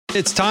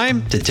It's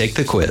time to take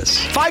the quiz.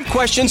 5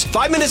 questions,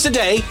 5 minutes a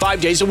day,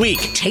 5 days a week.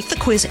 Take the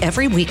quiz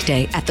every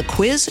weekday at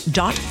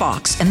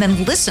thequiz.fox and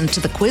then listen to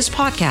the quiz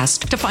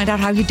podcast to find out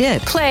how you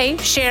did. Play,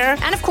 share,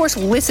 and of course,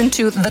 listen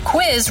to The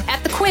Quiz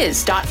at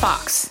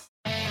thequiz.fox.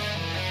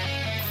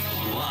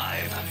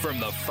 Live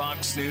from the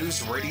Fox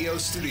News radio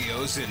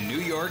studios in New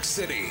York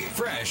City,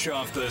 fresh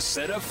off the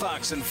set of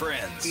Fox and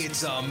Friends,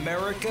 it's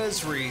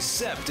America's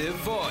receptive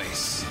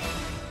voice,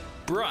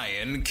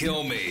 Brian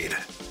Kilmeade.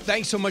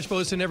 Thanks so much for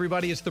listening,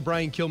 everybody. It's the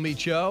Brian Kilmeade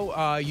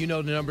Show. You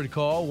know the number to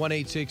call,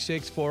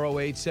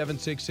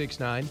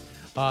 1-866-408-7669.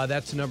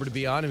 That's the number to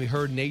be on. And we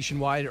heard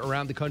nationwide,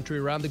 around the country,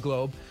 around the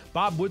globe.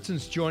 Bob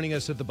Woodson's joining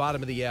us at the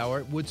bottom of the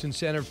hour. Woodson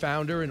Center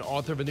founder and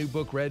author of a new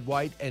book, Red,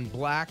 White, and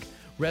Black,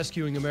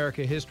 Rescuing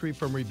America History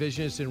from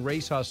Revisionists and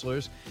Race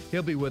Hustlers.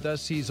 He'll be with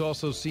us. He's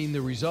also seen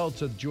the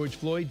results of George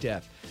Floyd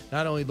death.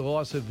 Not only the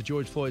loss of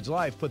George Floyd's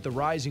life, but the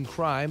rise in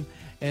crime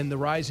and the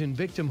rise in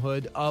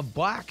victimhood of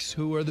blacks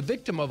who are the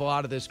victim of a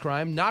lot of this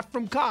crime, not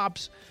from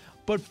cops,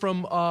 but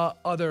from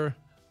other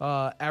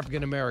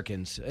African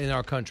Americans in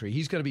our country.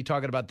 He's going to be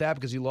talking about that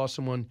because he lost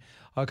a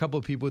couple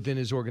of people within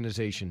his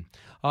organization.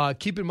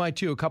 Keep in mind,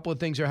 too, a couple of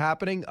things are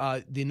happening.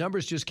 The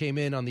numbers just came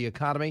in on the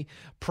economy.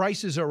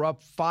 Prices are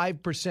up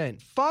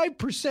 5%.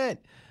 5%.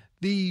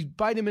 The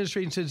Biden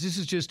administration says this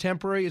is just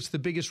temporary. It's the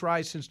biggest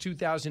rise since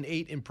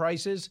 2008 in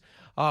prices.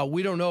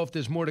 We don't know if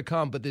there's more to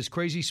come, but this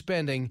crazy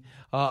spending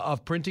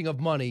of printing of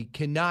money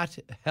cannot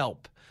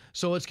help.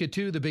 So let's get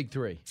to the big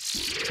three.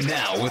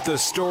 Now, with the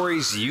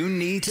stories you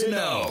need to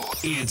know,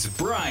 it's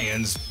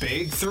Brian's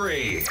Big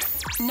Three.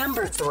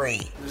 Number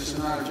 3. This is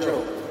not a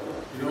joke.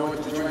 You know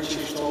what the Joint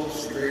Chiefs told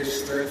us the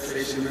greatest threat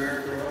facing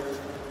America was?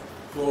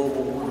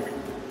 Global warming.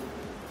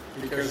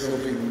 Because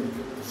of the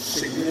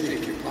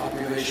significant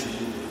population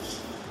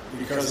movements.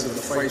 Because of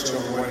the fights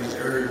over what is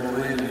arable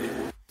land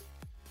anymore.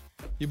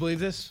 You believe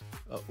this?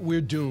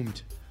 We're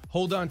doomed.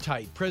 Hold on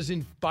tight.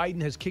 President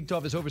Biden has kicked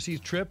off his overseas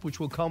trip,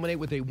 which will culminate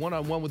with a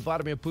one-on-one with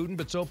Vladimir Putin,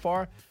 but so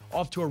far,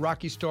 off to a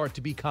rocky start,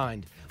 to be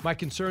kind. My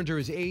concerns are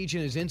his age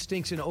and his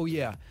instincts, and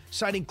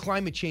citing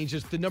climate change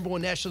as the number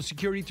one national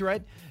security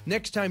threat.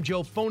 Next time,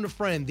 Joe, phone a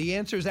friend. The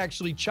answer is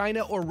actually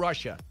China or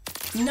Russia.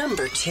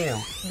 Number 2.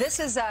 This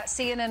is a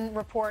CNN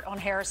report on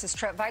Harris's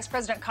trip. Vice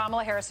President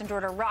Kamala Harris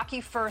endured a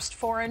rocky first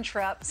foreign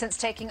trip since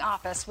taking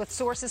office, with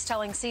sources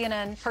telling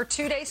CNN her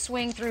 2-day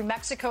swing through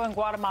Mexico and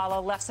Guatemala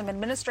left some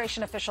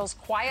administration officials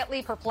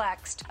quietly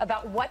perplexed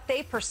about what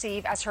they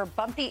perceive as her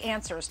bumpy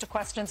answers to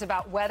questions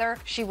about whether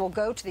she will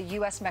go to the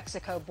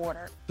U.S.-Mexico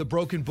border. The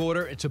broken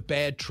border, it's a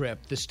bad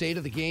trip. The state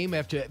of the game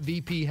after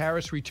VP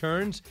Harris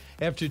returns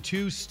after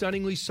 2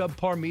 stunningly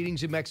subpar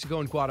meetings in Mexico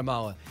and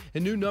Guatemala.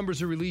 And new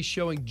numbers are released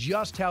showing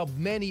just how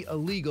many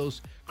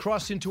illegals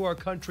crossed into our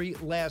country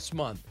last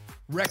month.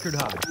 Record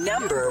high.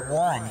 Number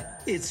 1.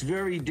 It's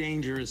very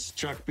dangerous,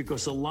 Chuck,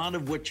 because a lot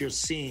of what you're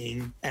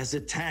seeing as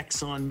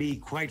attacks on me,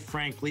 quite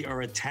frankly,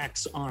 are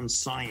attacks on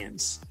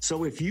science.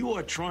 So if you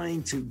are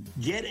trying to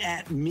get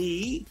at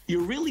me,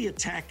 you're really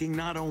attacking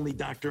not only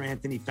Dr.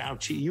 Anthony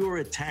Fauci, you're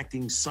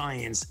attacking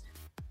science.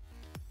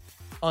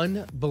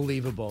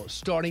 Unbelievable.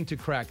 Starting to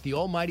crack. The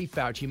almighty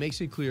Fauci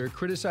makes it clear,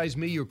 criticize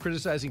me, you're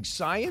criticizing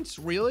science?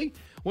 Really?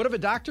 What if a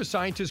doctor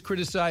scientist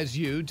criticizes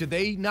you? Do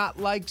they not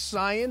like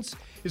science?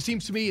 It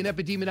seems to me an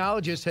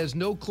epidemiologist has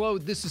no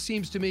clothes.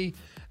 Seems to me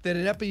that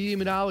an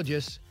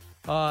epidemiologist,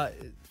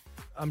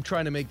 I'm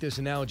trying to make this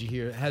analogy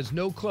here, has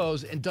no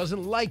clothes and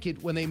doesn't like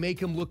it when they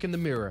make him look in the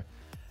mirror.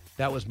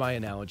 That was my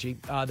analogy.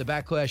 The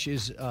backlash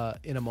is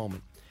in a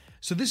moment.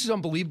 So this is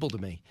unbelievable to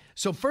me.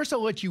 So first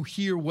I'll let you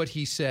hear what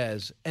he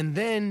says, and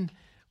then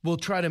we'll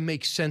try to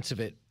make sense of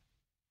it,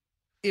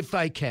 if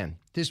I can.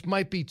 This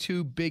might be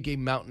too big a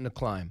mountain to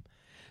climb.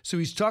 So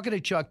he's talking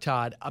to Chuck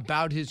Todd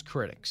about his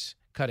critics.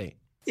 Cut 8.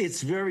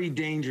 It's very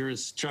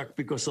dangerous, Chuck,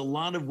 because a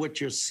lot of what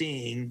you're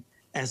seeing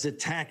as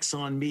attacks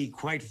on me,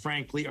 quite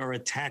frankly, are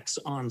attacks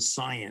on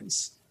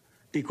science.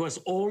 Because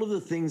all of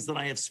the things that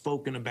I have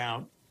spoken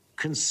about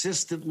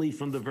consistently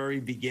from the very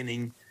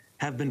beginning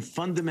have been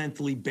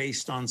fundamentally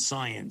based on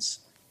science.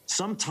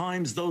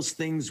 Sometimes those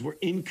things were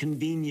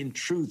inconvenient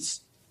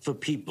truths for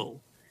people,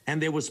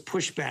 and there was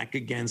pushback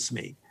against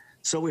me.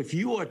 So if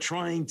you are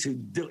trying to,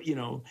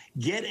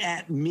 get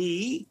at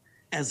me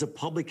as a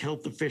public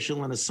health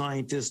official and a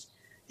scientist,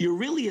 you're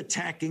really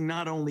attacking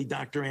not only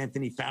Dr.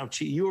 Anthony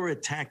Fauci, you're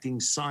attacking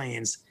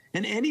science.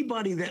 And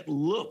anybody that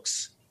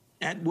looks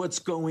at what's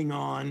going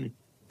on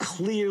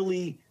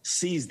clearly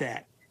sees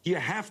that. You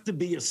have to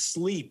be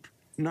asleep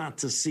not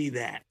to see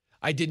that.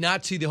 I did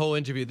not see the whole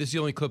interview. This is the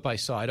only clip I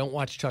saw. I don't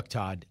watch Chuck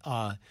Todd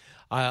on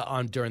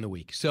during the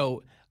week.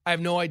 So I have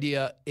no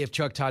idea if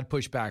Chuck Todd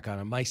pushed back on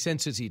him. My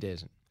sense is he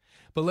doesn't.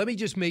 But let me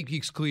just make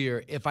it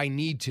clear if I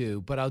need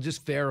to, but I'll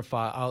just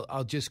verify.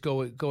 I'll just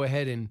go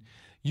ahead and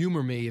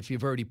humor me if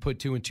you've already put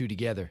 2 and 2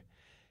 together.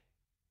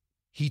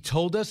 He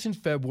told us in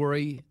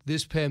February,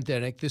 this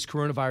pandemic, this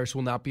coronavirus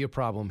will not be a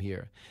problem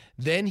here.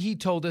 Then he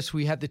told us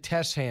we had the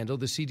tests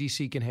handled, the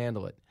CDC can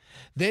handle it.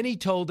 Then he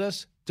told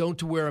us don't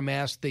to wear a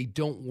mask, they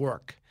don't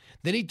work.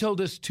 Then he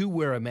told us to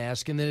wear a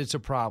mask, and then it's a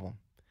problem.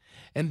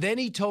 And then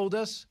he told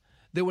us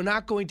that we're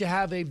not going to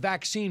have a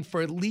vaccine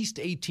for at least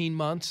 18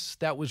 months.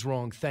 That was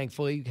wrong.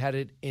 Thankfully, had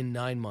it in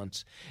 9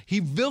 months. He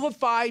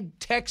vilified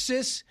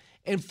Texas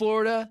and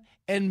Florida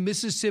and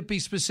Mississippi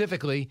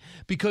specifically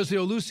because they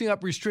were loosening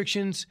up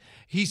restrictions,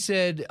 he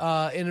said,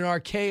 in an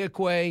archaic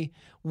way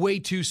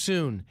too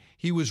soon.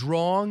 He was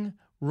wrong,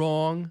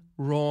 and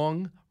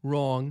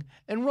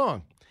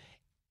wrong.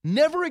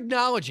 Never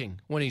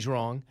acknowledging when he's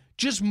wrong,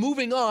 just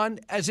moving on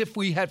as if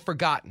we had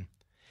forgotten.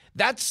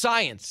 That's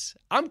science.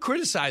 I'm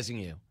criticizing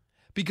you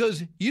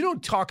because you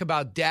don't talk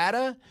about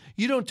data.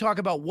 You don't talk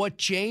about what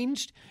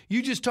changed.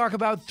 You just talk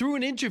about, through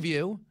an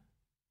interview,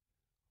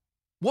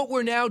 what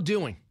we're now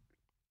doing.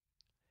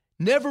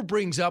 Never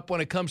brings up, when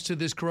it comes to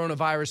this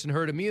coronavirus and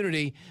herd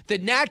immunity,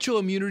 that natural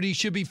immunity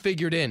should be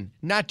figured in,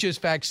 not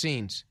just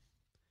vaccines.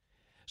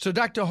 So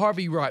Dr.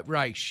 Harvey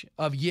Reich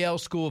of Yale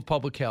School of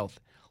Public Health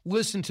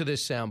listened to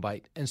this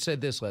soundbite and said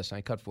this last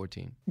night, cut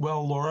 14.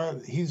 Well, Laura,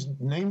 he's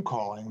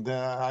name-calling.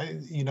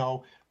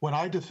 When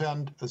I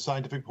defend a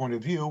scientific point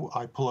of view,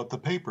 I pull up the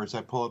papers,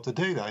 I pull up the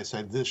data. I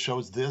say, this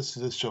shows this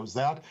shows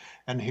that,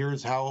 and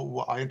here's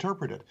how I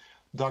interpret it.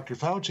 Dr.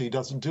 Fauci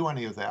doesn't do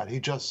any of that. He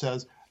just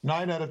says,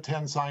 9 out of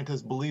 10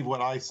 scientists believe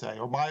what I say,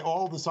 or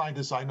all the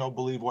scientists I know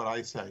believe what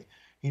I say.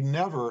 He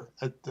never,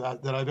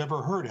 that I've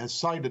ever heard, has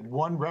cited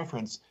one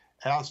reference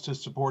as to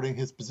supporting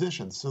his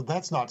position. So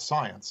that's not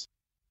science.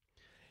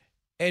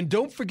 And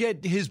don't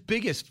forget his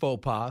biggest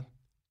faux pas,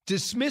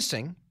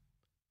 dismissing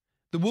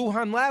the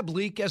Wuhan lab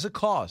leak as a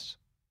cause.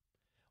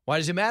 Why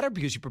does it matter?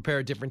 Because you prepare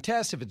a different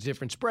test. If it's a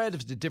different spread,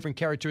 if it's a different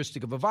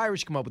characteristic of a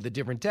virus, you come up with a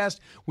different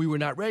test. We were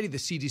not ready. The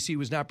CDC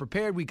was not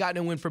prepared. We got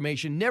no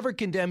information. Never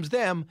condemns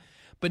them.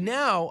 But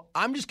now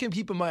I'm just going to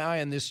keep my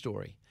eye on this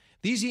story.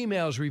 These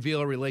emails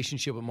reveal a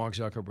relationship with Mark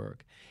Zuckerberg.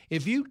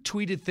 If you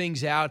tweeted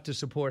things out to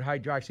support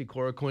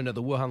hydroxychloroquine or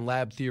the Wuhan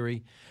lab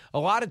theory, a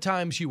lot of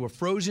times you were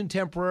frozen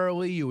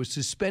temporarily, you were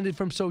suspended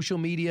from social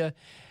media,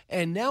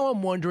 and now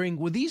I'm wondering,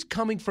 were these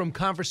coming from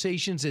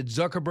conversations that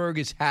Zuckerberg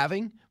is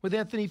having with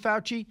Anthony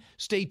Fauci?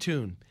 Stay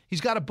tuned.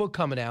 He's got a book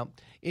coming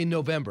out in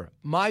November.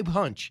 My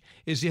hunch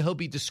is that he'll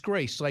be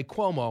disgraced like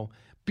Cuomo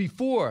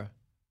before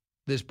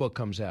this book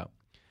comes out.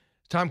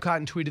 Tom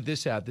Cotton tweeted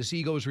this out. This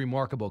ego is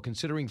remarkable.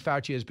 Considering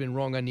Fauci has been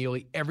wrong on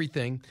nearly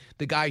everything,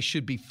 the guy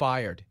should be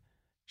fired.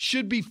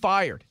 Should be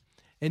fired.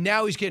 And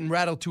now he's getting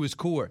rattled to his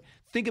core.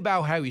 Think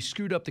about how he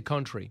screwed up the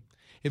country.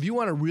 If you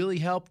want to really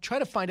help, try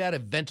to find out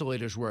if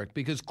ventilators work,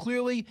 because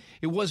clearly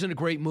it wasn't a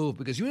great move.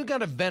 Because you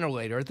got a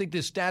ventilator, I think the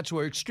stats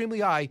were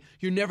extremely high,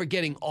 you're never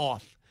getting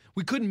off.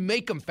 We couldn't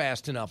make them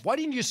fast enough. Why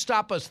didn't you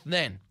stop us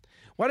then?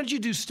 Why don't you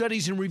do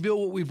studies and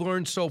reveal what we've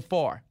learned so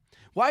far?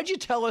 Why'd you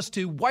tell us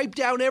to wipe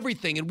down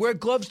everything and wear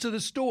gloves to the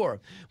store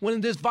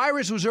when this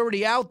virus was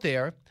already out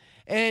there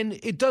and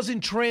it doesn't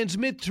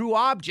transmit through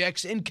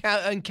objects and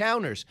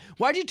encounters?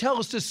 Why'd you tell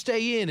us to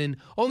stay in and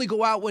only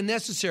go out when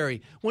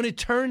necessary when it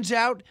turns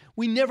out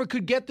we never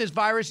could get this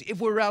virus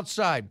if we were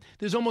outside?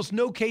 There's almost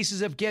no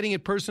cases of getting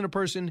it person to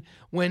person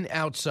when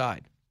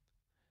outside.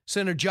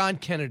 Senator John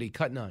Kennedy,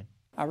 cut 9.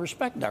 I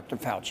respect Dr.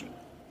 Fauci,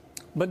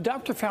 but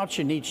Dr.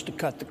 Fauci needs to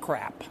cut the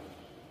crap.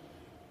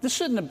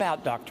 This isn't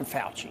about Dr.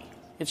 Fauci.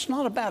 It's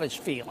not about his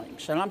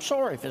feelings, and I'm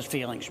sorry if his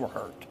feelings were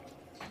hurt.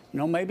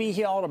 Maybe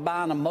he ought to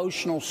buy an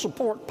emotional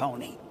support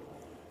pony.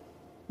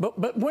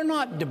 But we're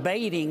not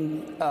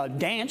debating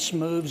dance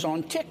moves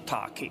on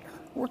TikTok here.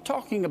 We're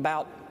talking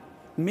about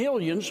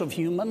millions of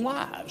human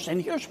lives,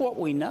 and here's what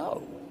we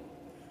know.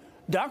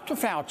 Dr.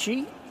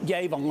 Fauci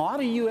gave a lot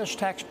of U.S.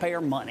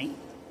 taxpayer money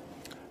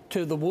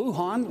to the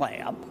Wuhan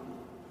lab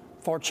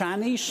for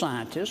Chinese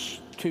scientists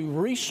to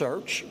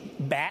research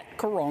bat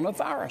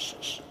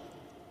coronaviruses.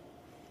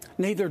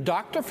 Neither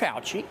Dr.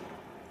 Fauci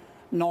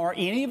nor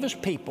any of his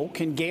people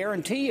can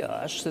guarantee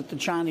us that the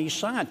Chinese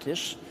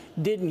scientists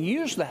didn't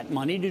use that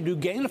money to do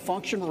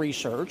gain-of-function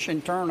research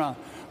and turn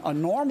a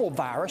normal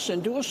virus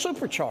into a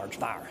supercharged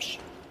virus.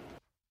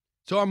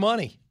 It's our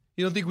money.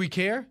 You don't think we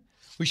care?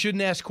 We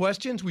shouldn't ask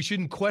questions? We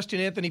shouldn't question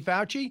Anthony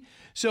Fauci?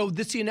 So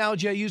this is the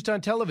analogy I used on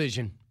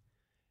television.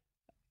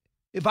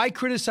 If I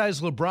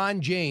criticize LeBron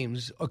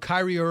James or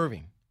Kyrie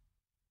Irving,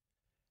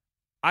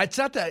 it's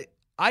not that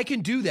I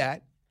can do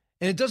that,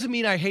 and it doesn't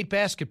mean I hate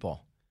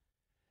basketball.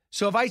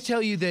 So if I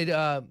tell you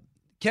that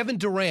Kevin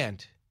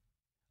Durant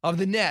of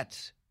the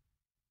Nets,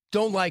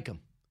 don't like him,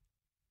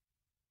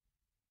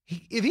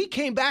 if he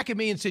came back at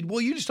me and said,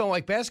 well, you just don't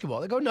like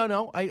basketball, I go,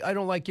 no, I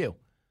don't like you.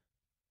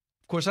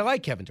 Of course, I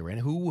like Kevin Durant.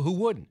 Who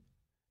wouldn't?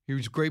 He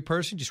was a great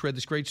person. Just read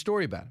this great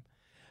story about him.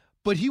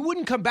 But he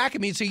wouldn't come back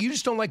at me and say, you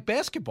just don't like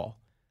basketball.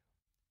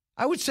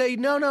 I would say,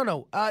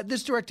 no.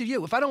 This directed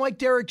you. If I don't like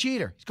Derek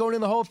Jeter, he's going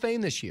in the Hall of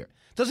Fame this year.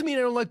 Doesn't mean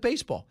I don't like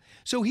baseball.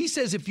 So he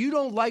says, if you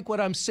don't like what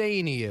I'm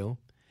saying to you,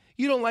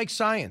 you don't like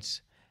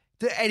science.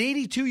 At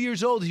 82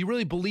 years old, does he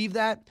really believe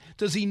that?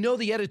 Does he know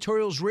the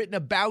editorials written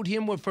about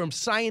him were from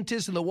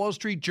scientists in the Wall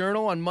Street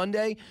Journal on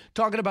Monday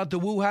talking about the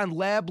Wuhan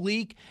lab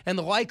leak and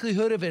the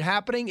likelihood of it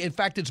happening? In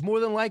fact, it's more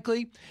than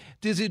likely.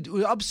 Does it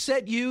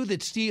upset you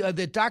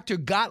that Dr.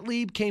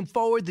 Gottlieb came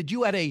forward, that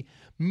you had a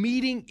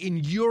meeting in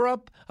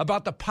Europe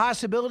about the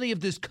possibility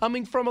of this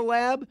coming from a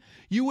lab?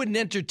 You wouldn't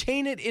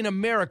entertain it in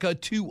America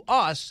to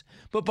us,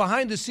 but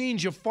behind the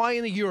scenes, you're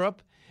flying to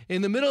Europe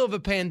in the middle of a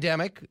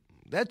pandemic.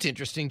 That's an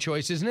interesting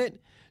choice, isn't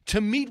it?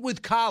 To meet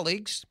with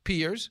colleagues,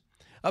 peers,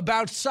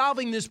 about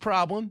solving this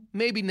problem,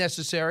 may be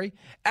necessary,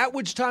 at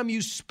which time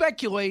you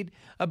speculate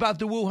about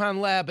the Wuhan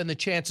lab and the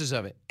chances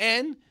of it.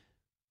 And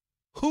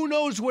who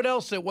knows what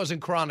else that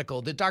wasn't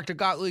chronicled, that Dr.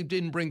 Gottlieb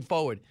didn't bring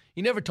forward.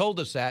 You never told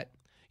us that.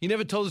 You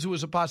never told us it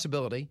was a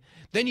possibility.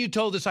 Then you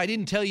told us I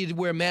didn't tell you to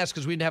wear masks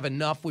because we didn't have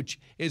enough, which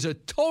is a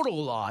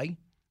total lie.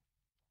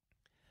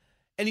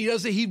 And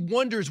he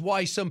wonders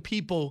why some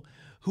people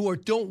who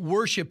don't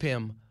worship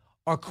him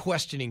are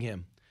questioning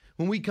him.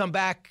 When we come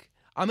back,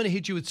 I'm going to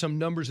hit you with some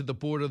numbers at the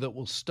border that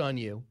will stun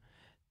you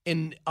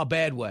in a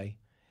bad way.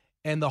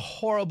 And the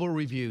horrible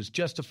reviews,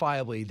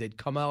 justifiably, that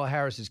Kamala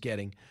Harris is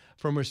getting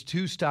from her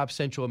 2-stop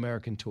Central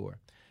American tour.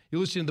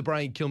 You're listening to The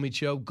Brian Kilmeade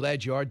Show.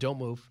 Glad you are. Don't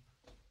move.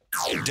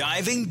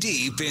 Diving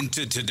deep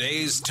into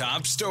today's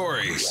top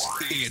stories,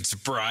 it's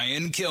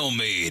Brian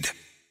Kilmeade.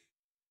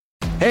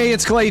 Hey,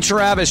 it's Clay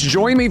Travis.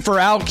 Join me for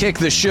Outkick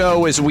the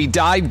Show as we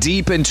dive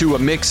deep into a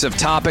mix of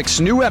topics.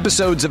 New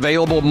episodes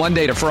available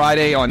Monday to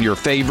Friday on your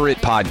favorite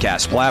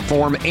podcast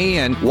platform,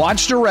 and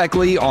watch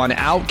directly on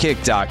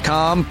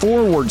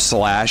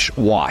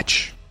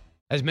Outkick.com/watch.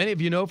 As many of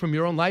you know from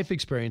your own life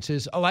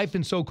experiences, a life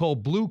in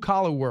so-called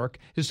blue-collar work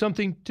is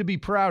something to be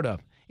proud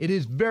of. It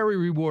is very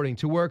rewarding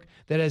to work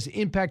that has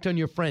impact on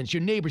your friends,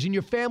 your neighbors, and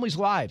your family's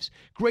lives.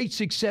 Great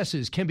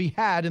successes can be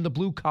had in the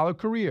blue-collar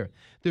career.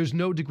 There's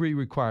no degree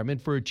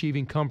requirement for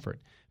achieving comfort,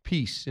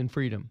 peace, and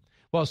freedom.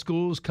 While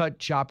schools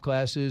cut shop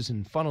classes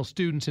and funnel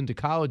students into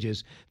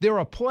colleges, there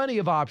are plenty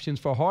of options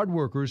for hard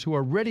workers who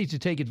are ready to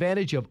take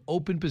advantage of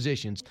open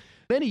positions.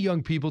 Many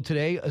young people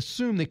today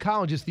assume that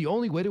college is the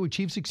only way to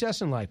achieve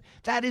success in life.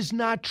 That is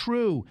not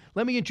true.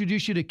 Let me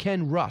introduce you to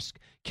Ken Rusk.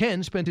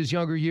 Ken spent his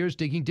younger years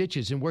digging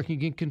ditches and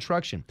working in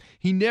construction.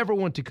 He never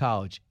went to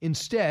college.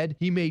 Instead,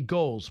 he made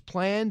goals,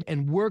 planned,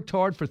 and worked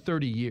hard for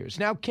 30 years.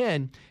 Now,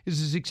 Ken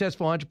is a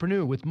successful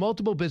entrepreneur with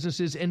multiple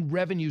businesses and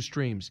revenue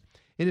streams.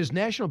 In his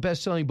national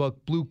best-selling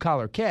book, Blue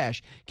Collar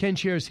Cash, Ken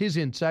shares his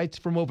insights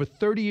from over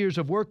 30 years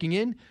of working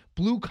in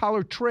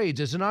blue-collar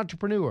trades as an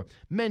entrepreneur,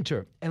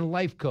 mentor, and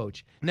life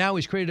coach. Now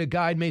he's created a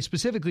guide made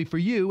specifically for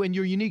you and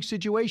your unique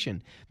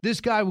situation. This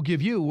guide will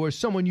give you or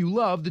someone you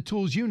love the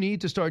tools you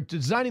need to start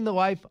designing the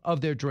life of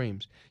their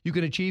dreams. You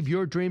can achieve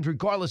your dreams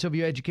regardless of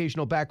your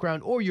educational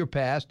background or your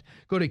past.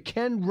 Go to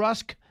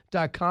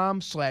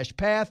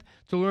kenrusk.com/path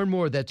to learn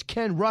more. That's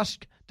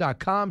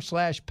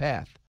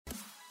kenrusk.com/path.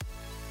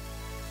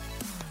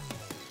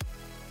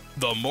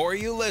 The more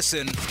you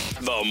listen,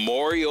 the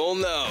more you'll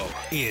know.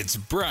 It's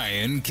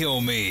Brian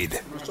Kilmeade. We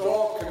must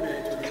all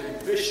commit to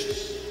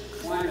ambitious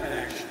climate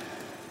action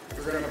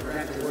if we're going to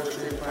prevent the worst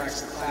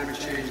impacts of climate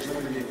change,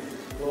 limiting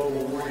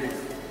global warming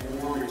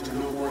to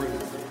no more than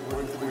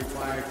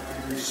 1.5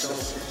 degrees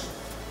Celsius.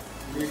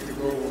 We need the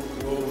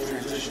global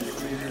transition to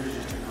clean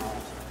energy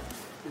technology.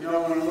 You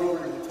know, when I went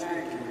over to the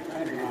tank in the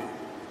Pentagon,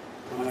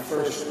 when I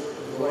first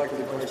was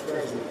elected Vice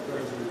President,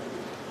 President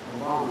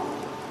Obama,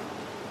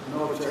 the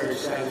military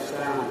sat us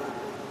down to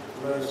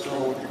let us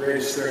know what the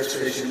greatest threats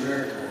facing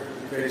America are,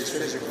 the greatest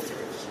physical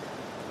threats.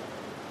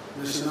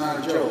 This is not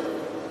a joke.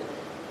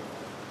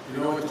 You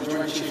know what the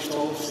Joint Chiefs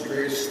told us the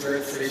greatest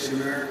threat facing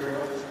America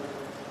was?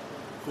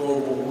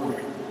 Global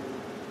warming.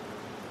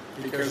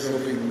 Because there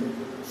will be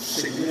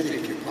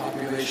significant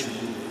population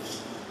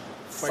movements,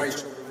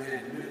 fights over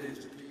land,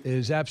 millions of people. It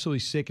is absolutely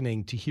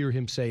sickening to hear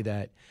him say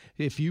that.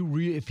 If he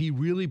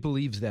really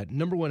believes that,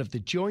 number one, if the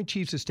Joint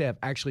Chiefs of Staff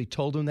actually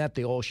told him that,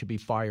 they all should be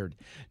fired.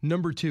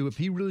 Number two, if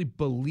he really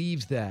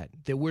believes that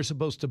we're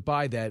supposed to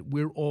buy that,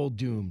 we're all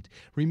doomed.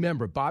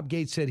 Remember, Bob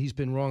Gates said he's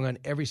been wrong on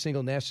every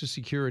single national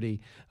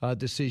security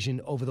decision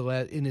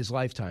in his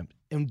lifetime.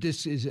 And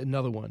this is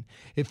another one.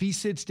 If he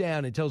sits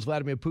down and tells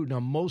Vladimir Putin,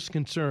 I'm most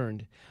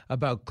concerned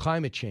about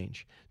climate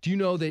change, do you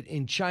know that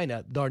in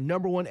China, our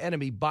number one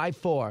enemy by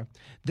far,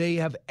 they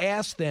have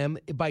asked them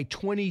by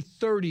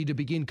 2030 to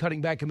begin cutting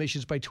back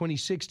emissions, by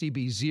 2060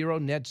 be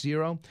net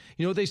zero?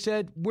 You know what they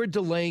said? We're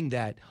delaying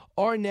that.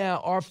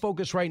 Our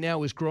focus right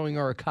now is growing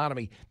our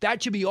economy.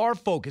 That should be our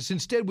focus.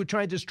 Instead, we're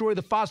trying to destroy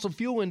the fossil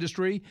fuel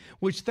industry,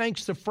 which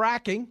thanks to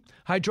fracking,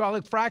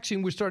 hydraulic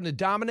fracking, we're starting to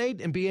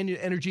dominate and be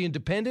energy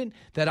independent.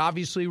 That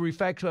obviously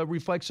reflects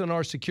on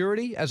our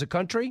security as a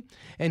country.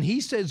 And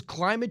he says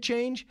climate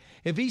change.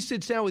 If he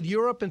sits down with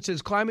Europe and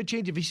says climate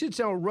change, if he sits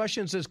down with Russia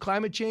and says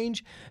climate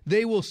change,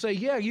 they will say,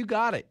 yeah, you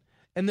got it.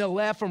 And they'll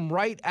laugh him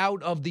right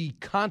out of the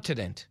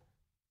continent.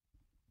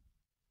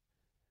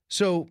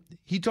 So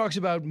he talks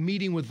about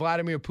meeting with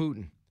Vladimir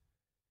Putin.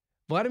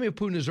 Vladimir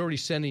Putin is already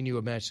sending you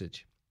a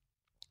message.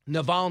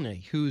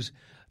 Navalny, who's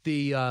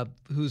the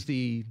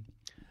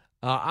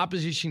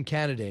opposition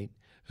candidate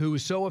who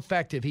was so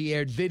effective. He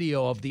aired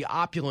video of the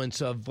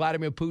opulence of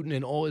Vladimir Putin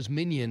and all his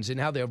minions and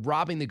how they're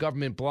robbing the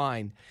government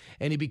blind.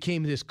 And he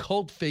became this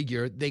cult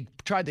figure. They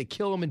tried to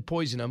kill him and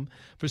poison him.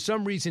 For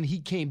some reason, he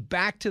came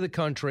back to the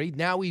country.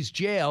 Now he's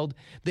jailed.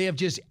 They have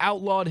just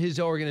outlawed his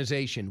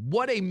organization.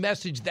 What a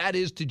message that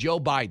is to Joe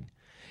Biden.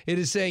 It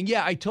is saying,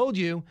 yeah, I told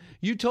you,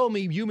 you told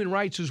me human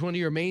rights was one of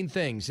your main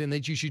things and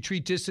that you should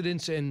treat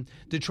dissidents and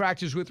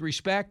detractors with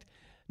respect.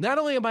 Not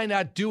only am I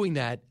not doing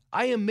that,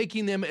 I am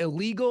making them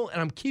illegal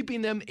and I'm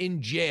keeping them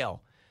in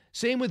jail.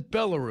 Same with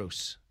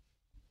Belarus.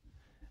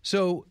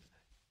 So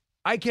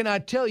I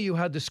cannot tell you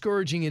how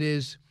discouraging it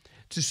is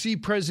to see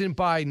President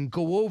Biden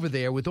go over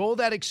there with all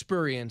that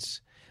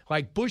experience.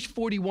 Like Bush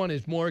 41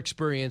 is more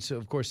experienced,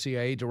 of course,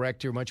 CIA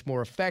director, much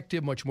more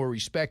effective, much more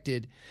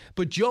respected.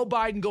 But Joe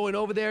Biden going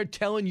over there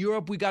telling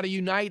Europe we got to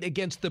unite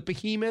against the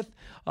behemoth,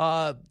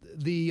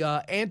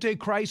 the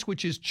Antichrist,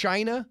 which is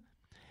China.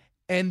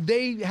 And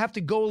they have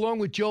to go along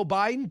with Joe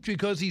Biden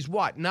because he's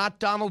what? Not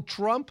Donald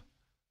Trump?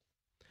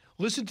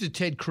 Listen to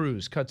Ted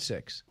Cruz, cut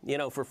 6. You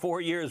know, for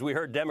 4 years, we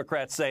heard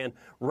Democrats saying,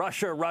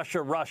 Russia,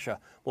 Russia, Russia.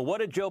 Well, what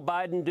did Joe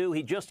Biden do?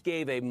 He just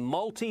gave a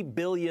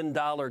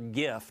multi-billion-dollar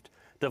gift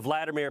to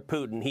Vladimir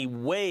Putin. He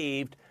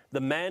waived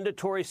the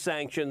mandatory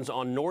sanctions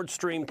on Nord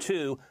Stream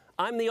 2.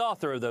 I'm the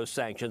author of those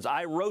sanctions.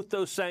 I wrote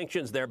those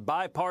sanctions. They're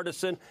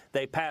bipartisan.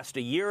 They passed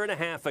a year and a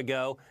half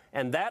ago.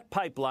 And that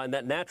pipeline,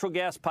 that natural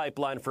gas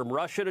pipeline from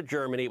Russia to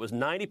Germany, it was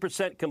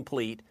 90%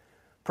 complete.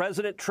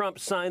 President Trump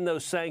signed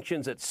those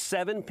sanctions at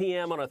 7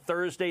 p.m. on a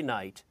Thursday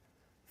night.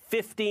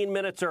 15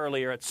 minutes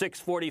earlier, at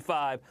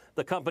 6:45,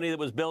 the company that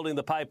was building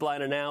the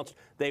pipeline announced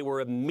they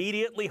were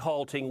immediately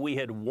halting. We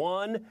had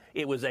won.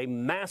 It was a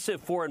massive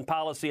foreign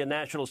policy and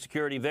national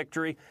security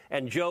victory.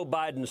 And Joe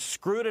Biden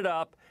screwed it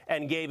up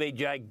and gave a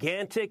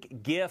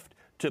gigantic gift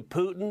to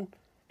Putin.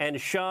 And,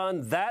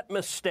 Sean, that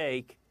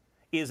mistake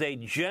is a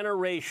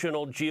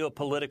generational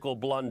geopolitical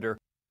blunder.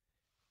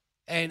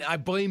 And I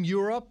blame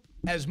Europe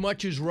as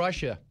much as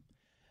Russia.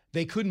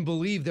 They couldn't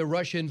believe that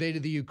Russia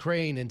invaded the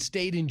Ukraine and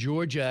stayed in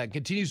Georgia and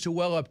continues to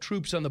well up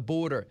troops on the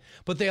border.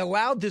 But they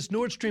allowed this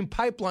Nord Stream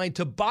pipeline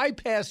to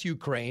bypass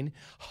Ukraine,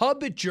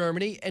 hub at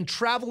Germany, and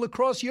travel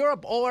across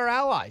Europe, all our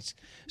allies.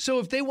 So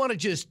if they want to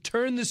just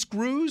turn the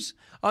screws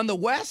on the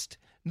West,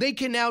 they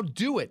can now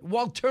do it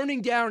while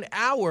turning down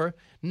our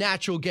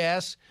natural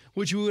gas,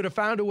 which we would have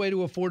found a way to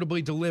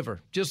affordably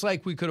deliver, just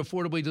like we could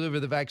affordably deliver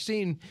the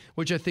vaccine,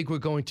 which I think we're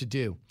going to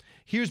do.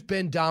 Here's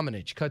Ben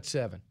Domenech, cut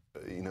 7.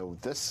 You know,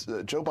 this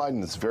Joe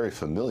Biden is very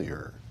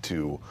familiar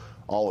to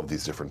all of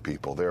these different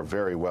people. They're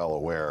very well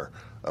aware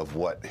of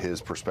what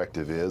his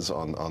perspective is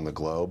on the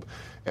globe.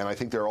 And I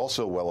think they're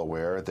also well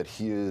aware that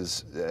he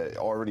is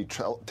already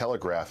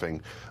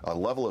telegraphing a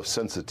level of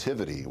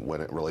sensitivity when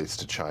it relates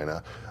to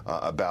China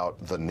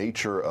about the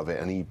nature of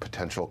any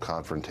potential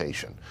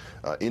confrontation,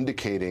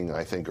 indicating,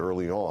 I think,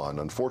 early on,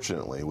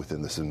 unfortunately,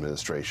 within this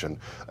administration,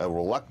 a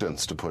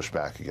reluctance to push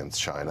back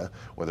against China,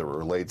 whether it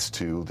relates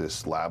to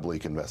this lab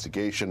leak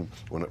investigation,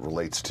 when it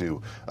relates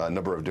to a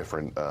number of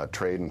different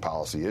trade and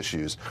policy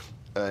issues.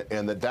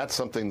 And that's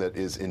something that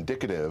is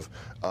indicative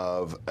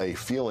of a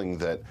feeling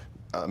that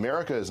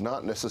America is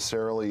not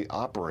necessarily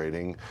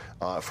operating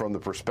from the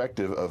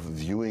perspective of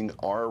viewing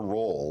our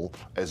role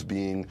as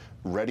being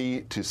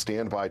ready to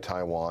stand by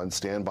Taiwan,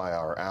 stand by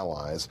our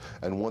allies,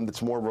 and one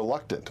that's more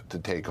reluctant to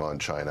take on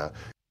China.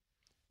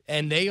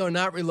 And they are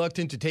not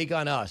reluctant to take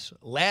on us.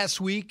 Last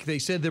week, they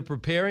said they're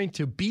preparing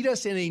to beat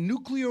us in a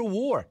nuclear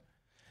war.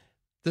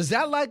 Does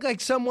that look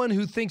like someone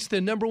who thinks the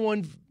number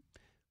one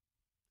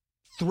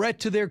threat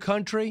to their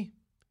country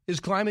is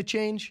climate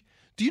change?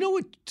 Do you know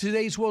what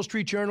today's Wall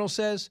Street Journal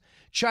says?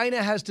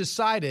 China has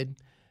decided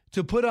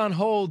to put on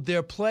hold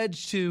their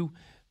pledge to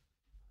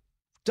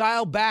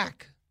dial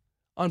back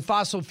on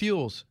fossil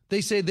fuels.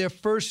 They say their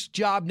first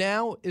job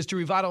now is to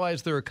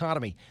revitalize their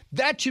economy.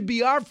 That should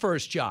be our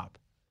first job.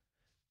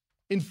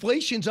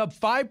 Inflation's up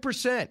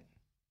 5%.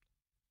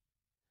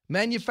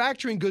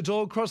 Manufacturing goods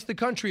all across the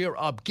country are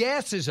up.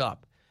 Gas is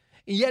up.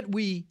 And yet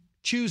we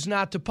choose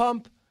not to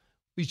pump.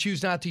 We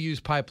choose not to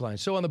use pipelines.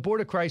 So on the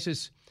border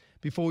crisis,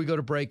 before we go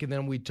to break and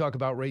then we talk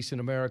about race in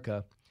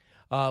America,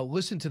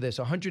 listen to this.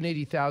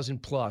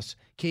 180,000 plus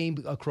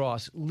came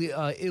across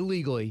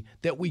illegally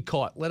that we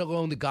caught, let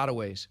alone the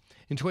gotaways.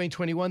 In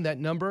 2021, that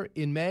number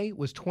in May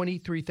was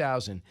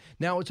 23,000.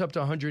 Now it's up to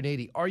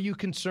 180. Are you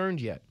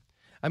concerned yet?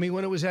 I mean,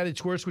 when it was at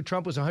its worst with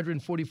Trump, it was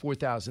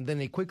 144,000. Then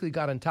they quickly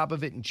got on top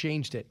of it and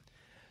changed it.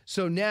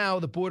 So now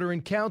the border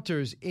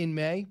encounters in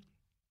May,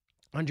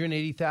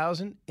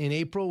 180,000. In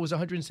April was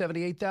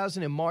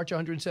 178,000. In March,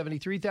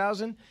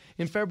 173,000.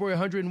 In February,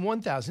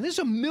 101,000. There's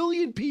 1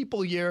 million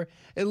people here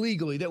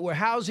illegally that we're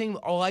housing,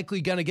 are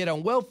likely going to get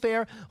on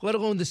welfare, let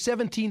alone the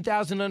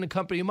 17,000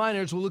 unaccompanied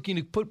minors we're looking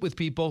to put with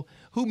people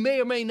who may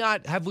or may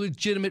not have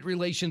legitimate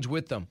relations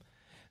with them.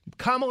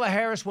 Kamala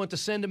Harris wants to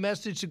send a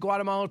message to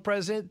Guatemalan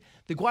president.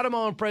 The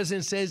Guatemalan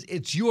president says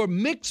it's your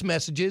mixed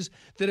messages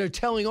that are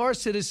telling our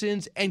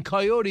citizens and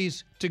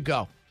coyotes to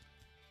go.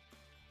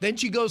 Then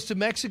she goes to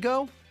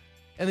Mexico,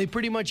 and they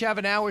pretty much have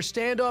an hour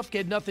standoff,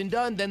 get nothing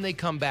done, then they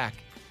come back.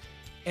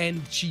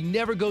 and she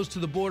never goes to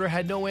the border,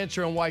 had no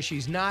answer on why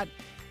she's not.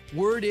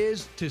 Word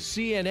is to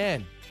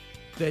CNN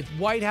that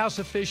White House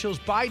officials,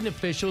 Biden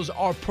officials,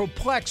 are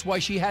perplexed why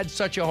she had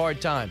such a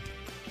hard time.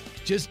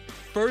 Just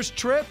first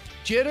trip,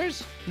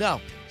 jitters? No,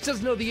 she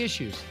doesn't know the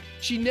issues.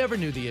 She never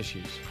knew the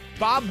issues.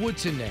 Bob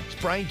Woodson next.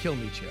 Brian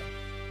Kilmeade Show.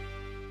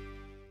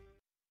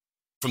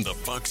 From the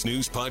Fox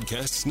News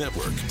Podcasts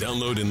Network,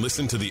 download and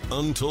listen to The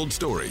Untold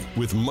Story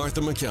with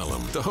Martha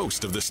McCallum. The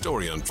host of The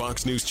Story on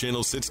Fox News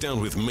Channel sits down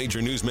with major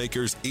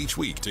newsmakers each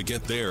week to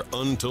get their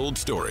untold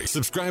story.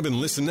 Subscribe and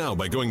listen now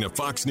by going to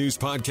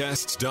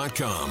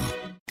foxnewspodcasts.com.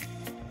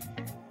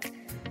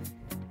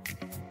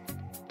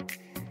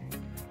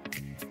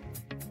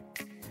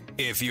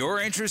 If you're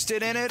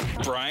interested in it,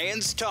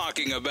 Brian's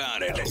talking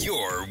about it.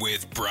 You're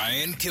with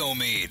Brian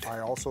Kilmeade.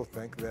 I also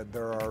think that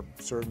there are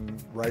certain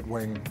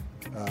right-wing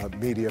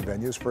media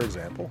venues, for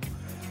example,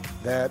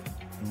 that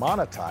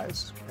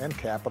monetize and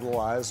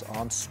capitalize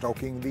on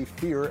stoking the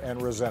fear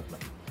and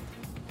resentment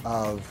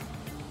of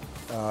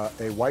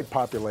a white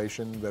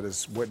population that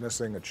is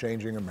witnessing a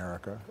changing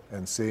America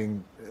and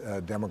seeing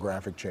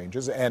demographic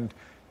changes, and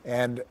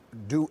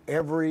do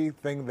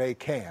everything they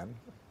can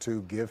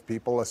to give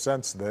people a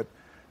sense that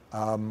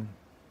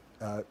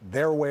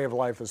their way of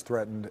life is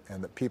threatened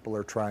and that people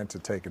are trying to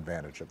take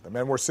advantage of them.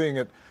 And we're seeing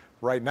it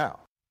right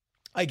now.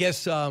 I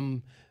guess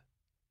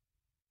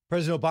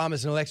President Obama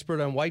is an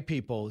expert on white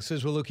people. He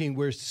says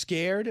we're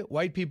scared.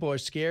 White people are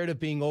scared of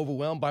being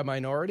overwhelmed by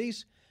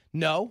minorities.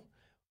 No,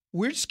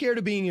 we're scared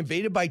of being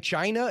invaded by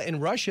China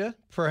and Russia,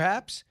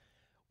 perhaps.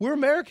 We're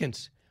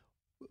Americans.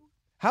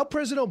 How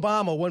President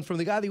Obama went from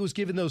the guy that was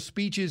giving those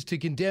speeches to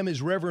condemn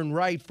his Reverend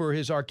Wright for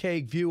his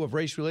archaic view of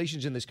race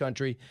relations in this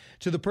country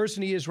to the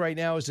person he is right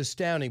now is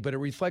astounding, but it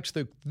reflects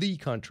the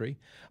country.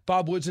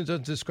 Bob Woodson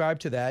doesn't subscribe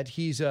to that.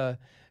 He's the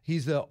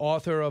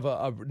author of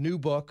a new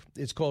book.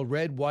 It's called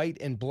Red, White,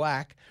 and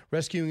Black,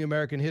 Rescuing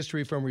American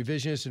History from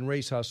Revisionists and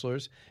Race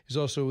Hustlers. He's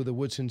also the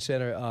Woodson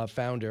Center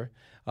founder.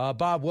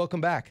 Bob, welcome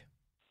back.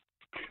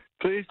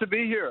 Pleased to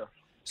be here.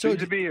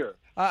 Pleased to be here.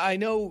 I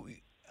know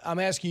I'm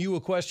asking you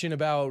a question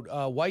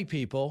about white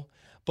people,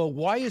 but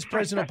why is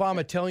President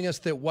Obama telling us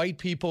that white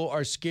people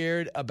are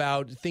scared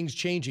about things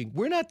changing?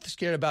 We're not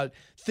scared about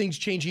things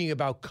changing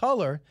about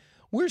color.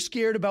 We're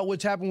scared about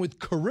what's happening with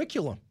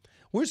curriculum.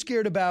 We're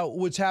scared about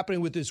what's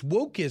happening with this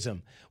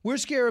wokeism. We're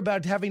scared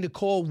about having to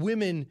call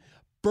women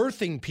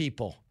birthing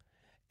people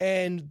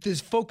and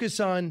this focus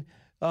on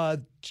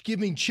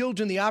giving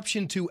children the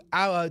option to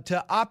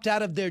opt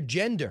out of their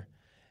gender,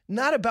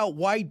 not about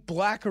white,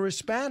 black, or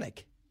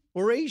Hispanic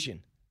or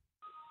Asian.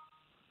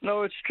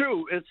 No, it's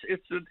true.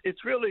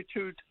 It's really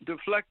to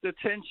deflect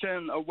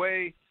attention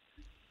away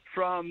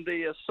from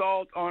the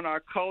assault on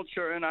our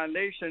culture and our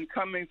nation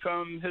coming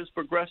from his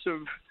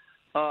progressive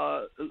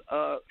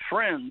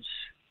friends,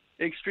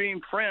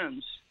 extreme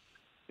friends,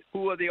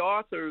 who are the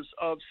authors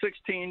of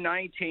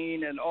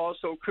 1619 and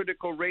also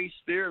critical race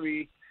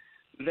theory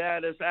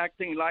that is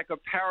acting like a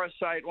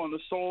parasite on the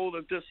soul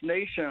of this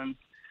nation,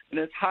 and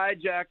it's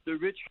hijacked the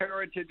rich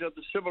heritage of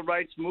the civil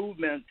rights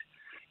movement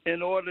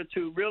in order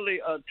to really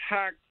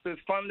attack the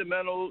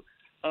fundamental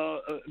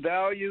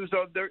values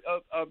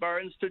of our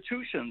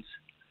institutions.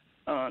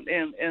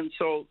 And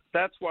so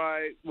that's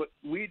why what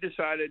we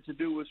decided to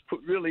do was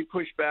really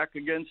push back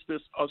against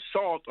this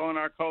assault on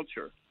our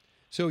culture.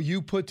 So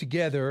you put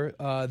together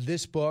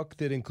this book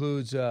that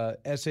includes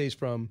essays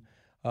from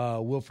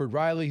Wilfred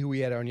Riley, who we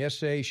had on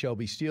yesterday,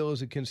 Shelby Steele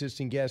is a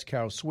consistent guest,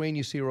 Carol Swain,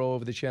 you see her all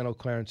over the channel,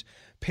 Clarence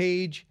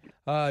Page,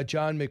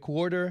 John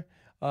McWhorter,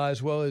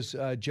 as well as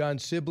John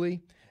Sibley.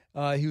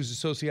 He was a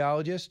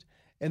sociologist,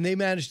 and they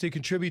managed to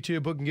contribute to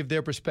your book and give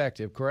their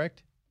perspective,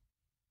 correct?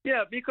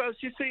 Yeah, because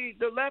you see,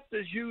 the left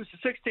has used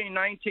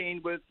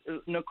 1619 with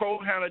Nicole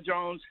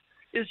Hannah-Jones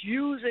is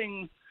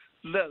using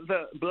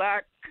the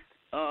black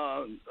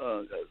as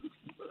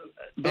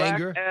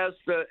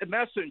the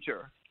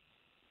messenger,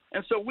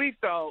 and so we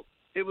felt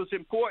it was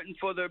important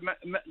for the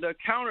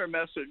counter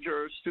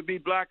messengers to be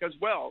black as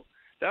well.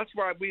 That's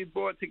why we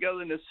brought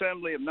together an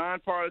assembly of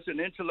nonpartisan,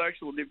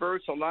 intellectual,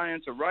 diverse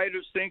alliance of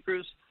writers,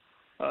 thinkers,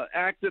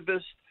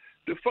 activists,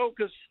 to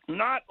focus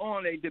not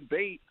on a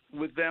debate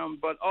with them,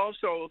 but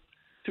also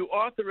to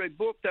author a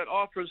book that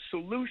offers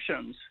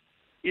solutions.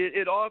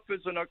 It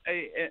offers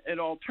an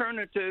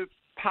alternative,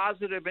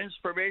 positive,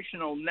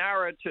 inspirational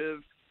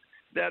narrative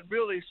that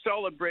really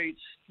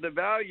celebrates the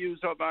values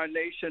of our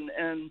nation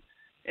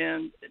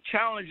and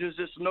challenges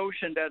this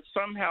notion that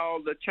somehow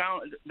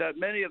that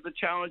many of the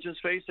challenges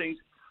facing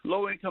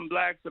low-income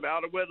blacks of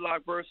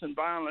out-of-wedlock births and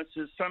violence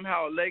is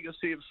somehow a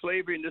legacy of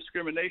slavery and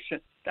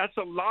discrimination. That's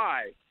a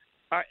lie.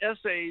 Our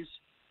essays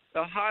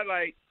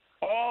highlight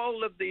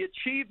all of the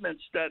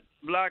achievements that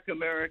black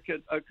America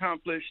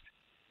accomplished,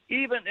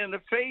 even in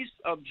the face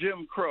of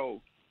Jim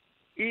Crow,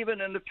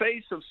 even in the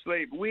face of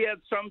slavery. We had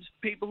some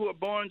people who were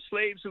born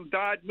slaves who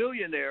died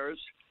millionaires.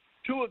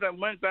 Two of them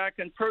went back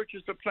and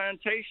purchased the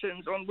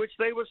plantations on which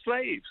they were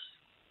slaves.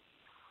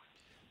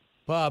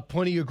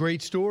 Plenty of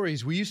great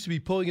stories. We used to be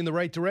pulling in the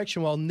right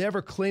direction while never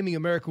claiming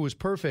America was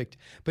perfect.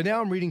 But now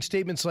I'm reading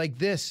statements like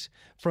this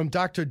from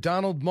Dr.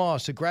 Donald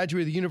Moss, a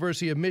graduate of the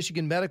University of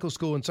Michigan Medical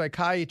School and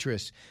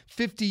psychiatrist,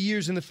 50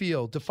 years in the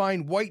field,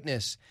 defined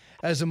whiteness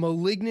as a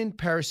malignant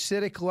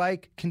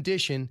parasitic-like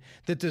condition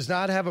that does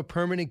not have a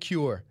permanent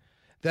cure.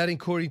 That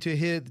according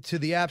to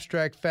the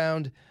abstract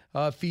found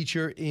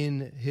feature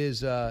in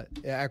his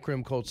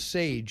acronym called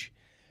SAGE.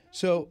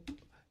 So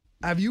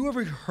have you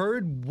ever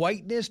heard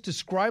whiteness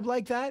described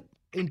like that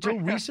until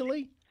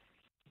recently?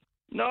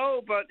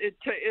 No, but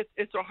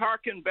it's a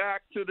harken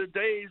back to the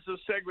days of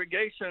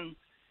segregation.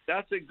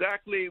 That's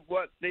exactly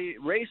what the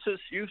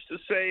racists used to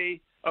say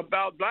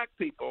about black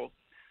people.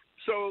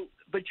 So,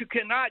 but you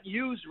cannot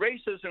use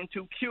racism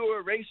to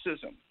cure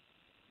racism.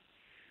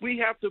 We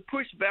have to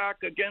push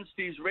back against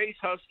these race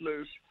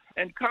hustlers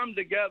and come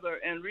together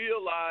and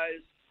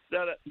realize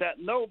that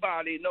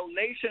nobody, no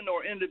nation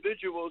or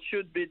individual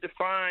should be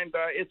defined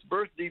by its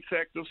birth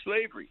defect of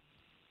slavery.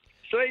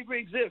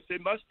 Slavery exists.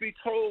 It must be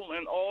told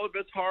in all of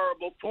its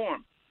horrible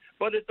form.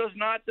 But it does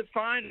not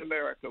define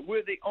America.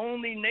 We're the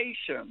only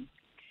nation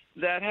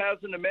that has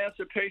an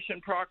Emancipation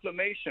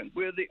Proclamation.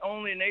 We're the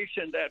only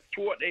nation that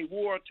fought a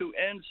war to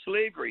end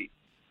slavery.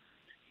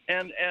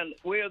 And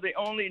we're the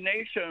only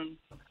nation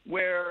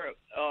where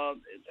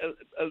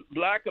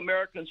black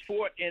Americans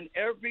fought in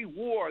every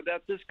war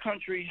that this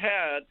country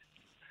had,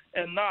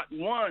 and not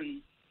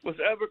one was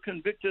ever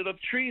convicted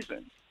of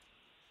treason.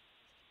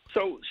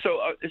 This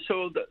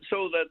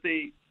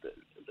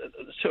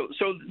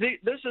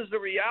is the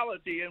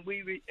reality, and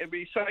we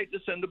recite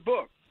this in the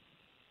book.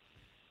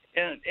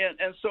 And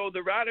so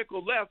the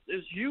radical left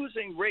is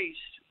using race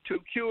to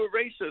cure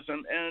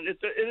racism, and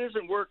it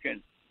isn't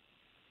working.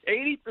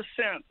 80%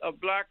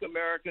 of black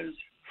Americans,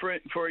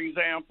 for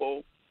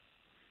example,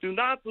 do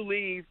not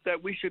believe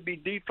that we should be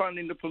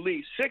defunding the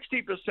police.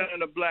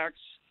 60% of blacks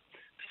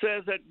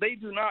says that they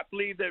do not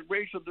believe that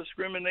racial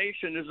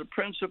discrimination is a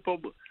principal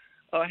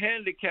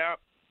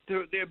handicap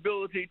to their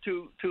ability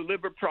to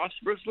live a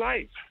prosperous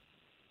life.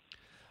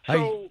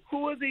 So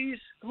who are these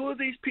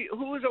people?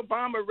 Who is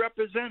Obama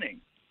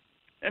representing?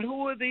 And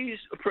who are these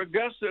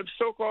progressive,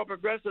 so-called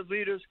progressive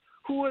leaders?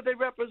 Who are they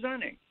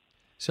representing?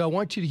 So I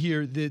want you to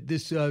hear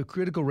this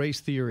critical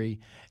race theory.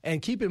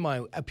 And keep in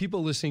mind,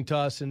 people listening to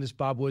us and this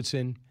Bob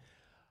Woodson,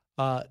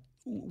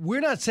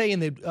 we're not saying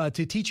that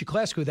to teach a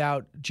class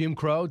without Jim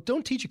Crow.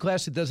 Don't teach a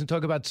class that doesn't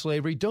talk about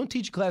slavery. Don't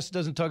teach a class that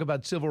doesn't talk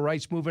about civil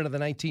rights movement of the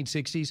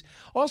 1960s.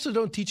 Also,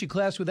 don't teach a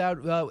class without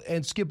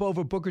and skip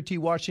over Booker T.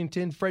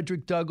 Washington,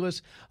 Frederick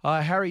Douglass,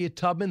 Harriet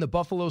Tubman, the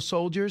Buffalo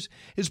Soldiers.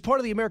 It's part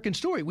of the American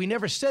story. We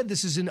never said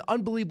this is an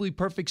unbelievably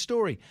perfect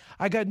story.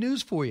 I got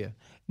news for you.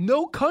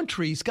 No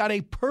country's got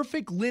a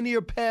perfect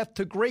linear path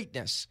to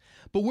greatness,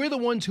 but we're the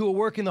ones who are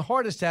working the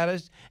hardest at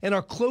it and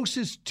are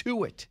closest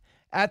to it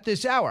at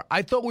this hour.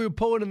 I thought we were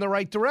pulling in the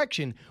right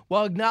direction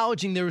while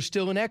acknowledging there are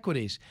still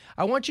inequities.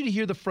 I want you to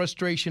hear the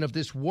frustration of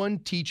this one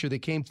teacher that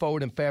came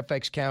forward in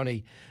Fairfax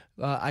County.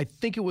 I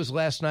think it was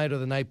last night or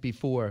the night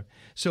before.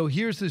 So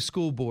here's the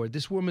school board.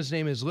 This woman's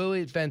name is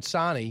Lilith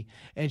Vansani,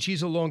 and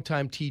she's a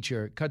longtime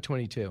teacher. Cut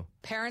 22.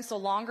 Parents, the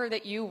longer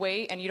that you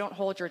wait and you don't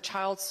hold your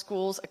child's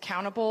schools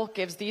accountable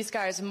gives these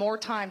guys more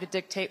time to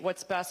dictate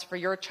what's best for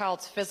your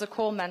child's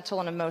physical, mental,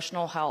 and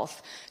emotional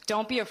health.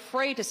 Don't be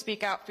afraid to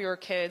speak out for your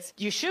kids.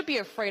 You should be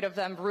afraid of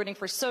them rooting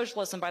for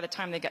socialism by the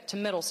time they get to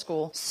middle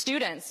school.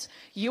 Students,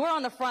 you are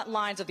on the front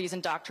lines of these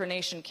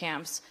indoctrination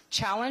camps.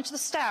 Challenge the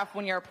staff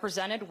when you're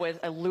presented with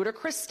a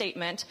ludicrous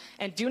statement,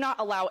 and do not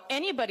allow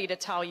anybody to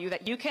tell you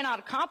that you cannot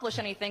accomplish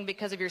anything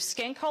because of your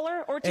skin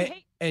color or to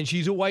hate. And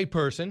she's a white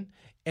person.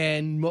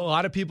 And a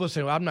lot of people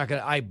say, well,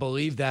 I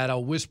believe that.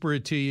 I'll whisper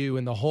it to you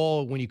in the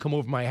hall when you come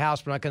over my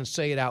house, but I'm not going to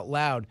say it out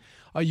loud.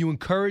 Are you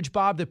encouraged,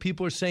 Bob, that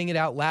people are saying it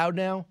out loud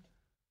now?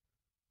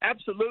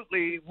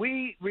 Absolutely.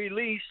 We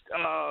released,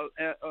 on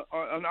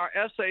our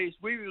essays,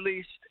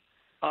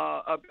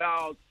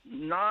 about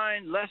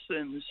 9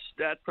 lessons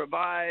that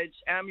provides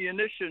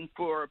ammunition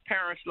for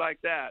parents like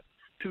that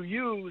to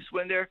use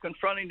when they're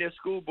confronting their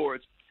school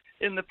boards.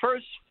 In the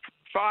first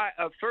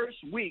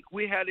week,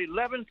 we had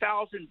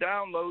 11,000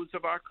 downloads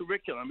of our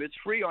curriculum. It's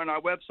free on our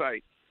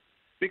website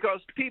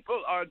because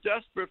people are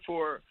desperate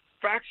for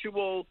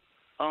factual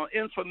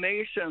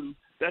information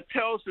that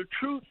tells the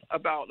truth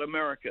about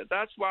America.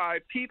 That's why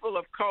people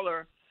of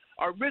color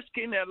are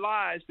risking their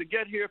lives to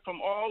get here from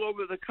all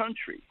over the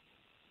country.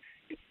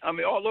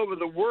 All over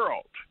the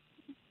world.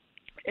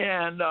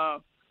 And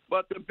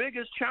but the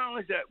biggest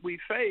challenge that we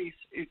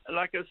face,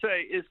 like I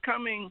say, is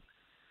coming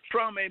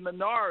from a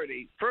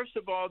minority. First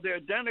of all, they're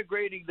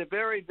denigrating the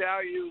very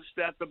values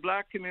that the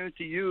black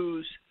community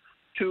use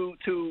to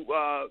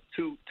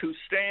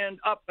stand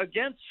up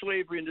against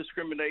slavery and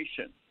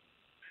discrimination.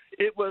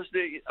 It was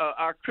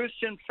our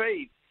Christian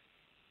faith,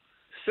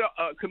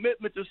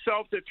 commitment to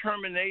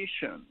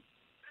self-determination,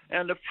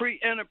 and the free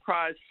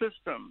enterprise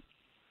system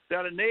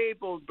that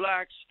enabled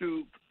blacks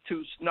to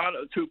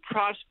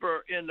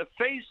prosper in the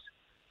face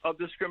of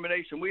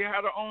discrimination. We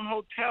had our own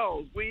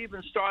hotels. We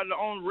even started our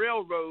own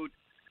railroad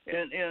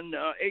in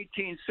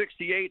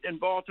 1868 in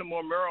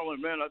Baltimore,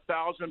 Maryland, when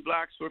 1,000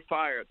 blacks were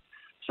fired.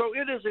 So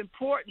it is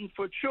important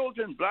for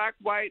children, black,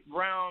 white,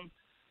 brown,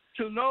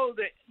 to know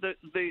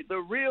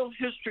the real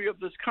history of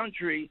this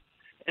country,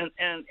 and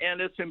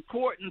it's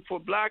important for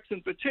blacks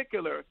in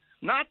particular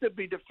not to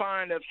be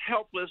defined as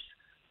helpless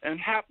and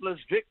hapless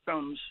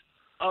victims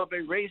of a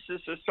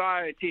racist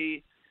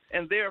society,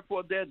 and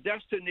therefore their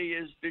destiny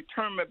is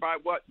determined by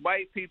what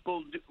white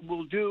people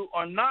will do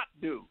or not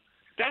do.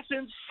 That's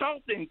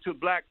insulting to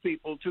black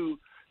people to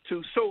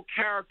so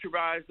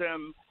characterize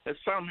them as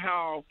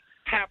somehow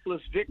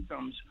hapless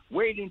victims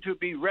waiting to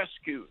be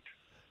rescued.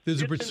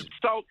 It's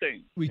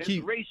insulting. It's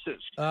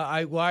racist.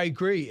 I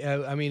agree.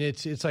 I mean,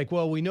 it's like,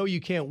 well, we know you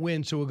can't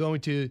win, so we're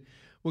going to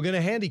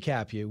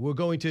handicap you. We're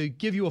going to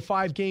give you a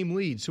 5-game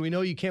lead. So we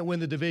know you can't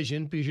win the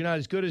division because you're not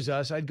as good as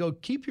us. I'd go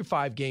keep your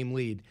 5-game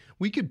lead.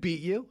 We could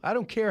beat you. I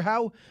don't care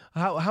how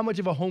much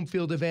of a home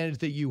field advantage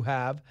that you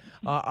have.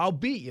 I'll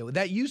beat you.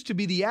 That used to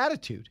be the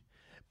attitude.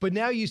 But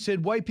now you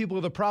said white people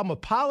are the problem.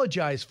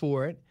 Apologize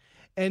for it.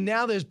 And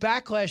now there's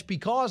backlash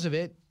because of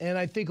it. And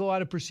I think a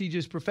lot of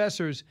prestigious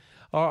professors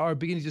are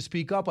beginning to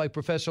speak up, like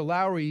Professor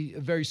Lowry,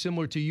 very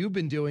similar to you've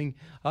been doing,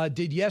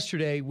 did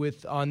yesterday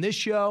on this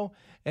show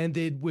and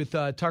did with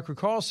Tucker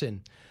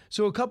Carlson.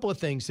 So a couple of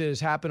things that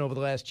has happened over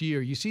the last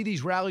year. You see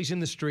these rallies in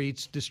the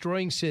streets,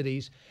 destroying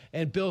cities,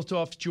 and built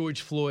off George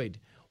Floyd.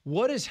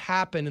 What has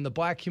happened in the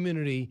black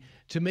community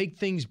to make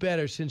things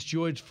better since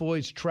George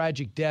Floyd's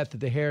tragic death at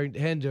the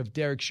hand of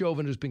Derek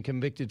Chauvin, who's been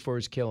convicted for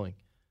his killing?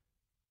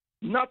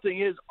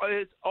 Nothing.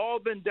 It's all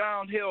been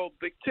downhill,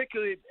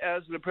 particularly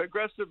as the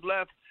progressive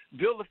left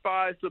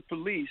vilifies the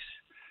police.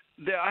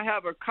 I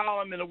have a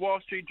column in the Wall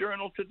Street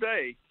Journal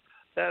today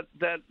that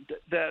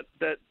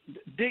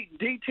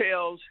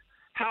details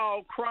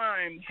how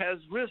crime has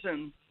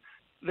risen.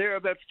 There are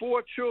about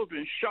 4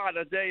 children shot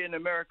a day in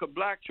America,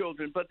 black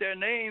children, but their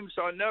names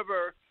are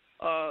never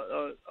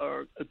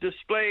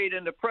displayed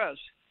in the press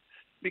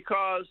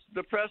because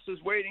the press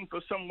is waiting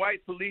for some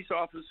white police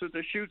officer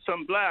to shoot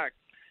some black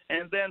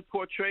and then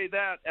portray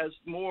that as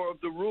more of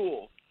the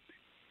rule.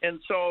 And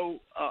so,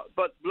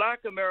 but black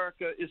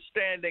America is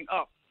standing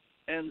up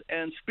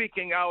and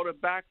speaking out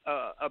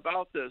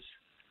about this.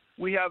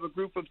 We have a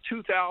group of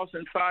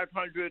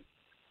 2,500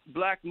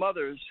 black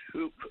mothers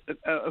who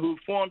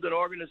formed an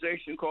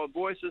organization called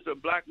Voices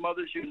of Black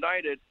Mothers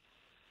United.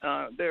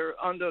 They're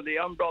under the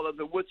umbrella of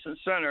the Woodson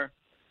Center,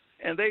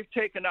 and they've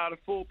taken out a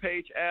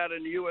full-page ad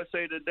in the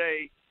USA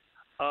Today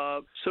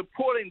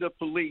supporting the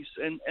police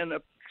and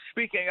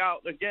speaking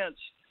out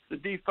against the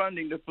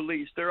defunding the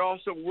police. They're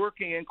also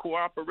working in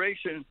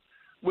cooperation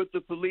with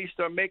the police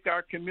to make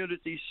our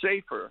communities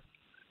safer.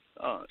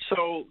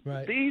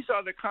 Right. These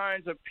are the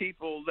kinds of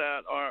people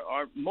that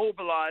are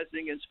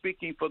mobilizing and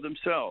speaking for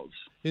themselves.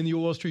 In the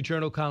Wall Street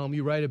Journal column,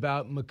 you write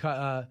about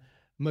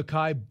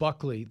Mekhi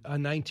Buckley, a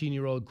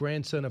 19-year-old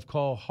grandson of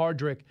Carl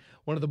Hardrick,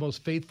 one of the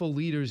most faithful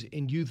leaders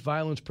in youth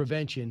violence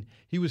prevention.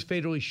 He was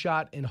fatally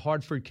shot in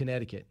Hartford,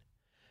 Connecticut.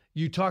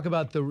 You talk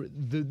about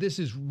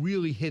this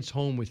really hits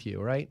home with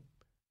you, right?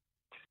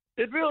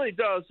 It really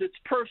does. It's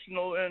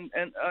personal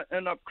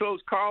and up close.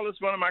 Carl is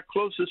one of my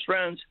closest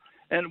friends,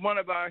 and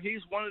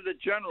he's one of the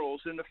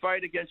generals in the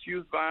fight against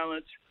youth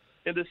violence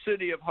in the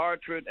city of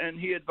Hartford, and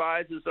he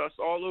advises us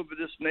all over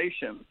this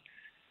nation.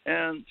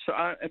 And so,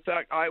 in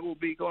fact, I will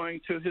be going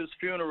to his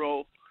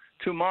funeral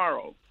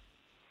tomorrow.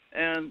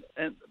 And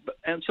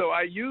so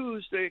I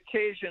use the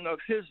occasion of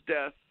his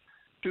death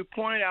to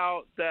point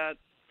out that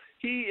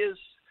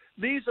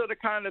these are the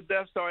kind of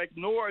deaths that are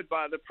ignored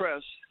by the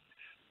press.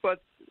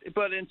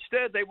 But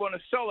instead they want to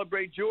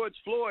celebrate George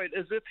Floyd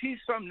as if he's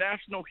some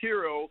national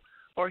hero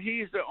or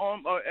he's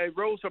a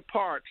Rosa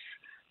Parks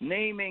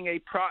naming a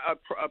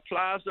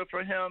plaza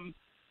for him.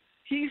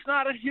 He's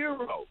not a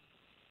hero.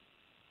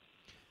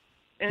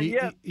 And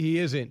yet he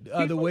isn't.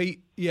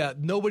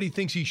 Nobody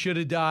thinks he should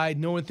have died.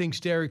 No one thinks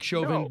Derek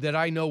Chauvin that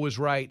I know was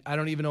right. I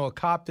don't even know a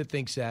cop that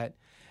thinks that.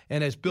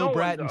 And as Bill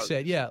Bratton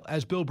said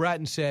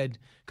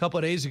a couple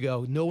of days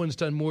ago, no one's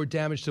done more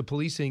damage to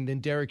policing than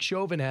Derek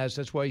Chauvin has.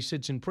 That's why he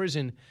sits in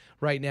prison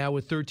right now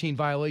with 13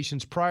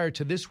 violations prior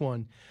to this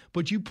one.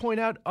 But you point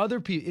out other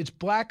people. It's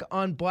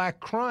black-on-black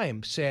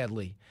crime,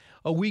 sadly.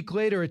 A week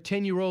later, a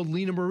 10-year-old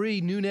Lena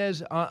Marie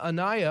Nunez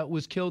Anaya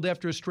was killed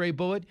after a stray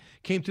bullet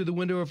came through the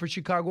window of her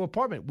Chicago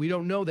apartment. We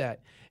don't know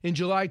that. In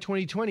July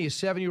 2020, a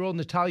 7-year-old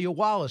Natalia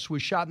Wallace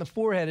was shot in the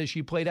forehead as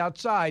she played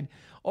outside,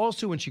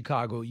 also in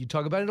Chicago. You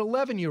talk about an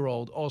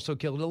 11-year-old also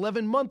killed. An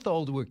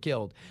 11-month-old were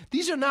killed.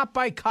 These are not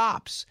by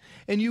cops.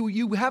 And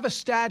you have a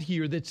stat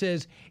here that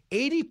says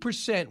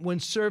 80% when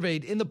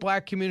surveyed in the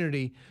black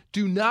community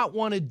do not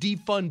want to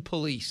defund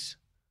police.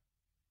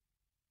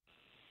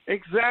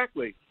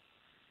 Exactly.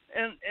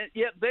 And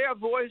yet their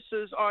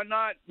voices are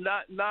not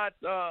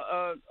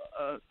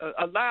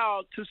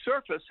allowed to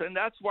surface, and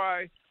that's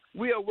why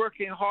we are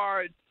working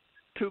hard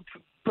to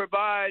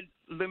provide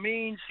the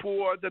means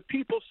for the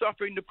people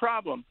suffering the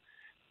problem.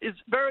 It's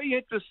very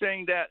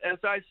interesting that, as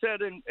I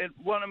said in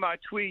one of my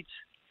tweets,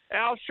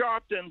 Al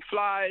Sharpton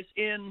flies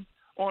in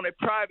on a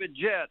private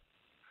jet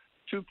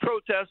to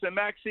protest, and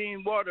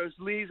Maxine Waters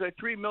leaves a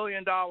 $3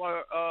 million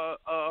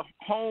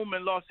home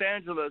in Los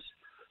Angeles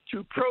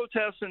to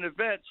protest an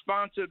event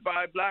sponsored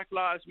by Black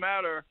Lives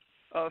Matter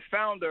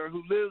founder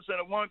who lives in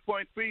a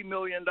 $1.3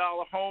 million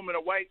home in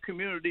a white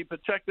community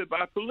protected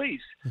by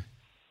police.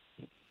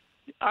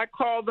 I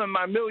call them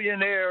my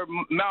millionaire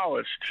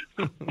Maoist.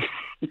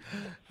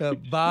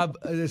 Bob,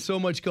 there's so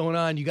much going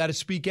on. You got to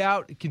speak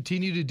out.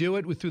 Continue to do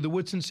it through the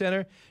Woodson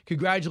Center.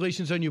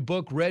 Congratulations on your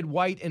book, Red,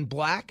 White, and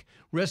Black,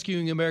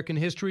 Rescuing American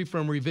History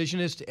from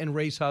Revisionists and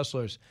Race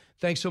Hustlers.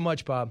 Thanks so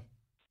much, Bob.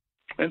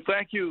 And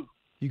thank you.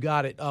 You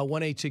got it.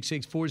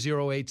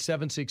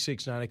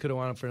 1-866-408-7669. I could have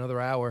went on for another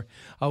hour.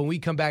 When we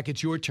come back,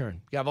 it's your turn.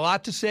 You have a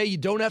lot to say. You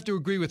don't have to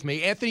agree with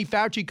me. Anthony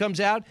Fauci comes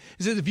out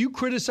and says if you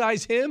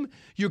criticize him,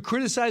 you're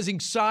criticizing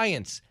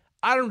science.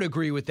 I don't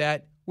agree with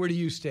that. Where do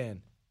you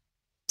stand?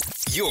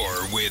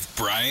 You're with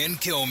Brian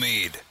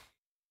Kilmeade.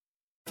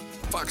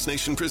 Fox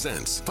Nation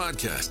presents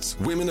podcasts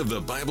Women of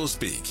the Bible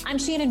Speak. I'm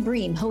Shannon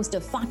Bream, host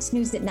of Fox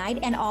News at Night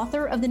and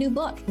author of the new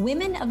book,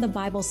 Women of the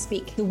Bible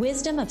Speak, the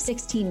wisdom of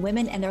 16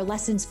 women and their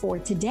lessons for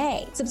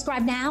today.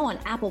 Subscribe now on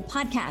Apple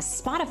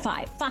Podcasts,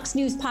 Spotify,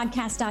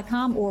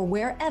 foxnewspodcast.com, or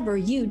wherever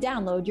you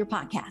download your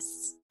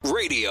podcasts.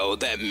 Radio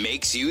that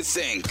makes you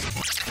think.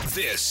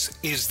 This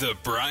is the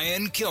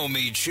Brian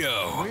Kilmeade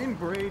Show. Wayne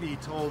Brady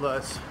told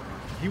us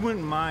he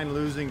wouldn't mind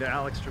losing to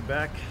Alex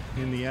Trebek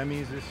in the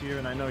Emmys this year,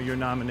 and I know you're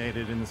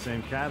nominated in the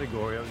same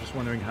category. I was just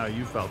wondering how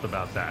you felt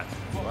about that.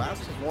 Well,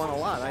 Alex has won a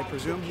lot. I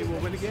presume he will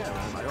win again.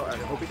 I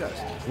hope he does.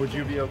 Would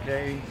you be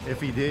okay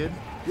if he did?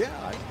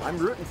 Yeah, I'm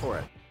rooting for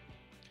it.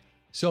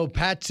 So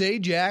Pat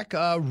Sajak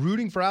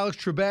rooting for Alex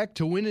Trebek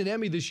to win an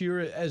Emmy this year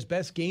as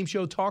best game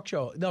show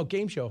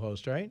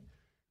host, right?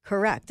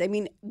 Correct. I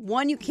mean,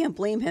 one, you can't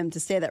blame him to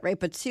say that, right?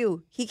 But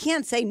two, he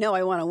can't say, no,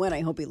 I want to win. I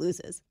hope he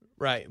loses.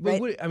 Right.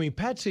 But I mean,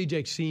 Pat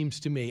Sajak seems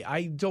to me,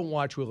 I don't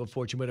watch Wheel of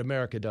Fortune, but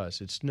America does.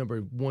 It's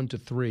number 1 to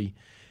 3.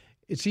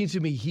 It seems to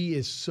me he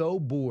is so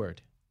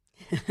bored,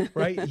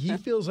 right? He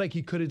feels like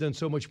he could have done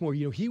so much more.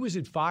 You know, he was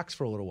at Fox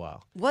for a little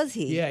while. Was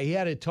he? Yeah, he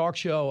had a talk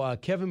show.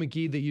 Kevin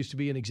McGee, that used to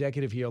be an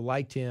executive here,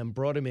 liked him,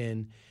 brought him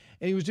in,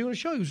 and he was doing a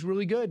show. He was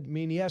really good. I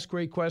mean, he asked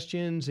great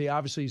questions.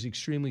 Obviously, he's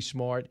extremely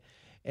smart.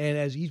 And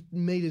as he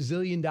made $1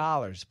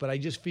 zillion, but I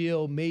just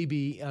feel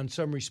maybe on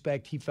some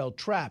respect he felt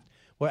trapped.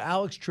 Where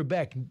Alex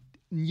Trebek,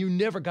 you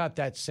never got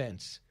that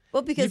sense.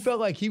 Well, because you felt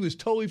like he was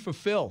totally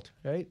fulfilled,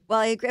 right? Well,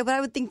 I agree, but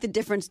I would think the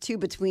difference too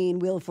between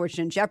Wheel of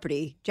Fortune and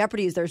Jeopardy.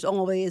 Jeopardy is there's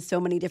always so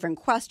many different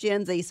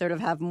questions. They sort of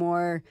have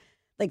more,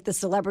 like the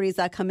celebrities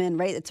that come in,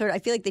 right? It's sort of, I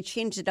feel like they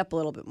changed it up a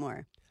little bit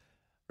more.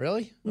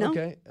 Really? No?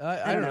 Okay.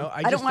 I don't know.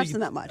 I don't watch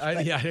them that much.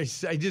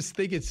 I just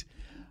think it's.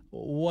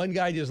 One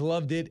guy just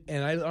loved it,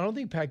 and I don't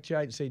think Pat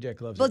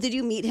Sajak loves it. Well, did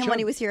you meet him when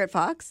he was here at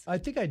Fox? I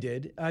think I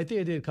did. I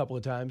did a couple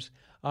of times.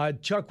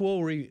 Chuck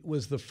Woolery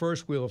was the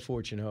first Wheel of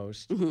Fortune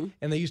host,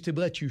 and they used to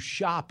let you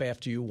shop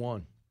after you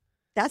won.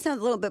 That sounds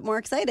a little bit more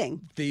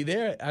exciting.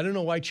 I don't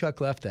know why Chuck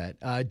left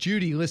that.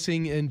 Judy,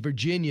 listening in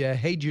Virginia.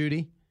 Hey,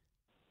 Judy.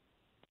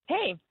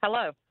 Hey,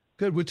 hello.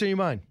 Good. What's on your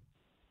mind?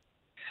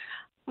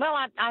 Well,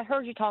 I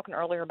heard you talking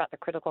earlier about the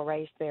critical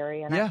race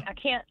theory, and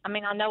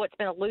I know it's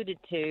been alluded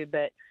to,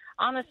 but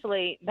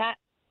honestly, that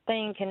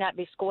thing cannot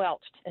be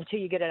squelched until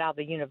you get it out of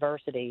the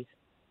universities.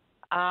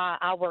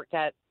 I worked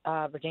at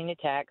Virginia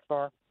Tech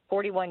for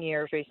 41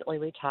 years, recently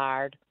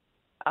retired,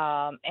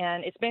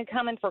 and it's been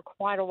coming for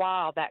quite a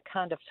while. That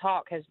kind of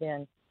talk has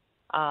been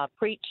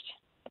preached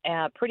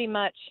pretty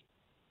much.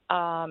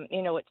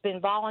 It's been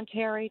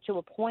voluntary to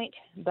a point,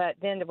 but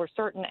then there were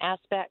certain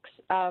aspects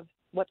of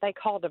what they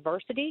call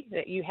diversity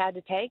that you had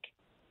to take,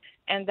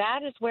 and that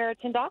is where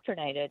it's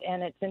indoctrinated,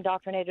 and it's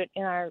indoctrinated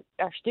in our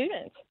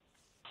students.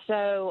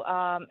 So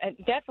and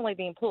definitely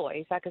the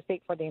employees. I could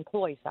speak for the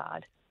employee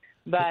side.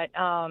 But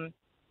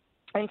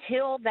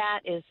until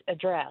that is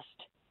addressed,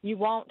 you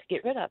won't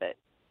get rid of it.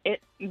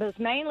 It was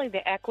mainly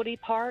the equity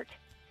part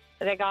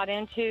that they got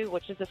into,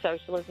 which is the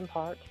socialism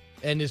part.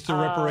 And it's the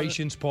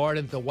reparations part,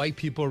 and the white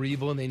people are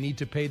evil, and they need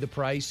to pay the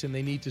price, and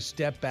they need to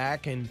step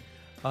back and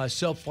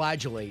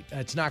self-flagellate.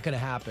 It's not going to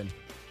happen.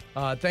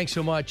 Thanks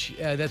so much.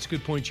 That's a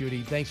good point,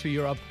 Judy. Thanks for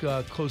your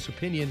up-close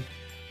opinion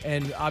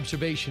and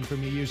observation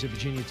from your years at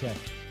Virginia Tech.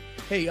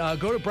 Hey,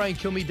 go to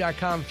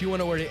BrianKilmeade.com if you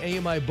want to order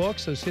AMI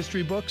books, those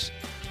history books,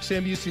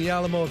 Sam Houston, the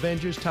Alamo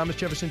Avengers, Thomas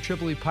Jefferson,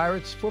 Tripoli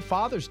Pirates, for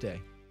Father's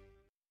Day.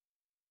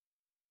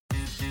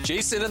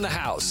 Jason in the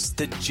House,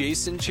 the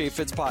Jason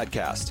Chaffetz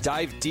Podcast.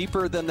 Dive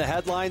deeper than the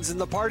headlines and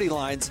the party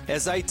lines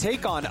as I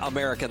take on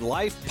American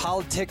life,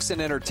 politics,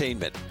 and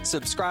entertainment.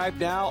 Subscribe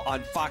now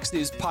on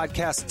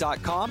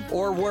FoxNewsPodcast.com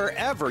or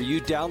wherever you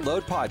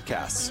download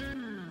podcasts.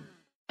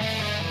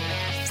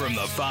 From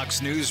the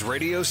Fox News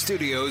radio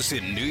studios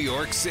in New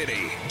York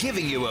City,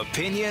 giving you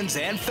opinions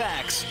and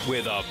facts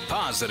with a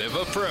positive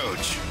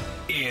approach.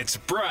 It's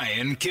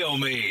Brian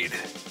Kilmeade.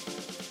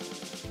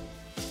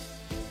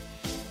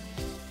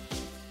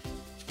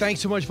 Thanks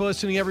so much for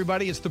listening,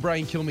 everybody. It's the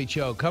Brian Kilmeade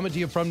Show. Coming to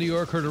you from New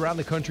York, heard around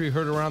the country,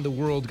 heard around the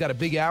world. Got a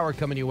big hour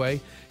coming your way.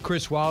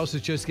 Chris Wallace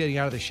is just getting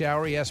out of the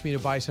shower. He asked me to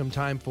buy some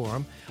time for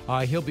him.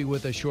 He'll be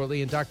with us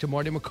shortly. And Dr.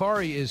 Marty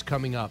Makary is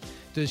coming up.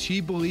 Does she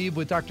believe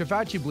what Dr.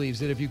 Fauci believes,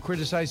 that if you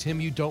criticize him,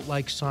 you don't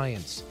like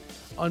science?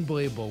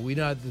 Unbelievable. We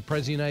know the President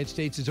of the United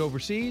States is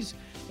overseas,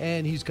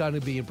 and he's going to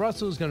be in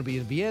Brussels, going to be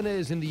in Vienna,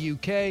 is in the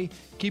UK.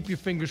 Keep your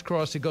fingers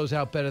crossed it goes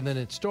out better than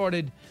it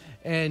started.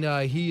 And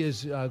he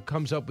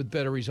comes up with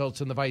better results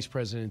than the vice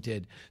president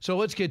did. So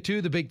let's get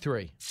to the big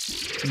three.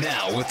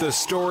 Now, with the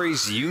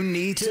stories you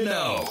need to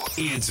know,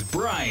 it's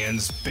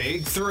Brian's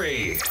Big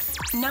Three.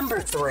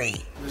 Number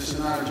 3. This is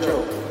not a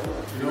joke.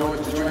 You know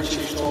what the Joint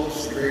Chiefs told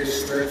us the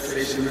greatest threat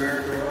facing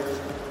America was?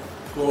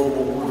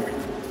 Global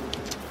warming.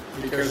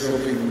 Because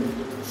there'll be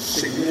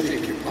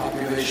significant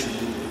population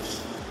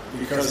movements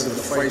because of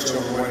the fights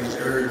over what is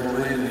arable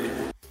land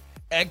anymore.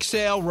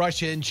 Exhale,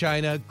 Russia and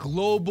China.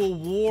 Global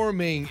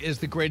warming is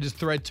the greatest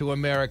threat to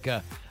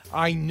America.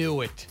 I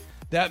knew it.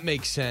 That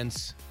makes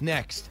sense.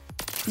 Next.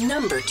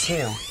 Number 2.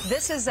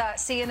 This is a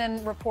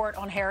CNN report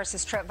on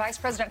Harris's trip. Vice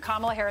President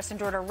Kamala Harris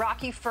endured a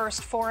rocky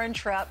first foreign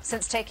trip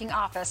since taking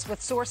office, with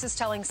sources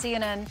telling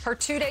CNN her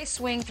 2-day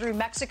swing through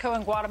Mexico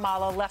and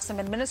Guatemala left some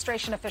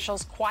administration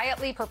officials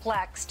quietly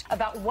perplexed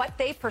about what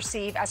they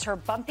perceive as her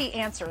bumpy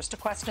answers to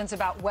questions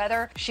about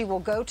whether she will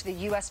go to the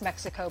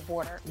U.S.-Mexico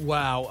border.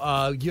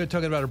 Wow. You're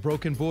talking about a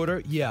broken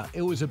border? Yeah,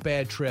 it was a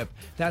bad trip.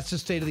 That's the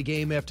state of the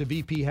game after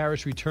VP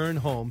Harris returned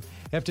home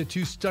after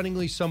 2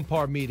 stunningly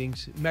subpar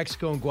meetings,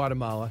 Mexico and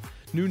Guatemala.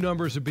 New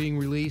numbers are being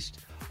released.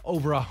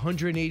 Over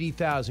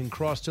 180,000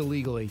 crossed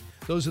illegally.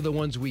 Those are the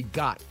ones we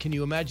got. Can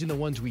you imagine the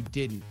ones we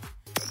didn't?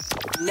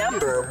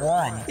 Number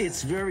 1.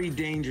 It's very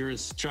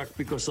dangerous, Chuck,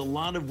 because a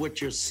lot of what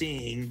you're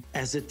seeing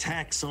as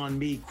attacks on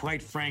me,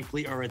 quite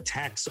frankly, are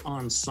attacks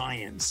on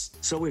science.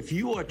 So if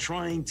you are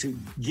trying to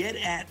get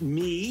at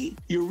me,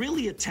 you're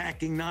really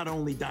attacking not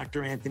only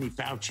Dr. Anthony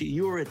Fauci,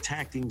 you're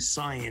attacking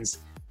science.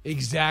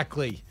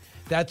 Exactly.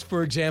 That's,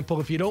 for example,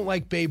 if you don't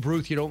like Babe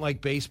Ruth, you don't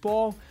like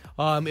baseball.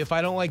 If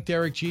I don't like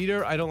Derek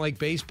Jeter, I don't like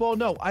baseball.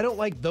 No, I don't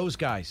like those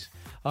guys.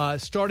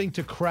 Starting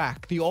to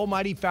crack. The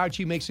almighty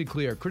Fauci makes it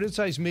clear.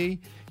 Criticize me,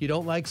 you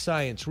don't like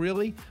science.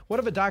 Really? What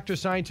if a doctor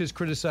scientist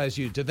criticize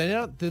you? Do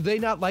they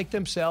not like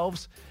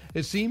themselves?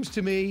 It seems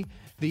to me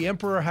the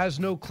emperor has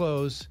no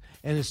clothes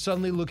and is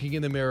suddenly looking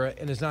in the mirror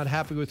and is not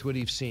happy with what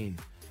he's seen.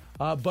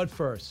 But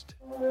first...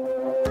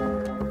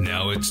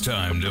 Now it's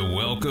time to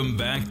welcome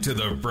back to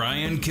the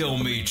Brian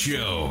Kilmeade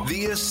Show,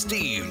 the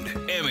esteemed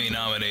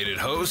Emmy-nominated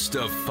host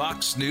of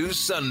Fox News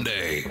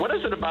Sunday. What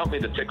is it about me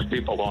that ticks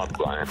people off,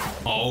 Brian?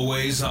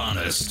 Always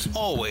honest,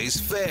 always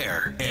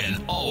fair,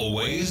 and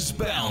always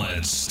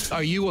balanced.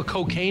 Are you a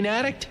cocaine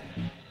addict?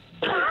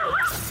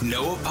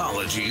 No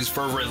apologies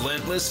for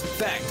relentless,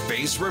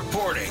 fact-based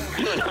reporting.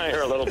 You and I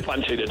are a little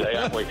punchy today,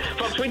 aren't we?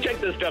 Folks, we take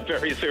this stuff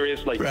very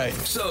seriously. Right.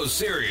 So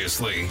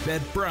seriously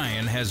that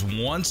Brian has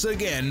once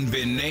again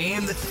been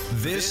named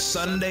this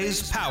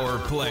Sunday's Power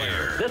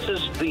Player. This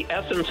is the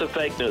essence of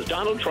fake news.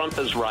 Donald Trump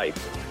is right.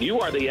 You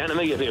are the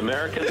enemy of the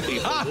American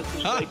people. This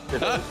is fake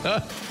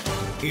news.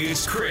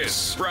 It's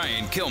Chris.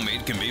 Brian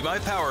Kilmeade can be my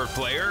Power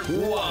Player,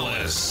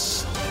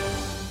 Wallace.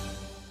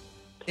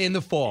 In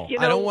the fall. You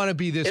know, I don't want to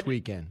be this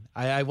weekend.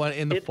 I want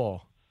in the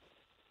fall.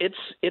 It's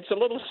a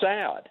little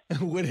sad.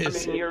 What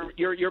is? I mean,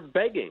 you're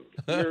begging.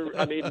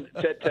 I mean,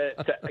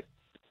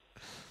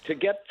 to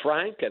get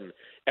Frank and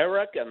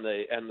Eric and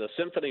the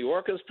symphony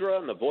orchestra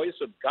and the Voice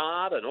of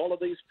God and all of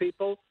these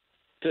people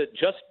to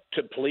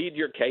plead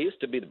your case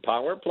to be the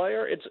power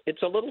player.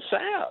 It's a little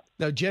sad.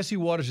 Now Jesse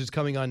Waters is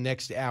coming on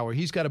next hour.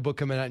 He's got a book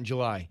coming out in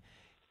July.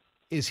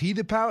 Is he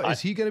the power?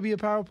 Is he going to be a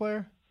power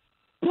player?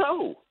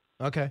 No.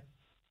 Okay.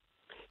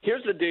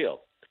 Here's the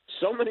deal.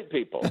 So many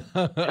people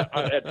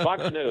at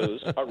Fox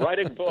News are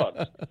writing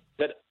books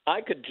that I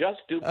could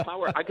just do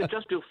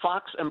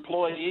Fox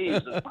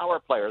employees as power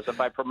players if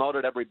I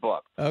promoted every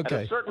book. Okay.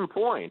 At a certain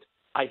point,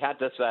 I had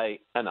to say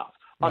enough.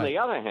 Right. On the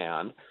other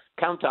hand,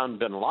 Countdown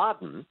Bin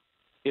Laden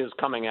is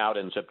coming out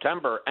in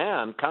September,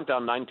 and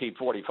Countdown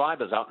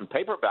 1945 is out in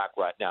paperback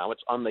right now.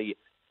 It's on the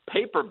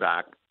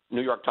paperback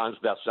New York Times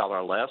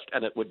bestseller list,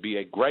 and it would be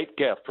a great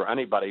gift for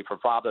anybody for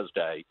Father's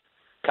Day.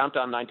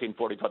 Countdown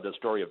 1945, the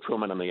story of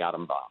Truman and the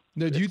atom bomb.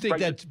 Now, do you think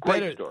that's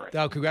better? Story.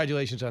 Oh,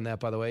 congratulations on that,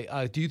 by the way.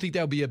 Do you think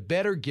that would be a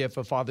better gift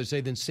for Father's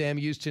Day than Sam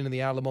Houston and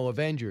the Alamo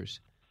Avengers?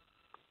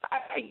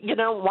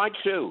 Why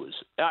choose?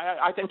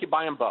 I think you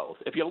buy them both.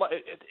 If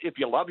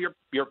you love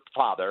your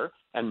father,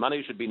 and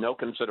money should be no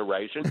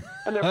consideration,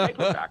 and they're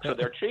paperbacks, so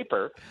they're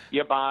cheaper,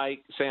 you buy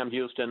Sam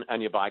Houston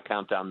and you buy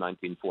Countdown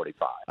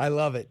 1945. I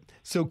love it.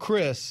 So,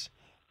 Chris,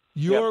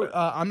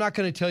 I'm not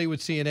going to tell you what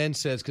CNN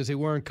says because they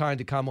weren't kind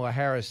to Kamala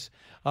Harris.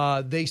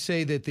 They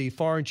say that the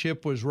foreign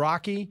trip was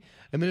rocky.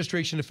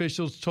 Administration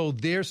officials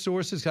told their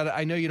sources,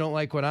 I know you don't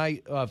like when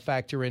I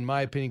factor in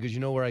my opinion because you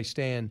know where I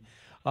stand,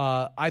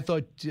 I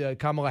thought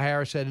Kamala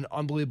Harris had an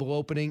unbelievable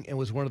opening and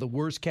was one of the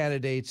worst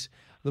candidates,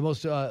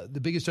 the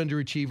biggest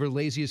underachiever,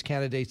 laziest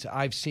candidates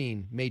I've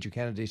seen, major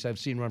candidates I've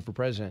seen run for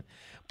president.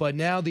 But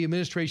now the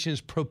administration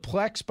is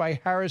perplexed by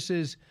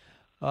Harris's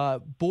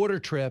border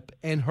trip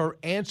and her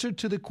answer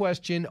to the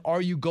question,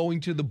 are you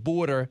going to the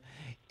border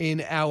in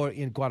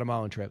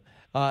Guatemalan trip,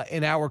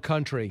 in our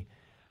country?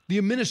 The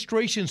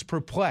administration's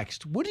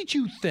perplexed. What did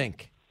you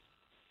think?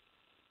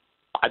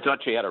 I thought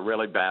she had a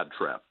really bad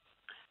trip.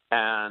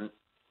 And,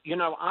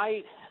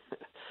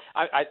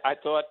 I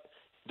thought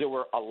there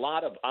were a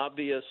lot of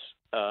obvious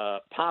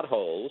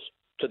potholes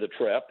to the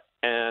trip,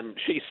 and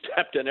she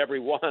stepped in every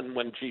one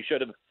when she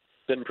should have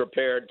been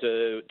prepared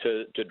to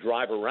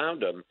drive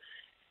around them.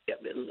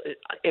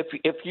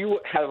 If you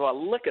have a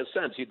lick of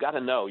sense, you've got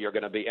to know you're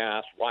going to be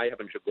asked, why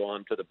haven't you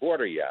gone to the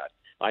border yet?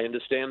 I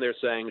understand they're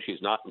saying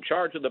she's not in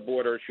charge of the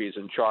border. She's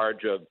in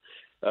charge of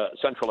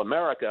Central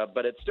America,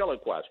 but it's still a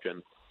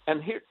question.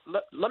 And here,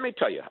 let me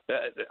tell you,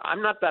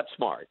 I'm not that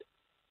smart.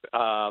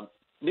 I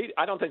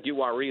don't think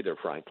you are either,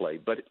 frankly,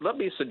 but let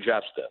me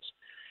suggest this.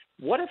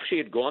 What if she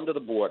had gone to the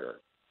border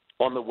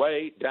on the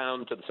way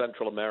down to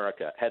Central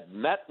America, had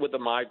met with the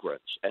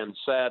migrants and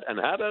said, and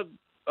had a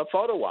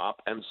photo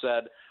op and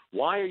said,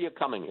 why are you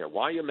coming here?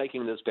 Why are you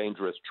making this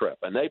dangerous trip?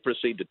 And they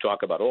proceed to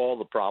talk about all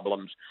the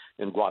problems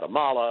in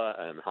Guatemala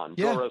and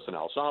Honduras and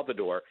El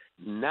Salvador.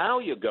 Now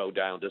you go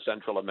down to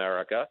Central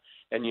America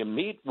and you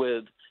meet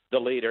with the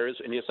leaders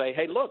and you say,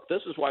 hey, look,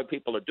 this is why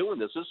people are doing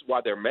this. This is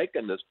why they're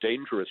making this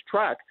dangerous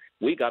trek.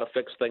 We got to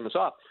fix things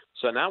up.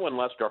 So now when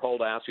Lester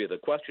Holt asks you the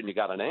question, you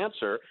got an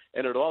answer,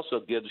 and it also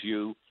gives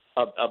you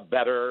a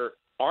better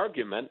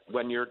argument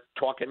when you're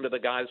talking to the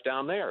guys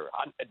down there.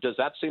 Does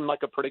that seem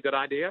like a pretty good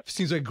idea?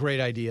 Seems like a great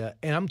idea.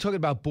 And I'm talking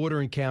about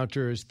border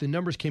encounters. The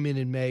numbers came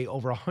in May,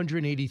 over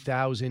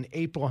 180,000,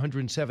 April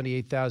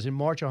 178,000,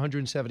 March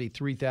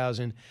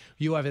 173,000.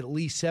 You have at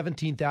least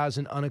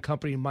 17,000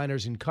 unaccompanied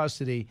minors in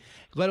custody,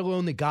 let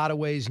alone the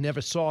gotaways,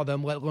 never saw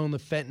them, let alone the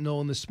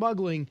fentanyl and the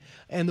smuggling.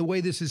 And the way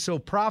this is so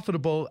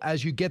profitable,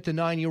 as you get the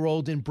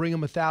 9-year-old and bring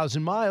them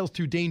 1,000 miles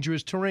through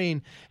dangerous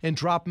terrain and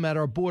drop them at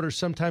our border,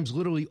 sometimes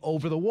literally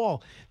over the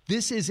wall.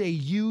 This is a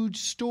huge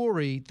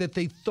story that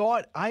they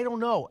thought,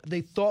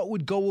 they thought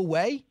would go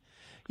away.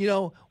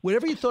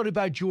 Whatever you thought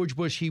about George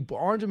Bush, he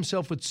armed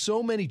himself with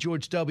so many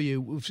George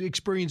W.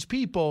 experienced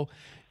people.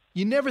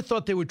 You never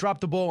thought they would drop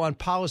the ball on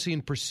policy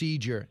and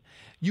procedure.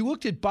 You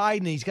looked at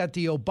Biden, he's got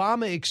the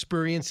Obama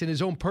experience and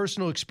his own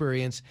personal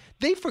experience.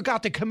 They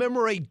forgot to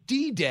commemorate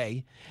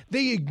D-Day.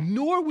 They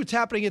ignore what's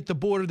happening at the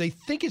border. They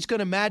think it's going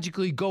to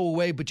magically go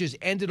away, but just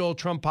ended all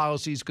Trump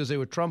policies because they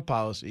were Trump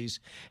policies.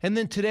 And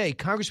then today,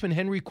 Congressman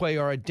Henry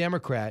Cuellar, a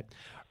Democrat,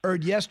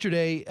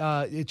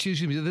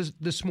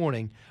 this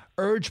morning,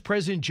 urged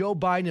President Joe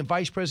Biden and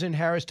Vice President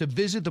Harris to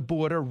visit the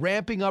border,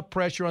 ramping up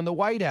pressure on the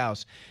White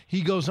House.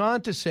 He goes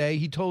on to say,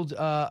 he told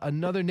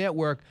another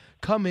network,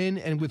 come in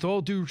and with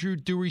all due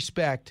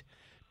respect,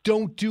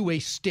 don't do a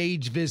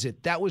stage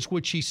visit. That was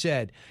what she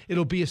said.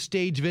 It'll be a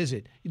stage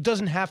visit. It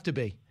doesn't have to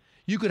be.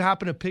 You could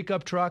hop in a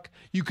pickup truck.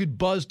 You could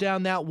buzz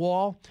down that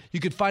wall. You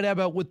could find out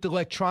about what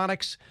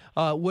electronic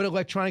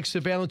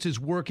surveillance is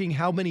working,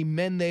 how many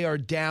men they are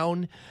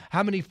down,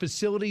 how many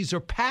facilities are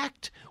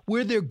packed,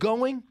 where they're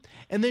going.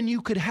 And then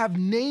you could have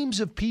names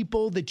of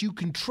people that you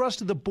can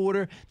trust at the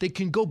border that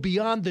can go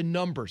beyond the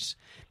numbers.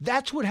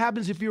 That's what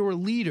happens if you're a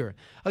leader.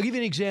 I'll give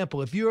you an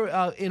example. If you're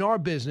in our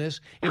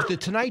business, if the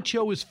Tonight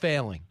Show is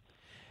failing,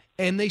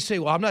 and they say,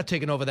 well, I'm not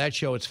taking over that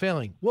show, it's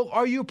failing. Well,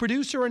 are you a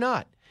producer or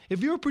not?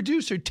 If you're a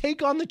producer,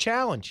 take on the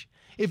challenge.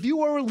 If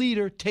you are a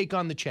leader, take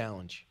on the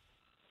challenge.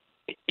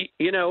 This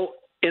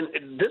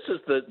is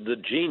the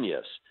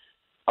genius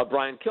of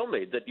Brian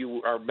Kilmeade, that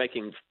you are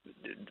making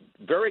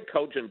very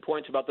cogent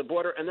points about the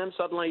border, and then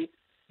suddenly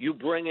you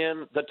bring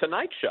in the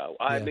Tonight Show.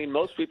 I mean,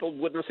 most people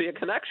wouldn't see a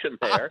connection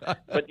there,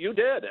 but you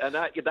did, and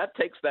that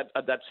takes that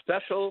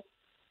special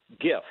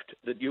gift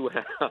that you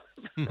have.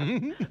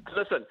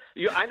 Listen,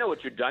 I know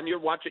what you've done.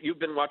 You've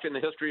been watching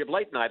the history of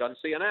late night on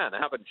CNN,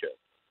 haven't you?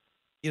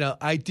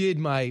 I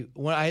did I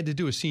had to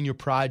do a senior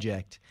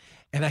project,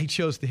 and I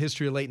chose the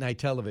history of late night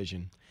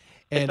television,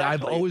 and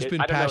I've always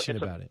been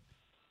passionate about it.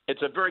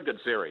 It's a very good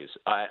series.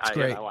 I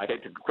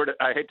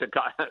hate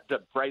to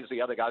praise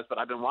the other guys, but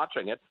I've been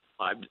watching it.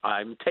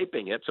 I'm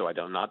taping it, so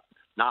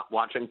not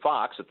watching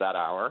Fox at that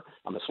hour.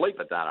 I'm asleep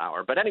at that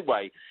hour. But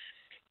anyway,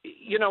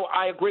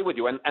 I agree with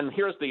you. And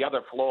here's the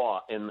other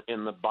flaw in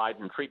the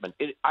Biden treatment.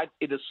 It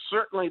is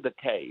certainly the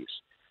case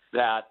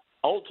that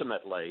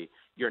ultimately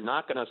you're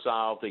not going to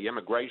solve the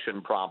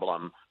immigration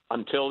problem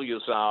until you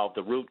solve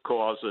the root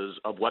causes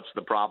of what's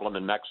the problem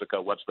in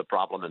Mexico, what's the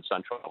problem in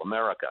Central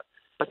America.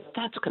 But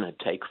that's going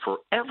to take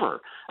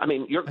forever. I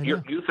mean, you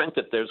think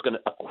that there's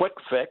a quick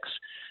fix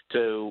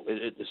to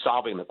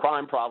solving the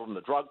crime problem,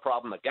 the drug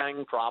problem, the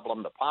gang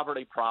problem, the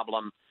poverty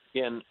problem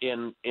in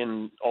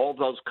all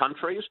those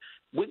countries?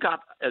 We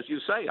got, as you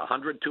say,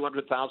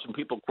 200,000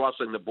 people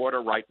crossing the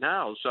border right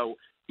now. So,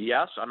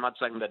 yes, I'm not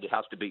saying that it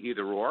has to be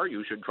either or.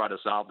 You should try to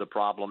solve the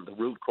problem, the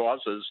root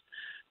causes.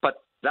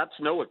 But that's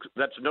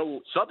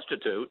no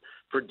substitute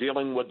for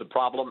dealing with the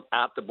problem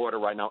at the border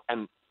right now.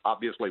 And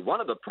obviously,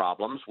 one of the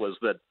problems was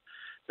that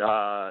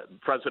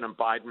President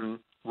Biden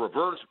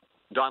reversed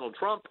Donald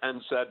Trump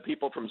and said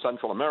people from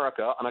Central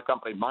America,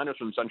 unaccompanied minors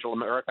from Central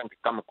America, can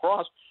come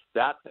across.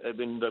 That, I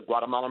mean, the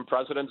Guatemalan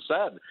president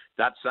said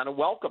that sent a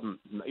welcome,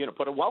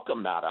 put a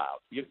welcome mat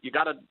out. You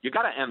got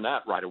to end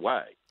that right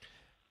away.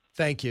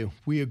 Thank you.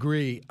 We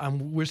agree.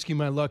 I'm risking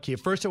my luck here.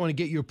 First, I want to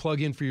get your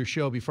plug in for your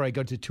show before I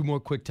go to two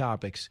more quick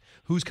topics.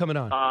 Who's coming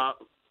on?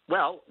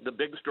 Well, the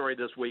big story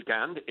this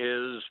weekend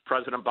is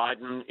President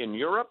Biden in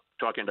Europe,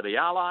 talking to the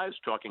allies,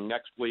 talking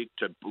next week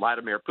to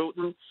Vladimir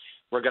Putin.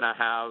 We're going to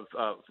have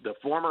the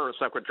former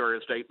Secretary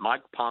of State,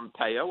 Mike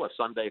Pompeo, a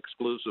Sunday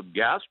exclusive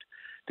guest,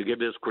 to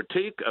give his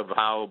critique of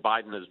how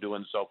Biden is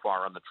doing so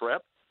far on the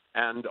trip.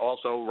 And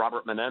also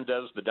Robert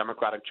Menendez, the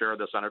Democratic chair of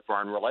the Senate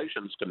Foreign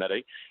Relations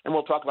Committee. And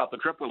we'll talk about the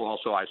trip. We'll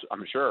also,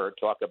 I'm sure,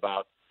 talk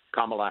about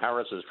Kamala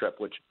Harris's trip,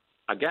 which,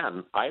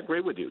 again, I agree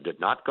with you, did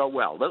not go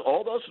well.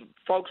 All those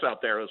folks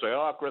out there who say,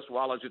 oh, Chris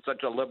Wallace, you're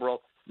such a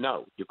liberal.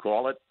 No, you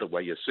call it the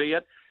way you see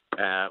it.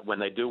 When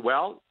they do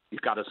well, you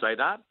got to say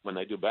that. When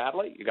they do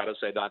badly, you got to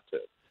say that,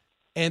 too.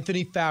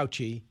 Anthony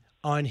Fauci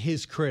on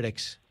his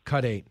critics,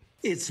 Cut 8.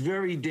 It's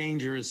very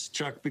dangerous,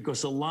 Chuck,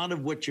 because a lot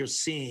of what you're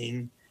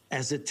seeing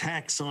as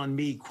attacks on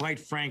me, quite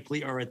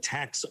frankly, are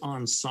attacks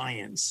on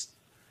science.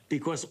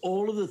 Because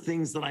all of the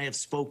things that I have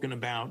spoken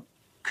about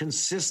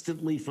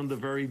consistently from the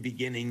very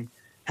beginning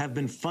have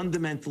been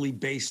fundamentally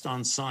based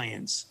on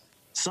science.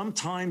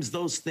 Sometimes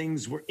those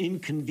things were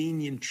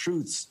inconvenient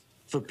truths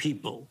for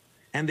people,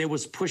 and there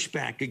was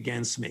pushback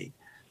against me.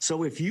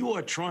 So if you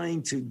are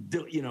trying to,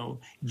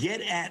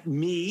 get at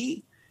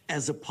me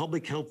as a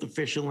public health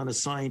official and a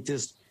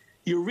scientist,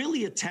 you're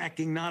really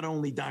attacking not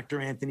only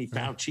Dr. Anthony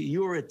Fauci,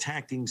 you're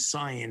attacking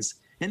science.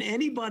 And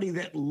anybody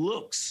that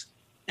looks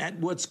at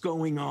what's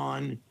going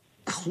on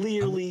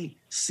clearly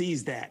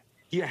sees that.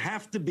 You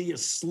have to be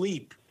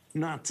asleep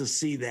not to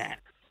see that.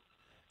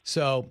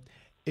 So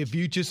if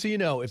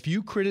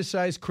you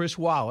criticize Chris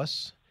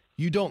Wallace,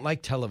 you don't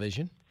like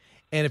television.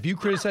 And if you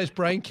criticize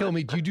Brian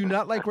Kilmeade, you do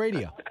not like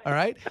radio, all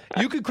right?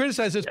 You can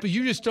criticize us, but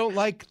you just don't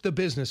like the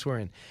business we're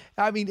in.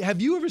 I mean, have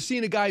you ever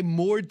seen a guy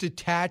more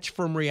detached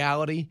from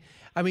reality?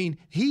 I mean,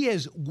 he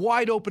is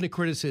wide open to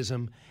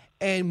criticism.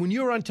 And when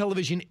you're on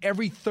television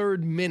every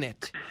third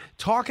minute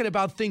talking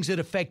about things that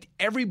affect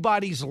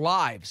everybody's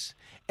lives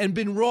and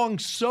been wrong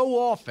so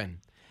often,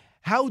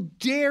 how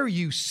dare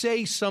you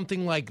say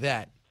something like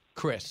that?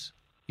 Chris,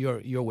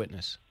 your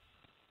witness.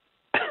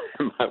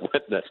 My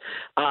witness.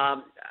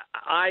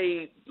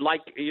 I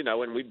like,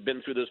 and we've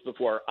been through this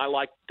before, I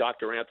like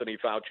Dr. Anthony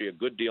Fauci a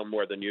good deal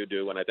more than you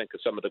do, and I think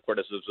some of the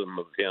criticism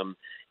of him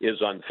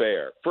is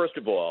unfair. First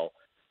of all,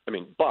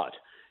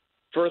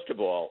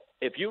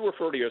 if you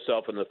refer to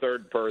yourself in the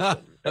third person,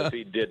 as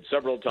he did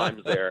several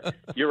times there,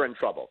 you're in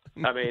trouble.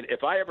 I mean,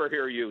 if I ever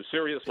hear you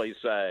seriously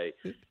say,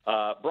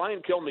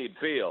 Brian Kilmeade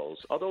feels,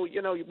 although,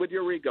 with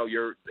your ego,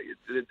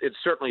 it's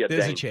certainly a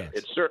danger. There's a chance.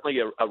 It's certainly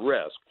a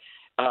risk.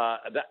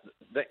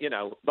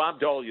 Bob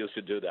Dole used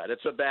to do that.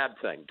 It's a bad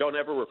thing. Don't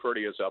ever refer to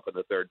yourself in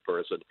the third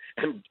person.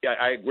 And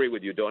I agree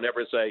with you. Don't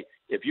ever say,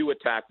 if you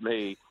attack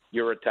me,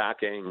 you're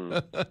attacking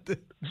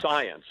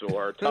science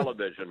or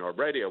television or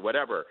radio,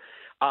 whatever.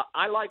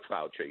 I like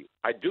Fauci.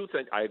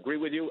 I agree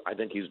with you. I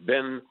think he's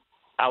been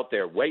out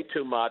there way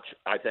too much.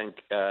 I think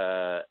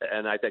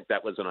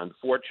that was an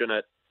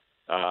unfortunate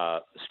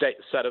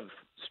set of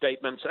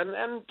statements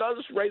and does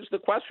raise the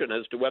question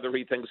as to whether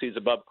he thinks he's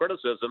above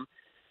criticism,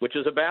 which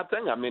is a bad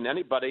thing. I mean,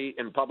 anybody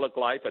in public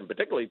life, and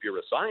particularly if you're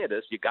a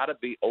scientist, you got to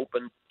be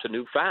open to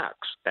new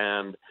facts.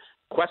 And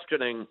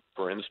questioning,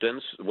 for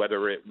instance,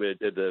 whether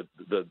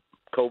the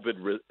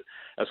COVID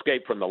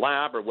escape from the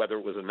lab or whether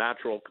it was a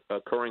natural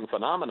occurring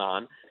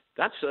phenomenon,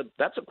 that's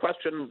a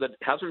question that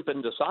hasn't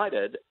been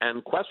decided,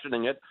 and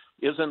questioning it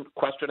isn't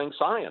questioning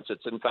science.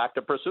 It's in fact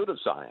a pursuit of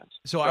science.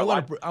 So I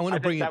want to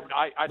bring it.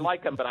 I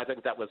like him, but I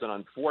think that was an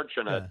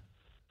unfortunate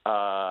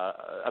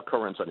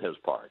occurrence on his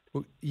part.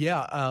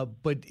 Yeah,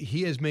 but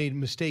he has made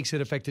mistakes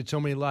that affected so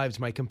many lives.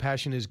 My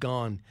compassion is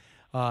gone.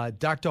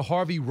 Dr.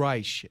 Harvey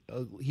Reich,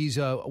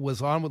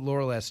 was on with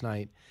Laura last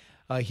night.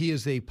 He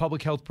is a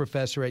public health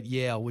professor at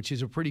Yale, which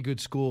is a pretty good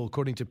school,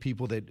 according to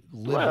people that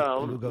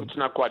live. Well, it's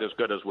not quite as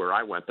good as where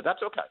I went, but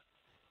that's okay.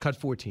 Cut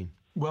 14.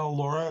 Well,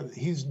 Laura,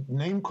 he's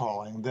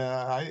name-calling.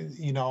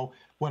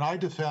 When I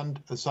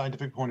defend a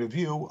scientific point of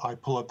view, I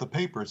pull up the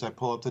papers, I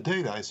pull up the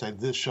data. I say,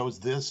 this shows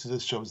this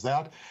shows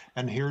that,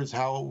 and here's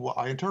how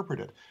I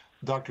interpret it.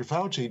 Dr.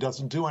 Fauci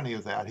doesn't do any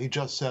of that. He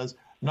just says,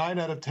 9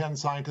 out of 10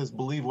 scientists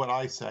believe what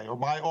I say, or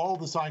all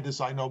the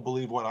scientists I know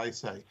believe what I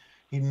say.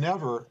 He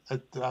never,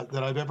 that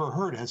I've ever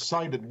heard, has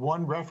cited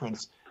one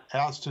reference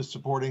as to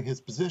supporting his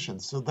position.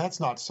 So that's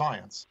not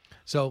science.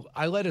 So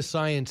I let a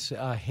science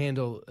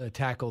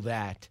tackle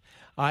that.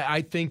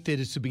 I think that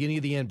it's the beginning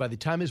of the end. By the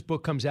time his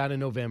book comes out in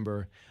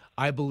November,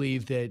 I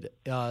believe that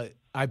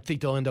I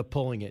think they'll end up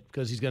pulling it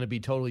because he's going to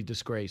be totally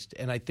disgraced.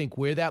 And I think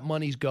where that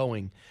money's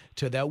going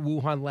to that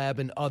Wuhan lab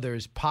and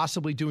others,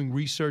 possibly doing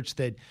research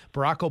that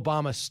Barack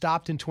Obama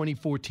stopped in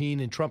 2014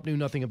 and Trump knew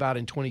nothing about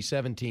in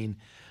 2017,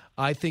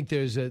 I think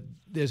there's a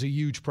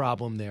huge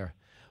problem there.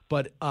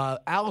 But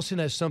Allison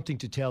has something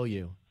to tell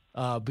you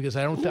because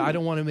I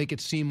don't want to make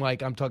it seem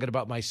like I'm talking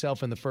about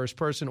myself in the first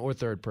person or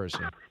third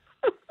person.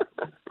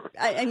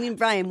 I mean,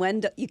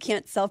 Brian, you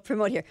can't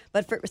self-promote here.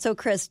 But so,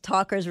 Chris,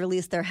 Talkers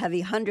released their Heavy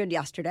 100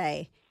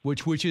 yesterday.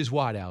 Which is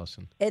what,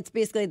 Allison? It's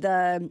basically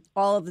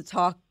all of the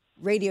talk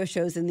radio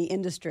shows in the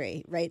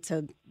industry, right?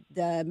 So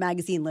the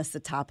magazine lists the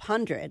top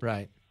 100.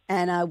 Right.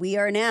 And we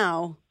are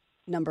now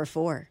number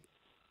 4.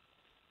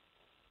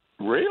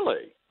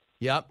 Really?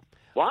 Yep.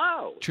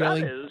 Wow.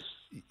 Trailing, that is...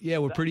 Yeah,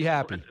 we're pretty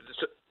happy.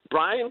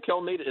 Brian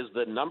Kilmeade is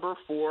the number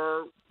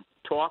 4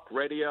 talk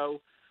radio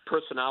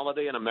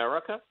personality in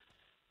America?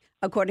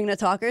 According to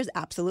Talkers,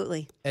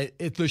 absolutely.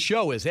 The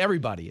show is.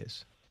 Everybody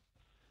is.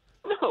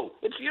 No,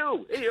 it's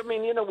you. I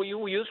mean, we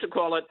used to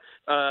call it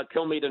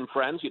Kilmeade and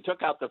Friends. You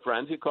took out the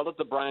Friends. You called it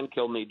the Brian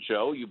Kilmeade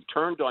Show. You've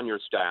turned on your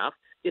staff.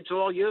 It's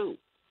all you.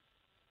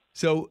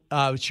 So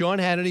Sean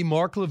Hannity,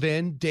 Mark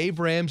Levin, Dave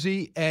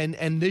Ramsey,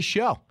 and this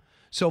show.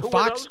 So Who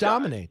Fox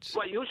dominates.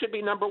 Well, you should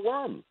be number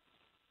 1.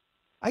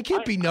 I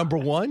can't be number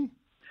 1.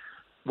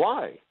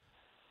 Why?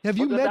 Have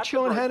you met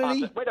Sean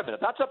Hannity? Wait a minute.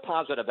 That's a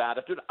positive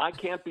attitude. I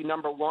can't be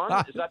number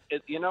 1. Is that,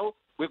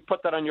 we've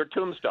put that on your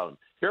tombstone.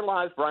 Here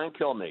lies Brian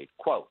Kilmeade.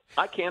 Quote,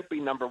 I can't be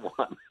number 1.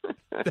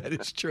 That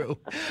is true.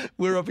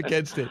 We're up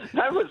against it.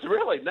 That was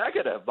really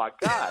negative. My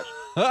gosh.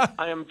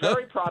 I am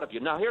very proud of you.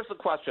 Now, here's the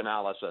question,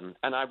 Allison,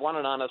 and I want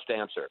an honest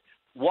answer.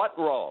 What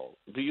role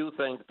do you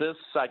think this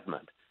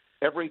segment,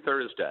 every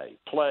Thursday,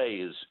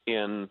 plays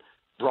in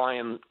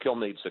Brian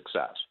Kilmeade's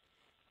success?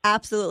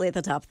 Absolutely at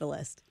the top of the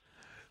list.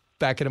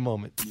 Back in a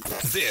moment.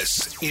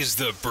 This is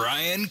the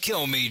Brian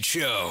Kilmeade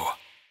Show.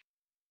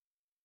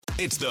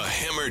 It's the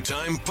Hammer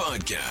Time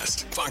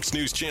Podcast. Fox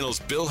News Channel's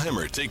Bill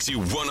Hemmer takes you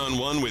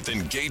one-on-one with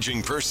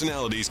engaging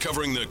personalities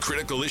covering the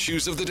critical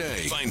issues of the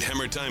day. Find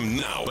Hammer Time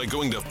now by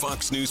going to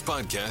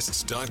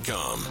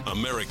foxnewspodcasts.com.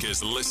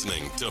 America's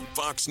listening to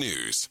Fox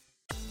News.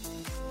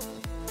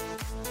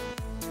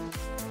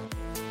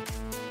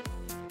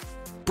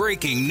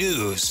 Breaking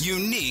news,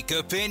 unique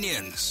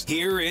opinions.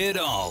 Hear it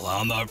all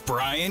on the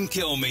Brian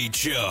Kilmeade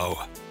Show.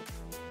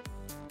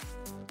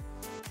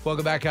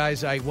 Welcome back,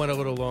 guys. I went a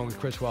little long with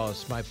Chris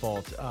Wallace. My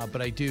fault.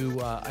 But I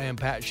am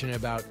passionate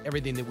about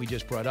everything that we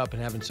just brought up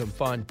and having some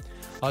fun.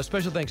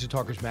 Special thanks to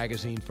Talkers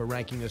Magazine for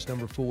ranking us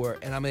number 4.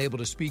 And I'm able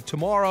to speak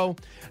tomorrow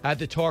at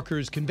the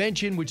Talkers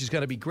Convention, which is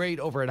going to be great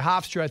over at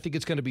Hofstra. I think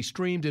it's going to be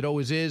streamed. It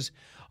always is.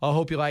 I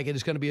hope you like it.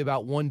 It's going to be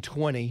about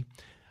 1:20.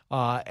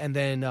 And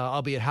then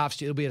I'll be at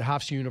Hofstra. It'll be at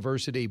Hofstra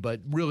University.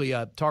 But really,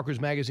 Talkers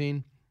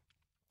Magazine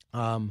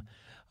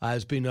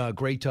has been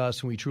great to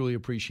us, and we truly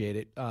appreciate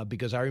it.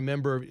 Because I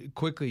remember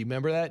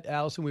remember that,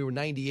 Allison? We were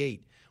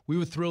 98. We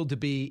were thrilled to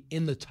be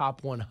in the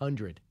top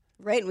 100.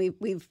 Right.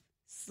 We've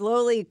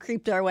slowly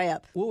creeped our way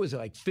up. What was it,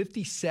 like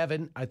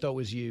 57? I thought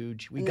was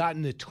huge. We got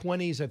in the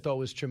 20s. I thought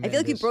was tremendous. I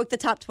feel like we broke the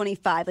top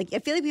 25. I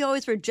feel like we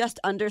always were just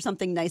under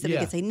something nice that we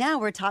could say, now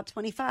we're top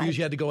 25. Because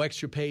you had to go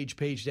extra page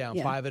down,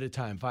 5 at a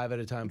time.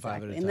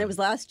 And it was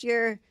last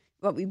year,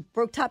 we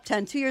broke top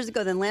 10 2 years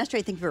ago. Then last year,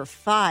 I think we were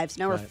 5.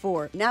 So now we're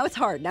 4. Now it's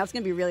hard. Now it's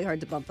going to be really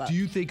hard to bump up. Do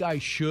you think I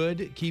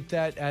should keep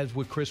that as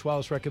what Chris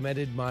Wallace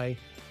recommended? My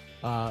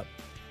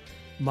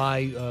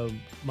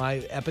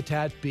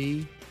epitaph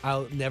be,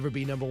 I'll never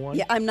be number 1?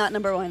 Yeah, I'm not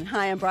number 1.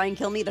 Hi, I'm Brian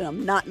Kilmeade, and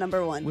I'm not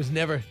number 1. Was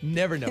never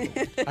number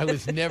 1. I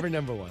was never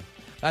number 1.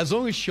 As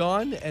long as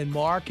Sean and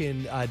Mark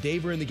and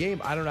Dave are in the game,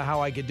 I don't know how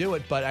I could do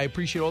it, but I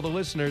appreciate all the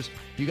listeners.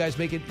 You guys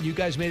made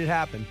it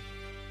happen.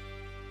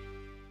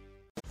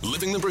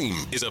 Living the Bream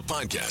is a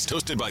podcast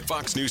hosted by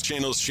Fox News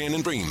Channel's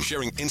Shannon Bream,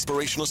 sharing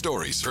inspirational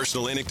stories,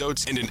 personal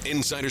anecdotes, and an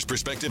insider's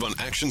perspective on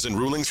actions and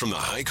rulings from the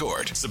High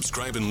Court.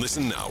 Subscribe and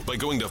listen now by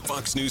going to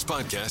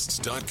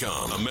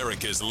foxnewspodcasts.com.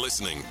 America's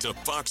listening to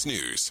Fox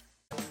News.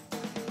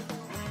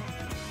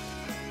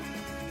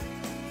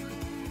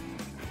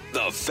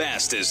 The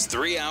fastest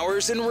 3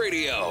 hours in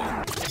radio.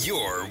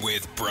 You're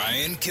with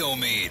Brian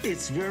Kilmeade.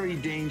 It's very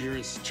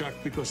dangerous, Chuck,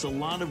 because a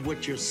lot of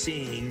what you're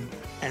seeing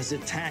as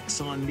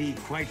attacks on me,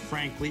 quite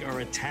frankly,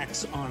 are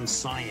attacks on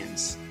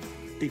science.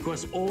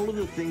 Because all of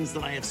the things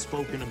that I have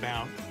spoken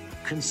about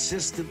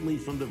consistently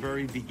from the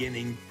very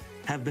beginning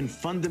have been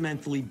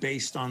fundamentally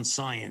based on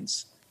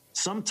science.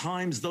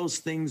 Sometimes those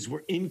things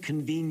were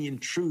inconvenient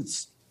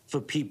truths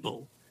for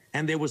people,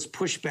 and there was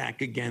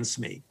pushback against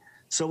me.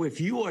 So if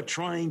you are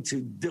trying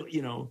to,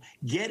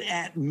 get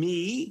at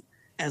me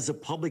as a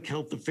public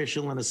health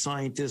official and a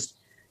scientist,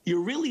 you're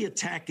really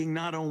attacking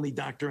not only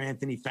Dr.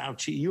 Anthony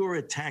Fauci, you're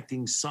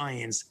attacking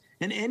science.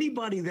 And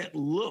anybody that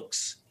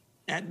looks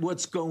at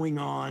what's going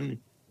on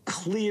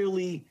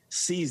clearly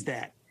sees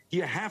that.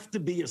 You have to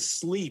be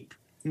asleep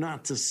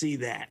not to see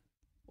that.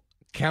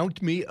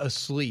 Count me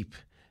asleep.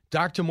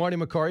 Dr. Marty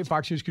Makary,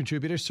 Fox News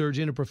contributor,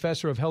 surgeon, and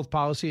professor of health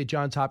policy at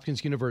Johns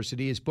Hopkins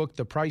University. His book,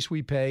 The Price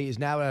We Pay, is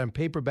now out on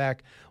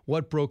paperback,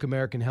 What Broke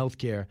American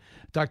Healthcare.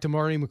 Dr.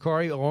 Marty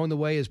Makary, along the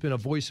way, has been a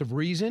voice of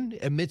reason,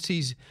 admits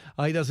he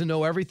doesn't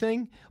know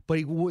everything, but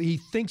he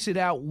thinks it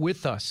out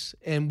with us,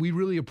 and we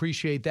really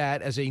appreciate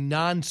that as a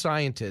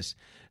non-scientist.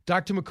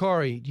 Dr.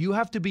 Makary, you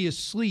have to be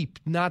asleep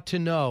not to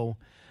know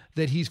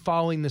that he's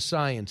following the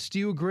science. Do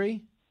you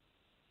agree?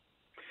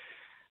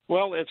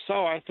 Well, if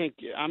so, I think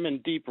I'm in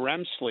deep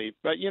REM sleep.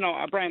 But,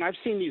 Brian, I've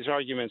seen these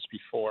arguments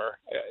before.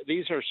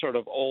 These are sort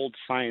of old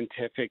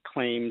scientific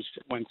claims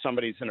when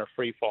somebody's in a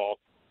free fall.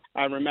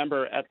 I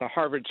remember at the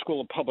Harvard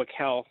School of Public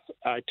Health,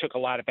 I took a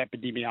lot of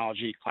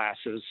epidemiology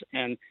classes,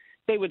 and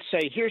they would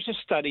say, here's a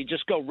study,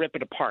 just go rip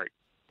it apart.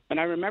 And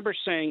I remember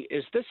saying,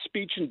 is this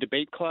speech and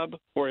debate club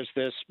or is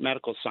this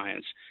medical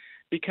science?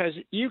 Because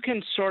you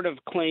can sort of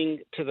cling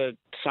to the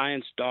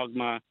science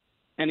dogma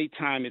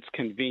anytime it's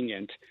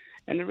convenient.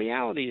 And the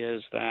reality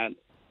is that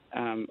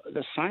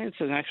the science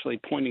is actually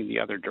pointing the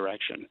other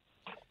direction.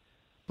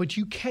 But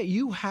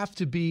you have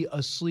to be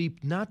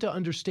asleep not to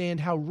understand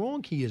how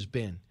wrong he has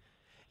been.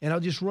 And I'll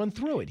just run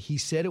through it. He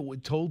said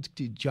told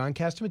John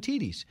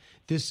Catsimatidis,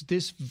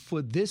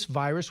 this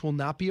virus will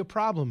not be a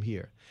problem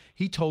here.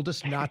 He told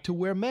us not to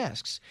wear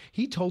masks.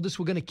 He told us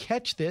we're going to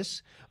catch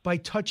this by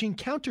touching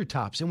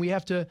countertops, and we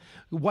have to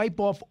wipe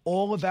off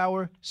all of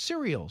our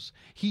cereals.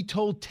 He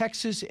told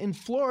Texas and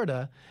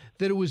Florida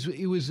that it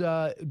was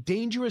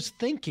dangerous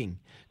thinking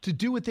to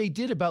do what they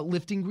did about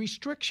lifting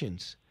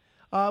restrictions.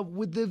 I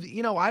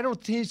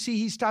don't see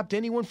he stopped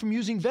anyone from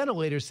using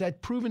ventilators. That's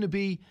proven to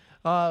be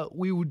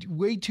we were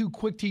way too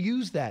quick to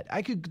use that.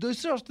 This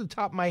is off the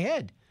top of my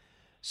head.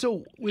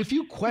 So if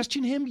you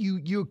question him,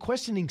 you're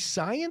questioning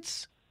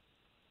science?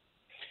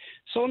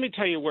 So let me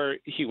tell you where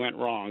he went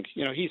wrong.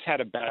 He's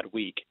had a bad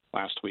week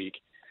last week.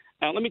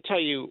 Let me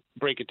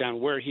break it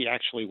down where he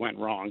actually went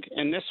wrong.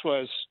 And this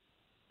was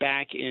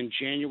back in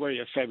January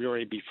or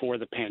February before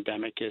the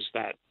pandemic, is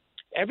that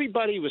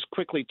everybody was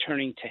quickly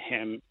turning to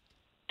him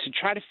to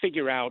try to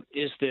figure out,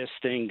 is this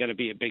thing going to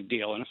be a big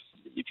deal? And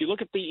if you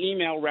look at the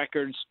email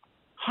records,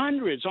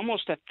 hundreds,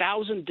 almost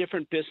 1,000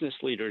 different business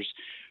leaders,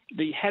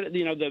 the head,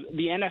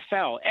 the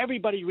NFL,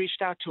 everybody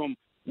reached out to him.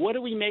 What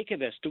do we make of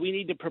this? Do we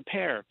need to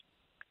prepare?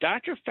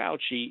 Dr.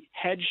 Fauci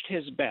hedged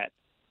his bet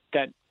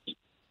that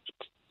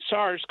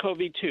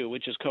SARS-CoV-2,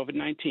 which is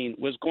COVID-19,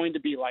 was going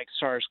to be like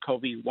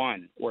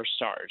SARS-CoV-1 or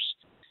SARS,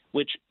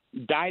 which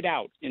died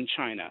out in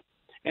China.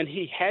 And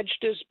he hedged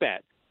his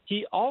bet.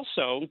 He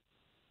also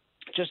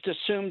just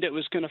assumed it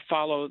was going to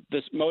follow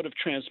this mode of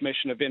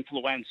transmission of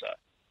influenza.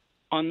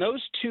 On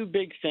those two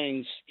big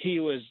things, he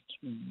was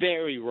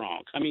very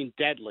wrong. I mean,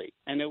 deadly.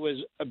 And it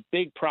was a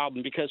big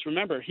problem because,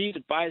 remember, he's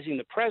advising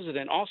the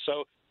president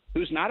also,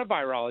 who's not a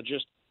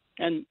virologist,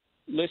 and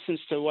listens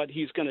to what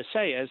he's going to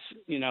say as,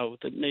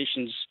 the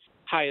nation's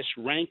highest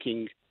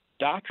ranking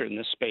doctor in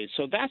this space.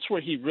 So that's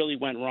where he really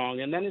went wrong.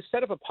 And then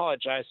instead of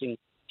apologizing,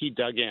 he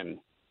dug in.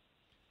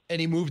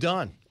 And he moved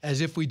on,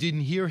 as if we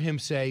didn't hear him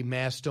say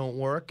masks don't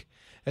work,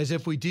 as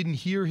if we didn't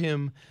hear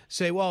him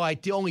say, well, I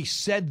only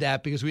said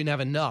that because we didn't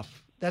have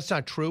enough. That's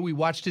not true. We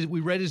read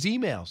his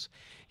emails.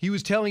 He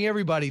was telling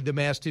everybody the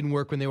mask didn't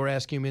work when they were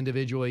asking him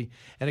individually.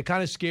 And it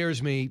kind of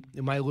scares me,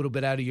 am I a little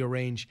bit out of your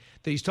range,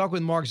 that he's talking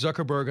with Mark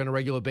Zuckerberg on a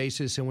regular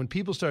basis. And when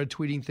people started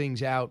tweeting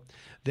things out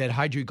that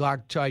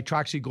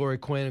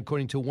hydroxychloroquine,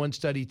 according to one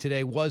study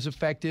today, was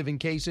effective in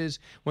cases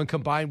when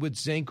combined with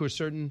zinc or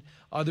certain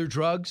other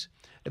drugs,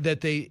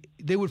 that they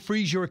would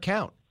freeze your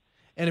account.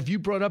 And if you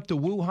brought up the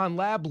Wuhan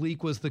lab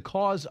leak was the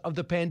cause of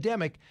the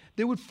pandemic,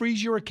 they would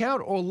freeze your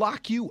account or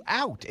lock you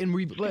out. And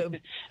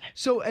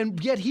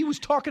yet he was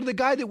talking to the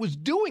guy that was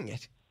doing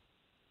it.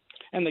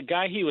 And the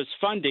guy he was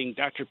funding,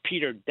 Dr.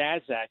 Peter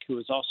Daszak, who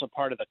was also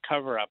part of the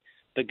cover-up,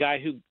 the guy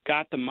who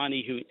got the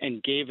money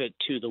and gave it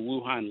to the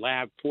Wuhan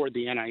lab for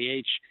the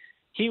NIH,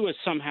 he was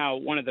somehow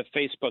one of the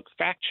Facebook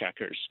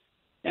fact-checkers.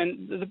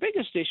 And the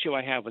biggest issue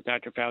I have with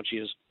Dr.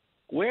 Fauci is,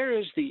 where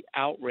is the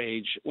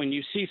outrage when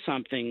you see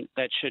something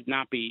that should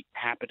not be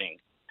happening?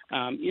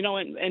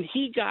 And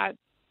he got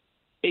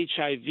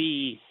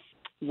HIV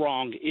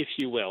wrong, if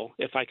you will,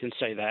 if I can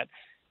say that,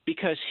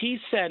 because he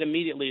said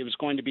immediately it was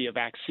going to be a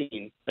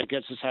vaccine that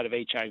gets us out of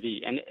HIV.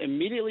 And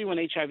immediately when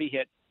HIV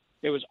hit,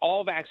 it was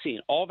all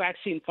vaccine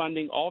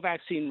funding, all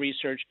vaccine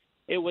research.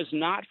 It was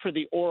not for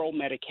the oral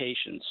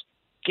medications.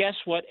 Guess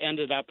what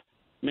ended up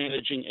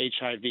managing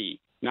HIV?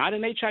 Not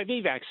an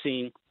HIV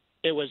vaccine.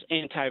 It was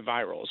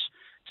antivirals.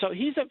 So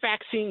he's a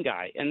vaccine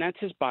guy, and that's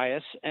his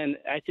bias. And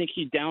I think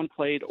he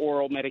downplayed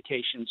oral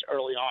medications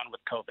early on with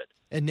COVID.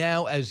 And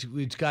now, as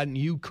it's gotten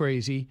you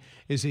crazy,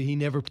 is that he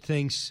never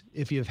thinks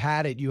if you've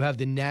had it, you have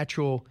the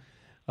natural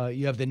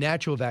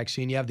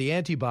vaccine, you have the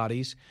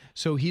antibodies.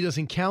 So he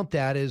doesn't count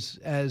that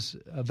as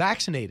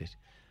vaccinated.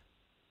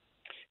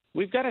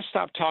 We've got to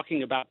stop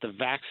talking about the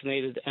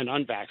vaccinated and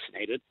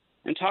unvaccinated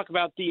and talk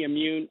about the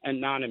immune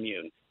and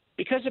non-immune.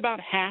 Because about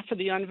half of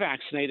the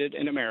unvaccinated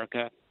in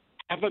America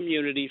have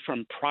immunity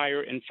from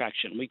prior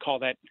infection. We call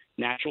that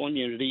natural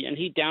immunity, and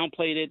he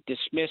downplayed it,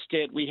 dismissed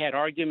it. We had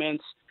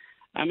arguments.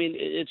 I mean,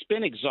 it's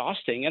been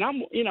exhausting. And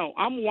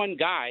I'm one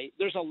guy.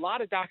 There's a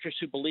lot of doctors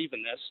who believe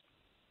in this,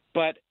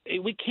 but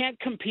we can't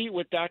compete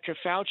with Dr.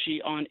 Fauci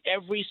on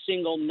every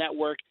single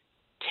network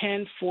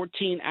 10,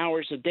 14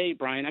 hours a day,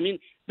 Brian. I mean,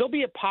 there'll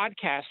be a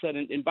podcast that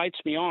invites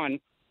me on.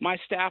 My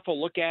staff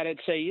will look at it and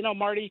say,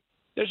 Marty,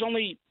 there's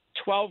only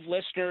 12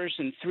 listeners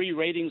and 3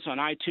 ratings on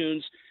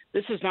iTunes.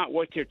 This is not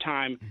worth your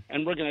time,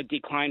 and we're going to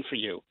decline for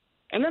you.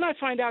 And then I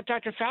find out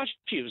Dr.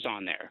 Fauci was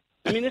on there.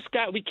 I mean, this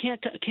guy, we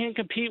can't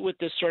compete with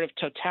this sort of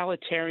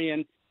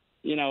totalitarian,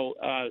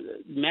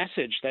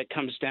 message that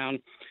comes down.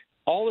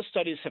 All the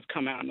studies have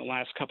come out in the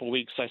last couple of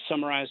weeks. I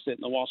summarized it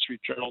in the Wall Street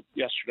Journal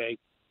yesterday.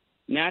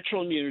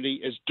 Natural immunity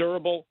is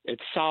durable.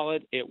 It's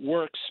solid. It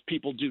works.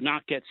 People do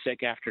not get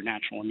sick after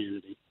natural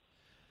immunity.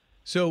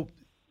 So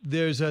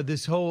there's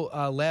this whole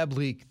lab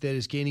leak that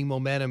is gaining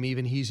momentum.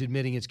 Even he's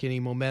admitting it's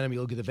gaining momentum.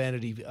 You look at the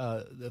Vanity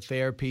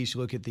Fair piece.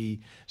 You look at the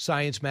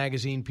Science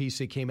magazine piece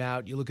that came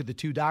out. You look at the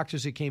 2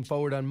 doctors that came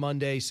forward on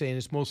Monday saying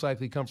it's most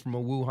likely come from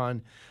a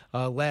Wuhan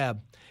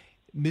lab.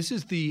 This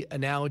is the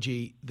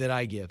analogy that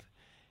I give.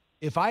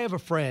 If I have a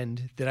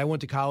friend that I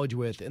went to college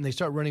with and they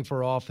start running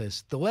for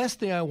office, the last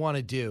thing I want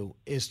to do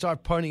is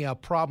start pointing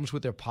out problems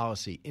with their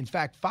policy. In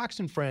fact, Fox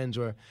and Friends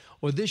or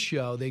this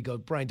show, they go,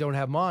 Brian, don't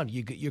have them on.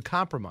 You're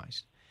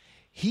compromised.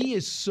 He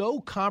is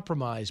so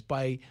compromised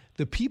by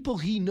the people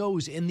he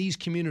knows in these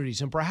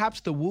communities and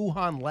perhaps the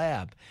Wuhan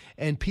lab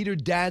and Peter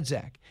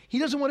Daszak. He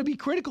doesn't want to be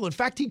critical. In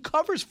fact, he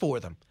covers for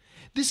them.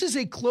 This is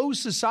a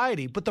closed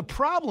society. But the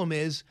problem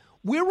is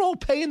we're all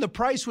paying the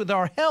price with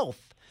our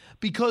health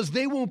because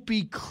they won't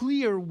be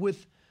clear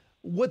with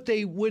what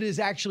is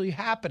actually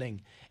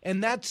happening.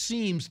 And that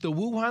seems the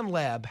Wuhan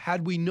lab,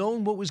 had we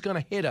known what was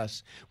going to hit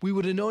us, we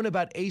would have known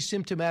about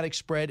asymptomatic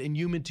spread and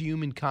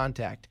human-to-human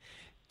contact.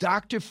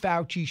 Dr.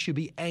 Fauci should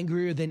be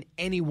angrier than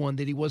anyone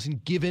that he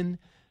wasn't given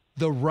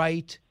the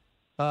right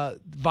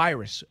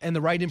virus and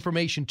the right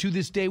information. To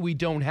this day, we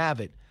don't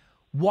have it.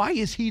 Why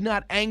is he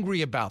not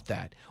angry about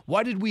that?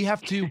 Why did we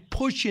have to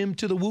push him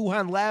to the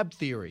Wuhan lab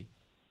theory?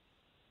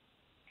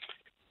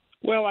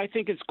 Well, I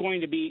think it's going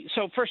to be –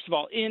 so first of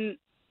all, in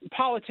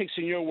politics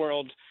in your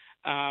world,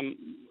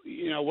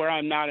 where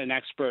I'm not an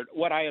expert,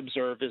 what I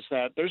observe is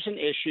that there's an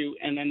issue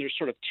and then there's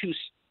sort of 2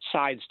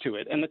 sides to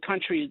it. And the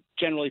country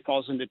generally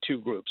falls into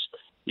 2 groups.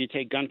 You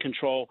take gun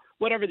control,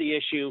 whatever the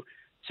issue,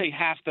 say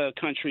half the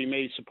country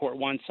may support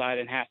one side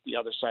and half the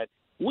other side.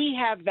 We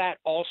have that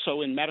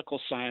also in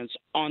medical science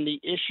on the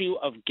issue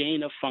of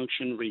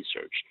gain-of-function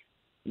research.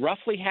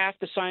 Roughly half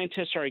the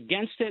scientists are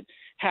against it,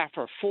 half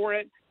are for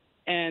it.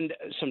 And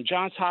some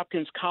Johns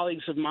Hopkins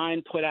colleagues of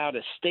mine put out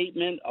a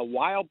statement a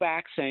while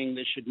back saying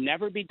this should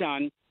never be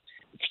done.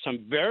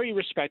 Some very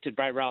respected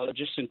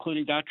virologists,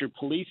 including Dr.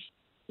 Police,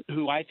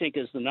 who I think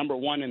is the number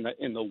one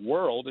in the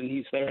world, and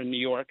he's there in New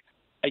York,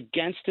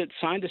 against it,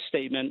 signed a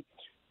statement.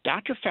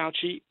 Dr.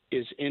 Fauci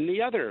is in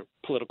the other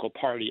political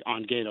party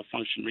on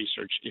gain-of-function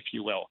research, if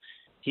you will.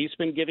 He's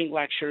been giving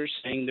lectures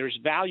saying there's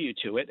value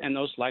to it, and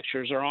those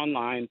lectures are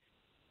online.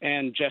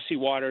 And Jesse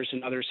Waters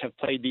and others have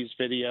played these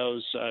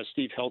videos,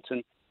 Steve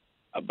Hilton.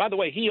 By the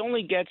way, he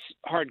only gets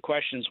hard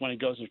questions when he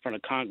goes in front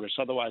of Congress.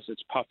 Otherwise,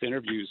 it's puff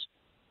interviews.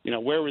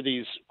 Where were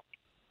these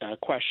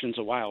questions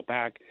a while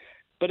back?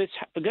 But it's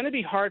going to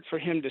be hard for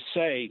him to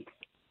say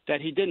that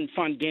he didn't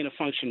fund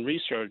gain-of-function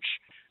research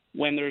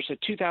when there's a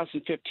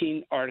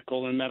 2015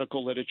 article in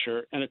medical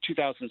literature and a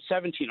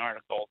 2017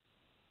 article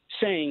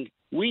saying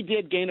we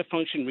did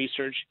gain-of-function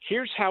research.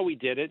 Here's how we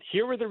did it.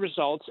 Here were the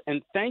results.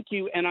 And thank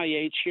you,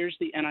 NIH. Here's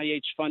the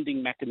NIH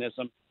funding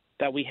mechanism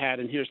that we had,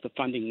 and here's the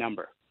funding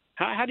number.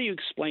 How do you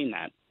explain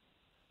that?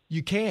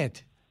 You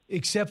can't,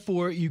 except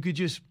for you could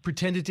just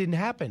pretend it didn't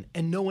happen.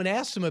 And no one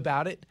asked him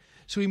about it,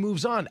 so he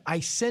moves on. I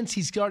sense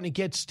he's starting to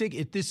get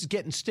sticky. This is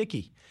getting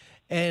sticky.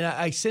 And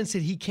I sense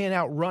that he can't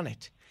outrun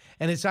it.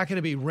 And it's not going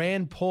to be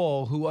Rand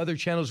Paul, who other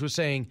channels were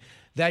saying,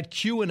 that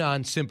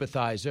QAnon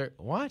sympathizer.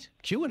 What?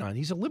 QAnon?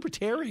 He's a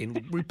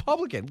libertarian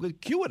Republican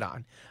with QAnon.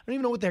 I don't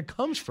even know what that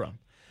comes from.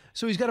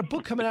 So he's got a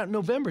book coming out in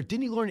November.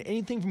 Didn't he learn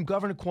anything from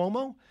Governor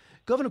Cuomo?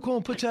 Governor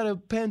Cuomo puts out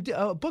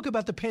a book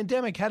about the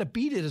pandemic, how to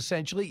beat it,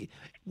 essentially,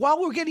 while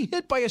we're getting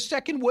hit by a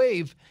second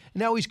wave.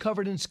 Now he's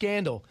covered in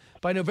scandal.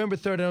 By November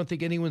 3rd, I don't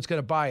think anyone's going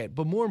to buy it.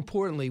 But more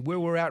importantly, where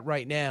we're at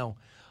right now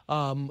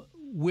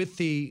with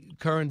the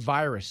current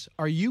virus,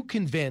 are you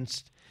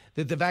convinced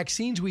that the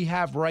vaccines we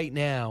have right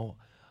now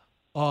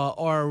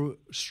are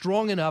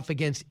strong enough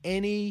against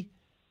any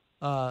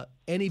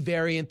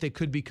variant that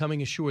could be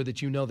coming ashore that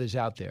there's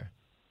out there?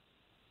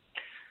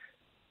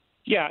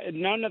 Yeah,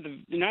 none of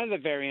the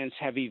variants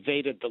have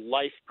evaded the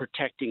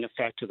life-protecting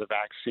effect of the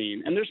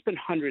vaccine, and there's been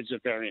hundreds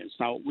of variants.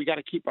 Now, we got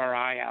to keep our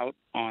eye out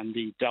on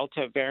the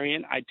Delta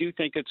variant. I do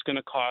think it's going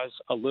to cause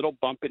a little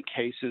bump in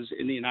cases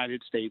in the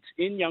United States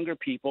in younger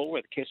people,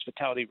 where the case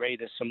fatality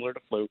rate is similar to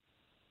flu,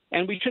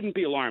 and we shouldn't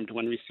be alarmed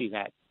when we see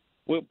that.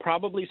 We'll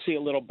probably see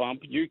a little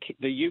bump.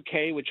 The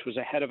UK, which was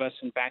ahead of us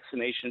in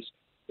vaccinations,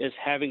 is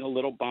having a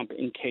little bump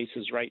in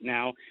cases right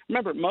now.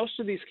 Remember, most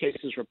of these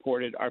cases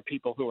reported are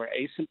people who are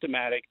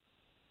asymptomatic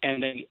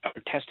and they are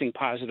testing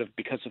positive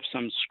because of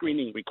some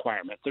screening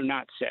requirement. They're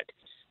not sick.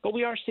 But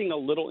we are seeing a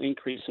little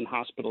increase in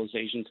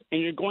hospitalizations,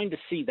 and you're going to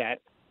see that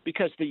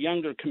because the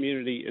younger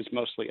community is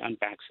mostly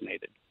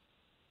unvaccinated.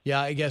 Yeah,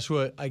 I guess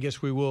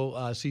we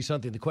will see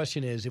something. The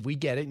question is, if we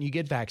get it and you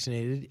get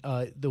vaccinated,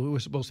 we're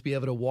supposed to be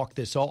able to walk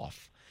this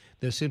off.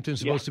 The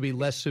symptoms are supposed to be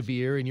less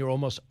severe, and you're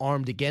almost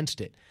armed against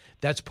it.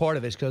 That's part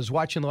of it, because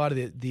watching a lot of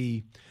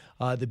the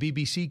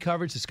BBC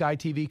coverage, the Sky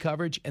TV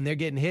coverage, and they're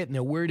getting hit, and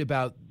they're worried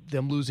about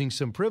them losing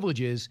some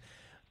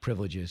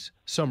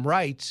some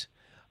rights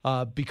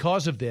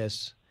because of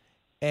this.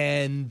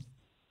 And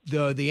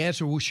the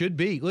answer should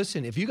be,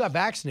 listen, if you got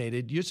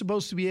vaccinated, you're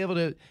supposed to be able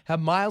to have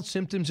mild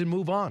symptoms and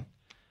move on.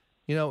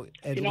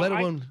 Let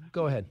alone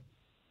go ahead.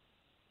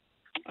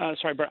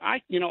 Sorry, Bert.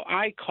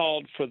 I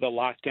called for the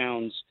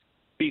lockdowns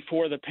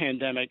before the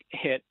pandemic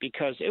hit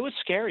because it was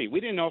scary. We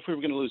didn't know if we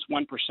were going to lose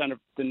 1% of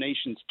the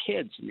nation's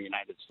kids in the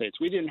United States.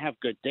 We didn't have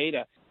good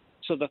data.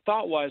 So the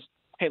thought was,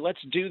 hey, let's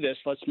do this.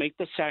 Let's make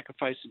the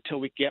sacrifice until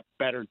we get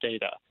better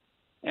data.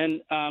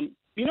 And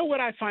you know what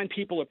I find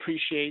people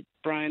appreciate,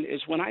 Brian,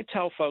 is when I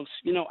tell folks,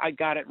 I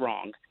got it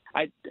wrong.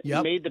 I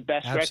made the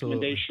best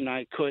recommendation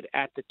I could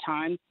at the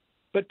time.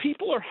 But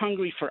people are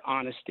hungry for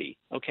honesty,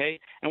 okay?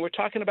 And we're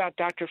talking about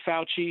Dr.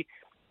 Fauci.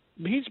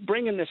 He's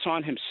bringing this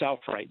on himself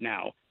right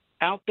now,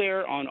 out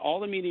there on all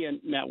the media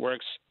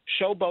networks,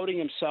 showboating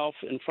himself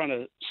in front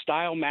of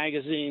Style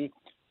magazine,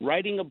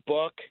 writing a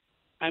book.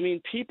 I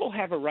mean, people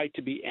have a right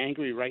to be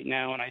angry right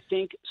now, and I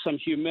think some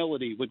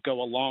humility would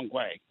go a long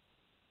way.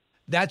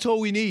 That's all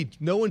we need.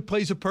 No one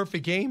plays a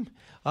perfect game.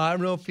 I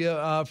don't know if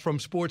you're from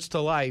sports to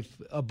life,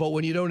 but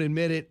when you don't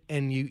admit it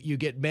and you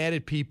get mad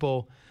at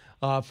people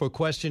for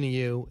questioning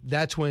you,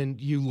 that's when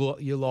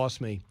you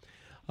lost me.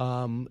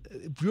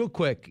 Real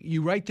quick,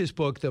 you write this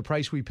book, The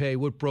Price We Pay,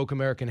 What Broke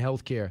American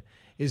Healthcare.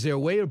 Is there a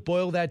way to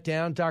boil that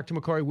down, Dr.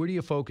 McCarty? Where do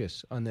you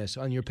focus on this,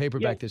 on your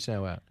paperback that's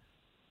now out?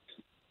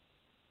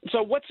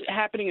 So what's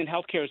happening in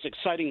healthcare is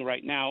exciting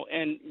right now,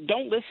 and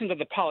don't listen to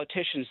the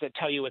politicians that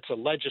tell you it's a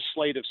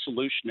legislative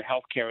solution to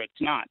healthcare.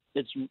 It's not.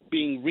 It's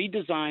being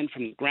redesigned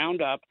from the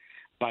ground up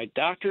by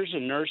doctors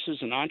and nurses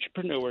and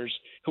entrepreneurs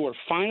who are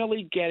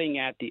finally getting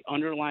at the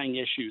underlying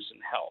issues in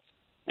health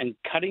and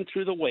cutting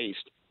through the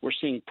waste. We're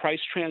seeing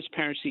price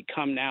transparency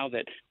come now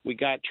that we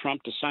got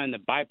Trump to sign the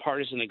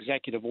bipartisan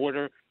executive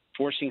order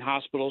forcing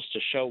hospitals to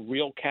show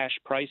real cash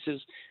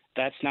prices.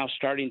 That's now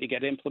starting to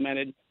get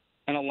implemented.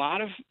 And a lot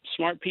of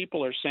smart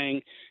people are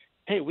saying,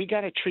 hey, we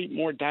got to treat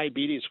more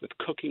diabetes with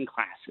cooking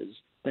classes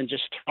than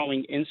just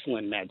throwing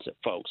insulin meds at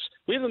folks.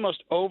 We have the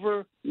most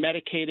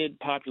over-medicated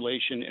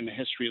population in the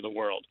history of the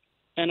world,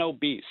 and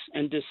obese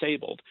and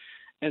disabled.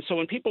 And so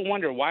when people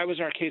wonder why was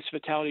our case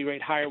fatality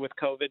rate higher with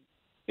COVID,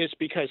 it's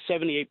because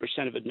 78%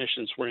 of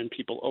admissions were in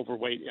people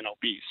overweight and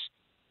obese.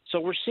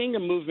 So we're seeing a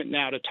movement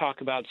now to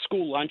talk about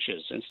school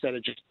lunches instead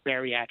of just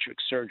bariatric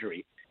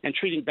surgery and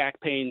treating back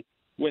pain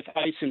with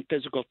ice and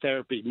physical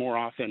therapy more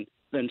often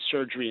than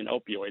surgery and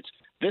opioids.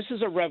 This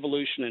is a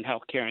revolution in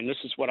healthcare, and this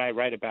is what I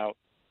write about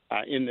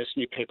in this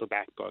new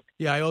paperback book.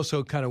 Yeah, I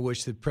also kind of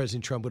wish that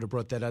President Trump would have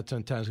brought that out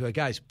sometimes. Like,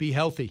 guys, be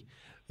healthy.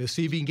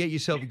 See if you can get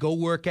yourself, go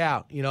work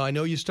out. I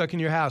know you're stuck in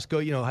your house. Go,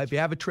 if you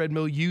have a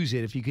treadmill, use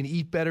it. If you can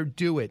eat better,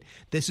 do it.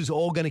 This is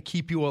all going to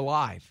keep you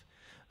alive.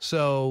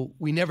 So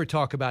we never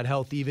talk about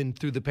health even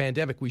through the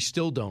pandemic. We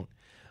still don't.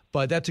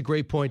 But that's a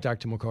great point,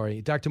 Dr.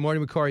 McCarty. Dr. Marty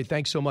McCarty,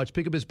 thanks so much.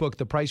 Pick up his book,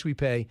 The Price We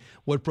Pay,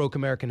 What Broke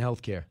American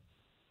Healthcare.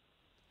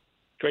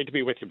 Great to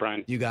be with you,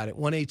 Brian. You got it.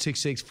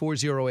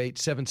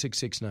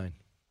 1-866-408-7669.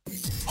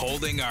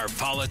 Holding our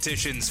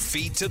politicians'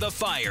 feet to the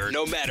fire,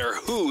 no matter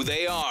who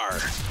they are.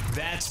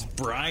 That's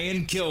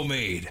Brian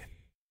Kilmeade.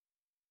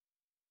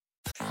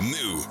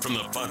 New from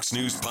the Fox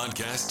News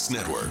Podcasts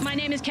Network. My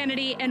name is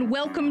Kennedy, and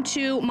welcome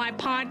to my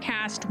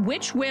podcast,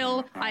 which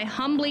will, I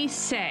humbly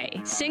say,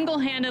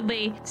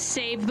 single-handedly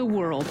save the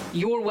world.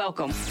 You're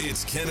welcome.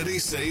 It's Kennedy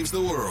Saves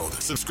the World.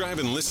 Subscribe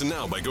and listen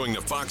now by going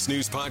to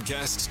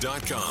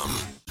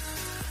foxnewspodcasts.com.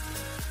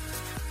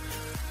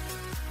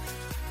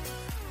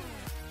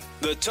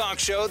 The talk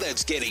show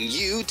that's getting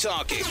you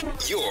talking.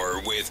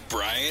 You're with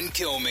Brian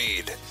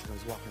Kilmeade. I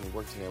was walking to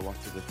work today. I walked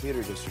through the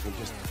theater district and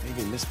just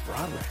maybe missed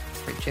Broadway.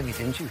 Wait, Jimmy,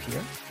 didn't you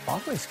hear?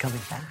 Broadway's coming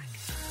back.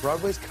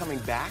 Broadway's coming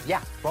back?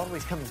 Yeah,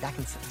 Broadway's coming back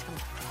in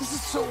September. This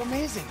is so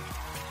amazing.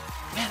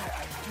 Man,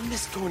 I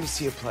miss going to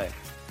see a play.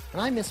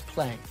 And I miss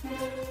playing.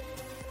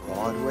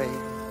 Broadway,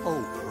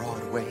 oh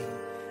Broadway,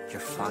 you're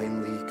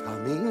finally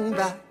coming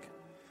back.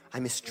 I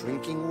miss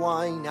drinking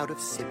wine out of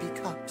sippy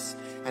cups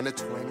and a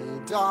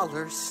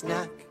 $20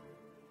 snack.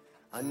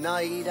 A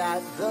night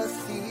at the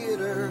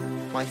theater,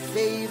 my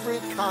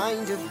favorite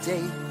kind of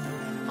date.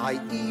 I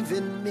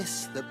even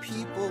miss the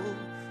people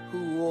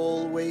who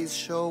always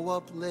show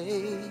up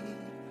late.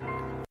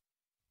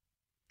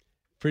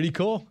 Pretty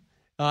cool.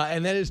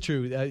 And that is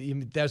true.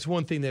 That's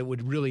one thing that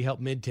would really help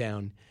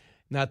Midtown.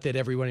 Not that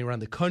everyone around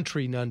the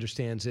country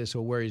understands this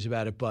or worries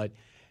about it, but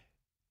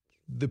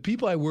The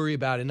people I worry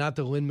about, and not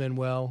the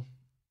Lin-Manuel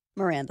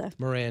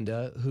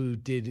Miranda, who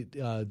did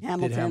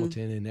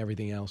Hamilton and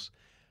everything else.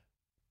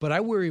 But I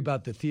worry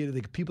about the theater,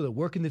 the people that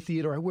work in the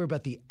theater. I worry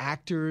about the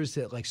actors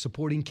that like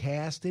supporting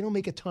cast. They don't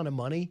make a ton of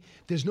money.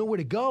 There's nowhere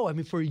to go. I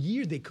mean, for a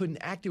year they couldn't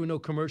act. There were no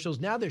commercials.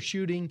 Now they're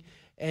shooting,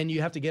 and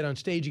you have to get on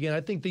stage again. I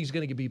think things are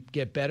going to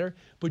get better.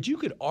 But you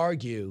could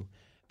argue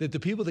that the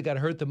people that got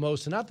hurt the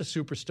most are not the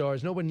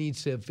superstars. No one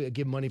needs to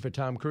give money for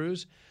Tom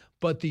Cruise.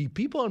 But the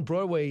people on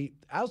Broadway,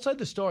 outside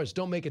the stars,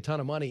 don't make a ton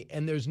of money,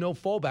 and there's no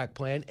fallback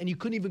plan. And you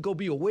couldn't even go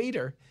be a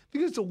waiter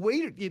because the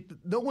waiter,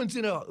 no one's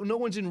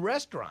in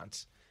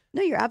restaurants.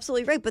 No, you're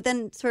absolutely right. But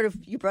then sort of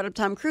you brought up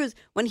Tom Cruise.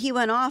 When he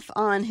went off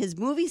on his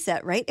movie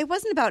set, right, it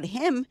wasn't about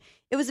him.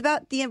 It was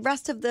about the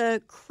rest of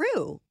the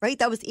crew, right,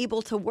 that was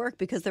able to work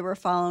because they were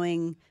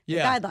following the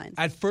guidelines.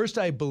 At first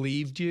I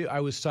believed you.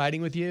 I was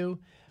siding with you.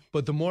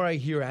 But the more I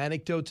hear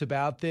anecdotes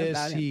about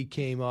this, he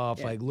came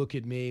off like, look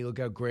at me, look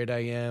how great I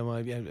am.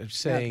 I'm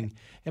saying,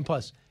 and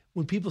plus,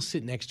 when people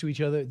sit next to each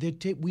other,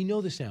 we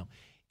know this now.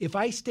 If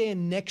I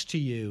stand next to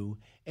you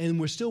and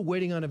we're still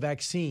waiting on a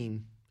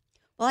vaccine.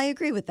 Well, I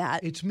agree with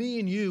that. It's me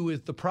and you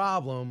with the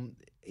problem,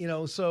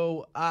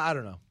 so I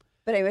don't know.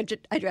 But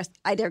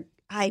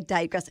I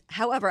digress.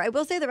 However, I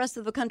will say the rest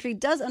of the country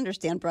does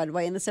understand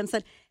Broadway in the sense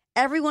that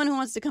everyone who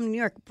wants to come to New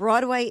York,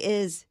 Broadway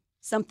is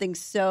something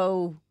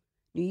so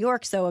New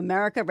York, so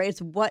America, right?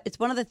 It's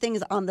one of the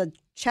things on the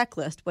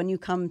checklist when you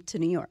come to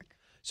New York.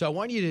 So I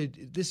want you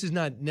to, this is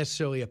not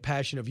necessarily a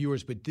passion of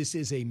yours, but this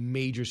is a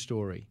major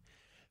story.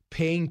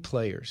 Paying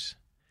players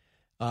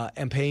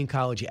and paying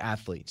college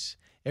athletes.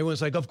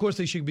 Everyone's like, of course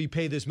they should be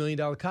paid this $1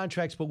 million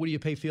contracts, but what do you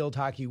pay field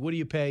hockey? What do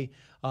you pay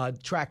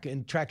track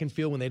and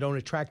field when they don't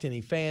attract any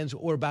fans?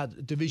 Or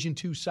about Division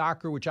II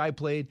soccer, which I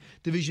played,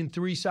 Division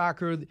III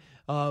soccer,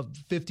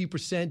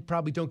 50%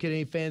 probably don't get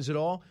any fans at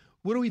all.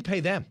 What do we pay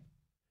them?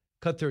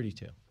 Cut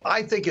 32.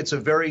 I think it's a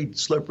very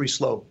slippery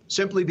slope,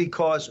 simply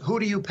because who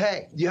do you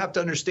pay? You have to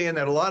understand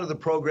that a lot of the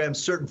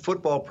programs, certain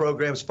football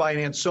programs,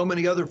 finance so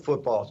many other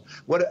footballs.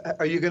 What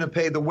are you going to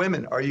pay the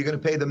women? Are you going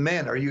to pay the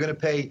men? Are you going to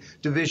pay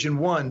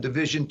Division I,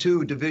 Division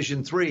II,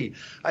 Division III?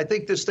 I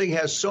think this thing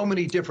has so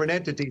many different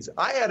entities.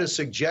 I had a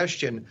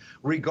suggestion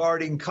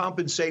regarding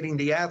compensating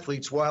the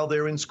athletes while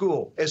they're in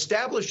school.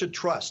 Establish a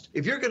trust.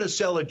 If you're going to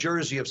sell a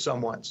jersey of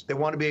someone's, they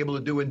want to be able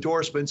to do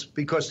endorsements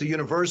because the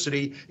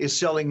university is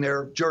selling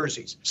their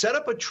jerseys. Set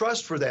up a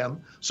trust for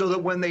them so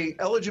that when the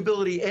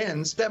eligibility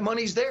ends, that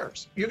money's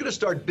theirs. You're going to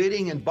start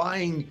bidding and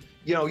buying,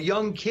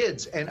 young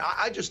kids. And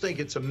I just think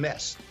it's a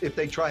mess if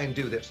they try and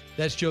do this.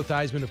 That's Joe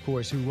Theismann, of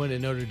course, who went to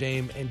Notre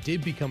Dame and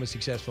did become a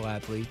successful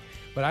athlete.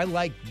 But I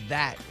like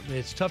that.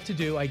 It's tough to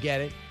do. I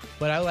get it.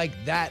 But I like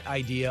that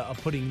idea of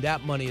putting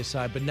that money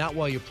aside, but not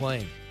while you're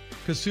playing.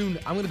 Because soon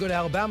I'm going to go to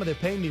Alabama. They're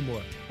paying me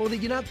more. Well,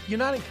 you're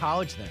not in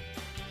college then.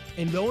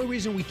 And the only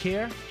reason we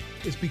care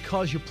is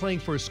because you're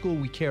playing for a school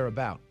we care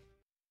about.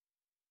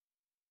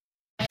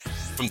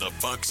 From the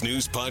Fox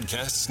News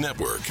Podcasts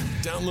Network.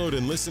 Download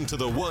and listen to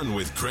The One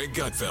with Craig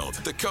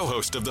Gutfeld, the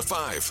co-host of The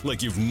Five,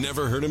 like you've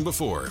never heard him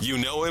before. You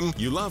know him,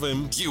 you love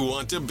him, you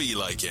want to be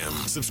like him.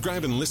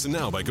 Subscribe and listen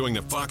now by going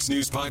to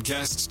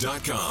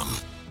foxnewspodcasts.com.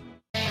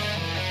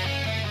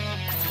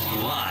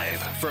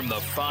 Live from the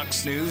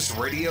Fox News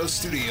radio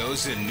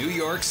studios in New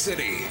York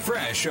City,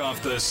 fresh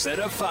off the set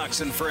of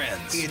Fox and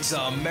Friends, it's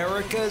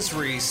America's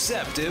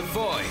receptive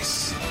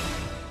voice,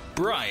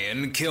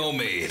 Brian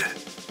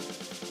Kilmeade.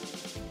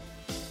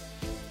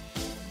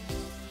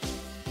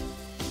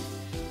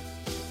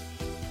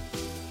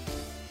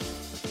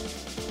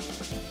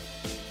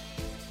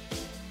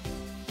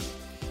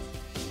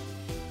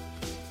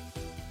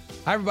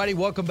 Hi, everybody.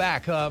 Welcome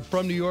back.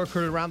 From New York,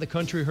 heard around the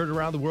country, heard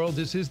around the world.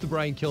 This is the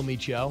Brian Kilmeade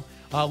Show.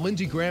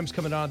 Lindsey Graham's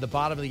coming on at the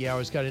bottom of the hour.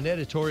 He's got an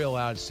editorial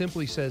out. It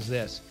simply says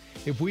this.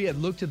 If we had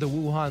looked at the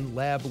Wuhan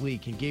lab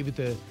leak and gave it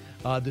the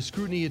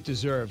scrutiny it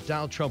deserved,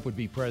 Donald Trump would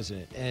be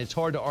president. And it's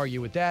hard to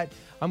argue with that.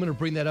 I'm going to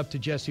bring that up to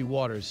Jesse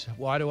Waters.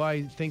 Why do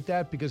I think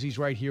that? Because he's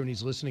right here and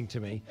he's listening to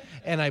me.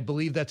 And I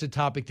believe that's a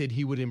topic that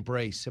he would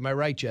embrace. Am I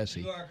right,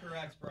 Jesse? You are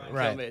correct, Brian.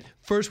 Right. Kilmeade.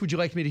 First, would you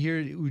like to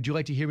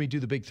hear me do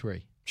the big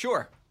three?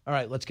 Sure. All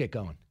right, let's get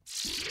going.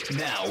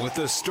 Now, with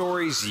the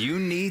stories you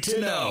need to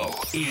know,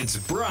 it's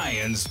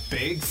Brian's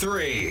Big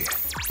Three.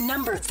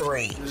 Number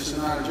 3. This is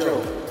not a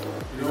joke.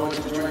 You know what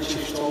the Joint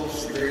Chiefs told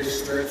us the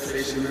greatest threat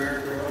facing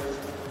America was?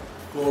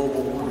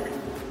 Global warming.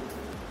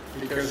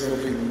 Because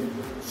of the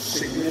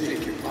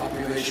significant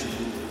population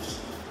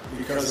movements.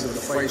 Because of the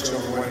fights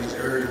over what is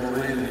arable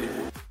land anymore.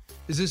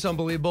 Is this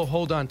unbelievable?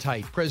 Hold on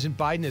tight. President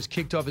Biden has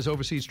kicked off his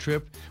overseas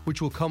trip,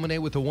 which will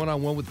culminate with a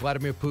one-on-one with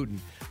Vladimir Putin.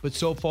 But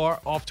so far,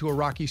 off to a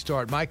rocky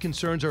start. My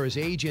concerns are his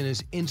age and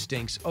his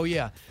instincts. Oh,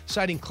 yeah,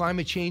 citing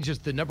climate change as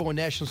the number one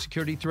national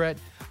security threat.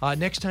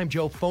 Next time,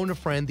 Joe, phone a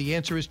friend. The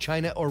answer is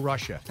China or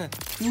Russia.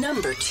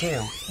 Number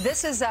 2.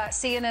 This is a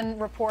CNN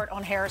report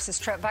on Harris's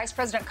trip. Vice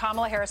President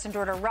Kamala Harris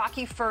endured a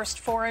rocky first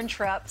foreign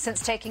trip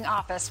since taking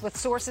office, with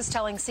sources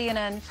telling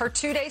CNN her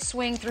 2-day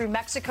swing through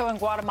Mexico and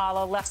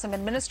Guatemala left some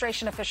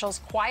administration officials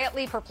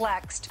quietly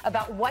perplexed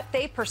about what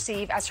they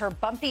perceive as her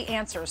bumpy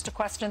answers to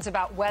questions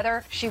about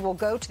whether she will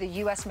go to the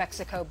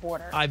U.S.-Mexico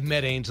border. I've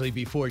met Ainsley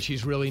before.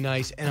 She's really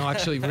nice and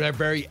actually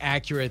very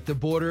accurate. The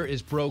border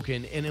is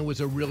broken, and it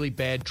was a really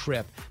bad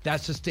trip.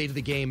 That's the state of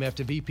the game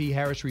after VP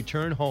Harris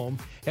returned home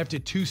after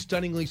 2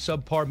 stunningly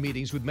subpar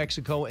meetings with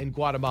Mexico and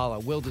Guatemala.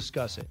 We'll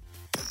discuss it.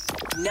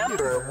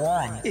 Number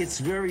 1. It's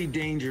very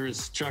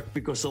dangerous, Chuck,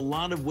 because a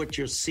lot of what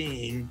you're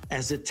seeing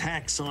as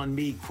attacks on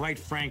me, quite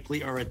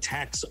frankly, are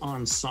attacks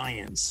on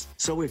science.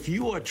 So if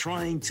you are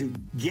trying to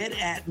get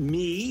at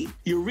me,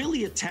 you're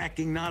really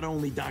attacking not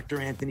only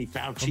Dr. Anthony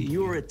Fauci,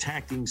 you're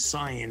attacking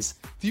science.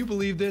 Do you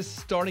believe this?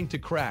 Starting to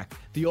crack.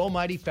 The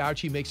almighty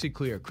Fauci makes it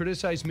clear.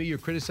 Criticize me, you're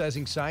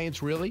criticizing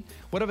science, really?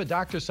 What if a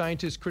doctor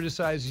scientist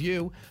criticizes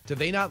you? Do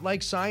they not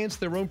like science,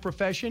 their own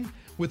profession?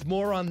 With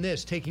more on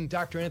this, taking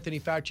Dr. Anthony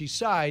Fauci's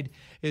side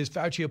is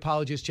Fauci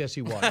apologist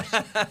Jesse Waters.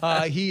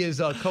 He is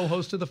a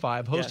co-host of The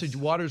Five, host of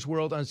Waters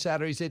World on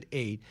Saturdays at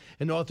 8,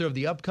 and author of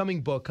the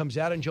upcoming book, comes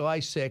out on July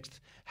 6th,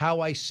 How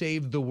I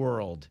Saved the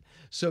World.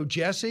 So,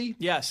 Jesse?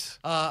 Yes.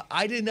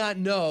 I did not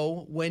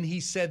know when he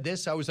said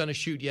this. I was on a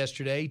shoot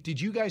yesterday. Did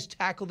you guys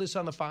tackle this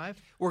on The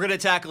Five? We're going to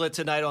tackle it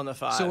tonight on The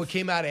Five. So it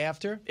came out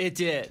after? It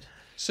did.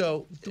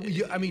 So,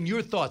 I mean,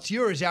 your thoughts.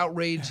 You're as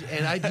outraged,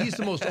 and he's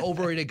the most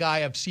overrated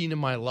guy I've seen in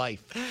my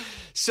life.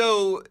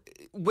 So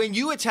when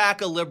you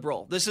attack a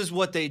liberal, this is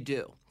what they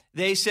do.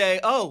 They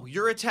say, oh,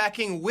 you're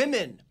attacking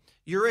women.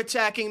 You're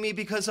attacking me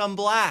because I'm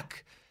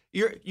black.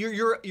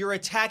 You're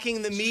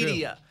attacking the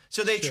media. True.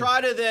 So they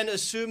try to then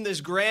assume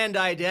this grand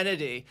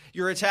identity.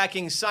 You're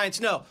attacking science.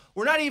 No,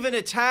 we're not even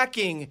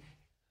attacking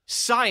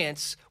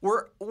science.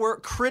 We're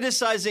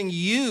criticizing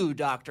you,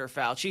 Dr.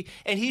 Fauci,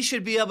 and he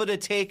should be able to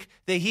take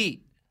the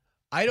heat.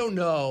 I don't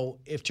know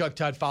if Chuck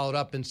Todd followed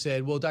up and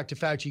said, well, Dr.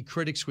 Fauci,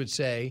 critics would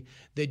say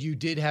that you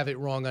did have it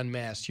wrong on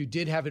masks. You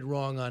did have it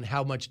wrong on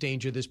how much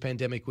danger this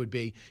pandemic would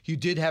be. You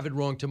did have it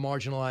wrong to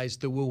marginalize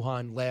the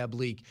Wuhan lab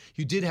leak.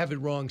 You did have it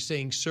wrong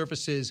saying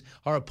surfaces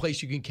are a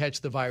place you can catch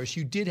the virus.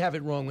 You did have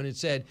it wrong when it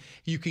said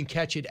you can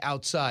catch it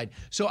outside.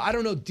 So I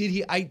don't know, did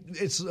he?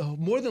 It's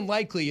more than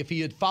likely if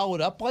he had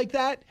followed up like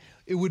that,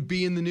 it would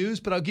be in the news,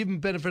 but I'll give him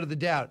benefit of the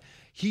doubt.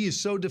 He is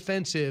so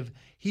defensive.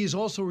 He is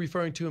also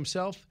referring to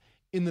himself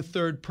in the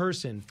third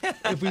person.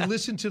 If we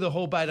listen to the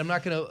whole bite, I'm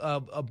not going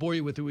to bore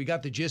you with it. We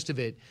got the gist of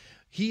it.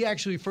 He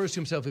actually refers to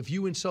himself, if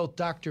you insult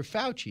Dr.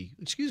 Fauci,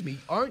 excuse me,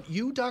 aren't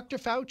you Dr.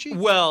 Fauci?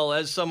 Well,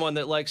 as someone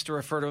that likes to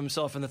refer to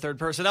himself in the third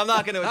person, I'm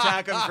not going to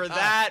attack him for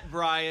that,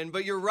 Brian,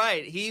 but you're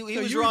right. He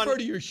was you wrong. refer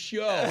to your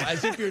show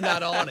as if you're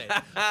not on it.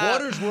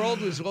 Waters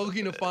World was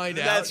looking to find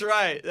out.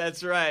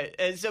 That's right.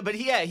 And so, but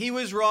he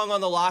was wrong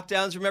on the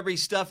lockdowns. Remember, he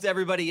stuffed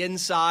everybody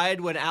inside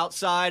when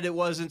outside it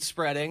wasn't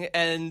spreading,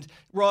 and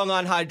wrong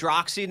on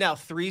hydroxy. Now,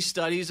 3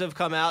 studies have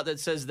come out that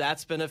says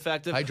that's been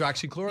effective.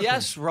 Hydroxychloroquine.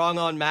 Yes, wrong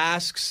on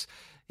masks.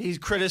 He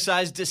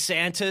criticized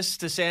DeSantis.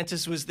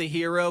 DeSantis was the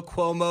hero.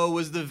 Cuomo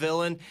was the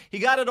villain. He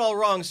got it all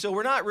wrong. So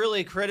we're not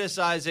really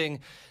criticizing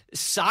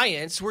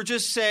science. We're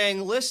just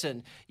saying,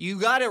 listen, you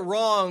got it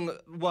wrong,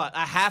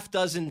 a half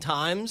dozen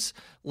times.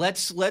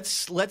 Let's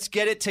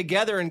get it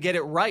together and get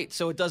it right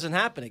so it doesn't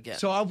happen again.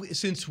 So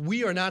since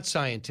we are not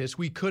scientists,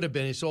 we could have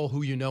been. It's all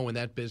who you know in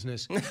that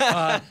business.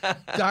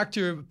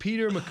 Dr.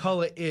 Peter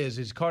McCullough is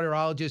a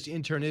cardiologist,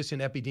 internist,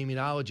 and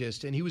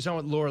epidemiologist, and he was on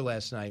with Laura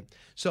last night.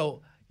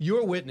 So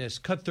your witness,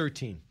 cut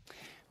 13.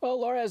 Well,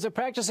 Laura, as a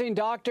practicing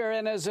doctor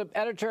and as an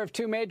editor of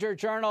 2 major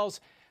journals,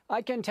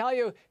 I can tell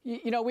you,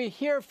 we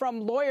hear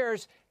from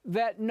lawyers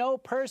that no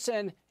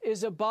person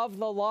is above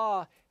the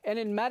law. And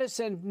in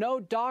medicine, no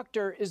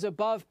doctor is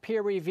above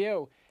peer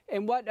review.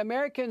 And what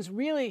Americans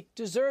really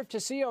deserve to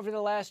see over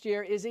the last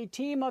year is a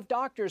team of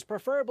doctors,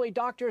 preferably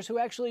doctors who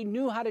actually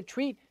knew how to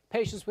treat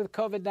patients with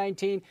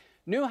COVID-19,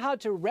 knew how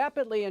to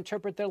rapidly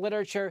interpret the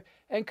literature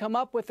and come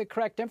up with the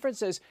correct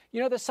inferences.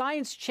 The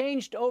science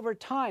changed over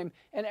time,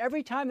 and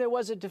every time there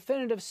was a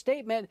definitive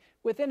statement,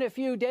 within a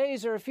few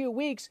days or a few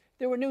weeks,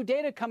 there were new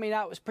data coming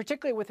out,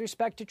 particularly with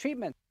respect to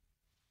treatment.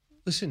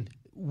 Listen,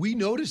 we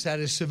noticed that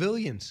as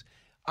civilians.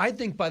 I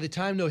think by the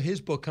time his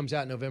book comes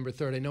out November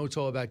 3rd, I know it's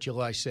all about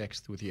July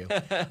 6th with you,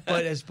 but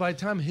by the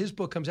time his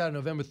book comes out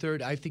November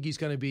 3rd, I think he's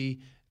going to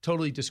be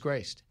totally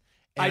disgraced.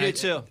 And I do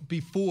too.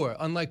 Before,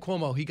 unlike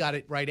Cuomo, he got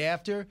it right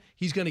after.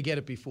 He's going to get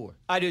it before.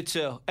 I do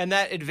too. And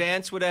that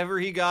advance, whatever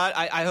he got,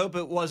 I hope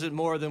it wasn't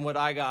more than what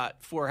I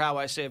got for How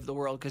I Saved the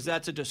World, because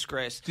that's a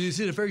disgrace. Is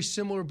it a very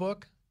similar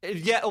book?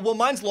 Yeah, well,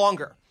 mine's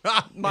longer.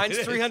 Mine's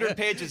 300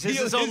 pages.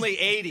 His is only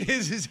 80.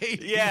 His is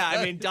 80. Yeah,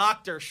 I mean,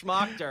 Dr.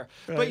 Schmachter.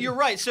 Right. But you're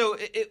right. So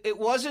it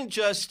wasn't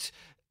just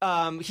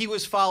he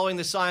was following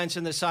the science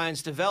and the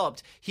science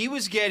developed. He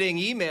was getting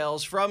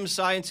emails from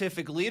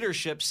scientific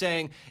leadership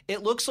saying,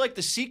 it looks like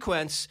the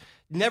sequence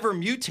never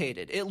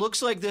mutated. It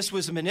looks like this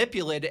was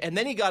manipulated. And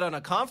then he got on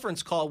a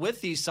conference call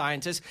with these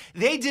scientists.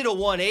 They did a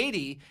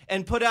 180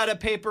 and put out a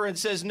paper and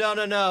says,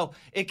 no,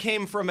 it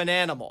came from an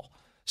animal.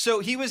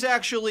 So it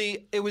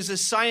was a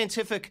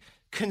scientific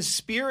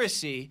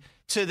conspiracy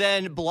to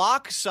then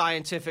block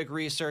scientific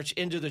research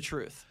into the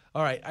truth.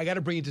 All right, I got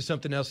to bring you to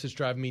something else that's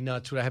driving me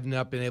nuts, what I have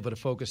not been able to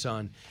focus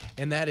on,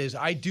 and that is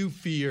I do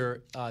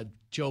fear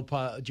Joe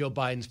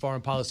Biden's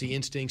foreign policy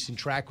instincts and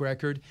track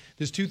record.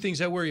 There's two things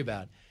I worry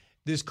about.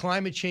 This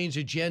climate change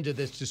agenda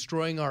that's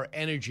destroying our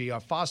energy, our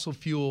fossil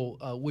fuel,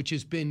 which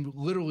has been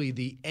literally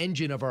the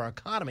engine of our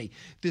economy.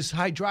 This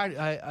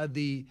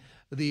fracking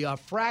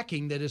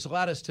that has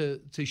allowed us to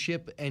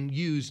ship and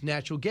use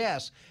natural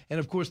gas. And,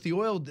 of course,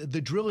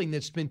 the drilling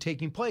that's been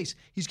taking place.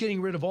 He's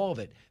getting rid of all of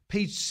it.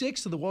 Page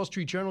 6 of the Wall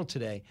Street Journal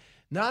today.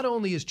 Not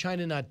only is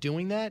China not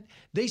doing that,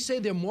 they say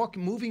they're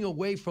moving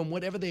away from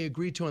whatever they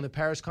agreed to on the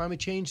Paris climate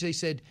change. They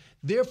said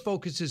their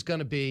focus is going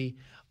to be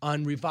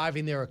on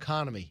reviving their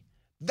economy.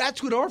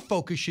 That's what our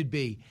focus should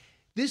be.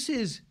 This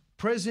is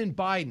President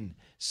Biden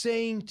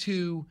saying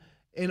to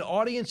an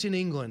audience in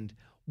England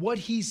what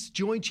his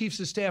Joint Chiefs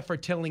of Staff are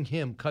telling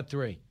him. Cut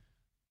 3.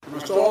 We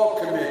must all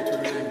commit to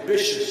an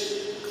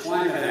ambitious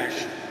climate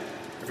action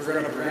if we're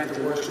going to prevent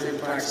the worst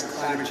impacts of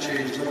climate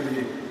change,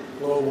 limiting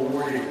global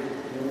warming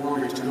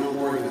to no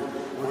more than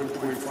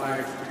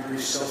 1.5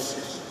 degrees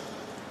Celsius.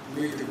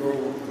 Lead the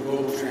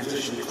global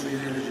transition to clean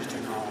energy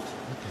technology.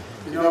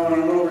 You know, when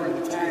I'm over in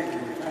the tank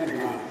in the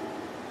Pentagon,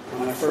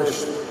 when I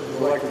first was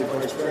elected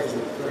vice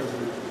president,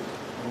 President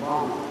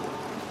Obama,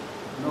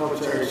 the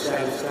military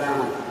sat us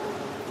down,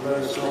 let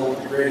us know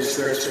what the greatest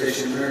threats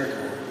facing America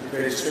are, the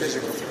greatest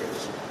physical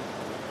threats.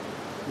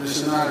 This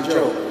is not a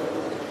joke.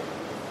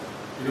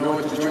 You know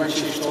what the Joint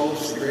Chiefs told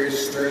us the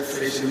greatest threat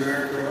facing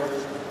America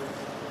was?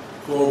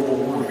 Global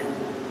warming.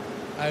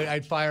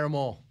 I'd fire them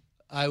all.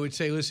 I would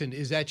say, listen,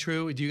 is that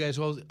true? Do you guys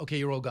all? Okay,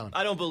 you're all gone.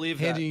 I don't believe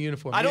that. Hand in your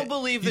uniform. I don't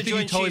believe the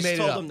Joint Chiefs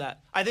told him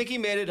that. I think he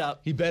made it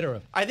up. He better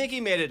have. I think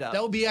he made it up.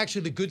 That would be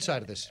actually the good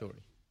side of this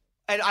story.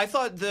 And I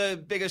thought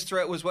the biggest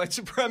threat was white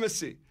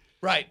supremacy.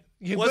 Right.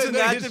 Wasn't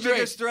that the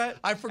biggest threat?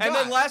 I forgot. And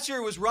then last year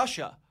it was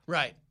Russia.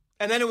 Right.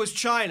 And then it was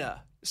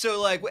China.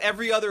 So like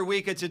every other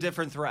week it's a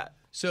different threat.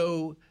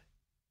 So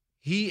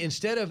he,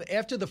 instead of,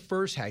 after the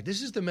first hack,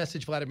 this is the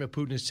message Vladimir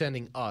Putin is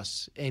sending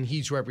us, and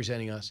he's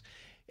representing us.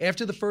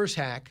 After the first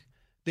hack,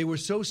 they were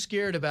so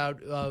scared about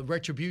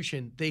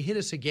retribution, they hit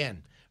us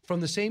again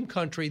from the same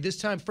country. This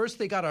time, first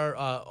they got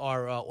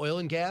our oil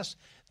and gas,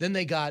 then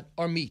they got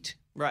our meat.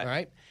 Right. All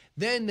right.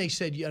 Then they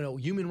said,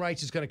 human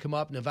rights is going to come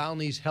up.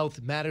 Navalny's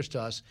health matters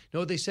to us. You know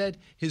what they said?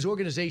 His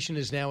organization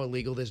is now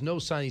illegal. There's no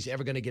sign he's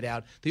ever going to get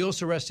out. They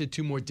also arrested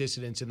 2 more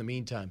dissidents in the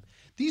meantime.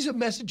 These are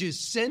messages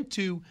sent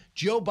to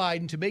Joe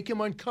Biden to make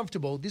him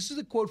uncomfortable. This is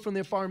a quote from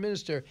their foreign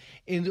minister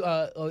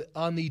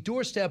on the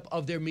doorstep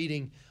of their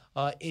meeting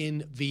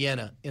in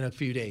Vienna in a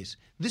few days.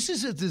 This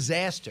is a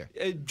disaster.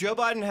 Joe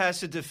Biden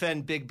has to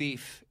defend big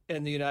beef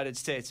in the United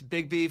States.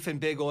 Big beef and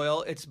big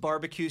oil. It's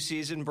barbecue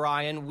season,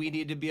 Brian. We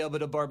need to be able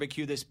to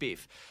barbecue this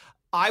beef.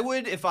 I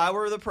would, if I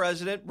were the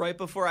president, right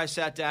before I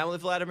sat down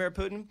with Vladimir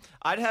Putin,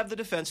 I'd have the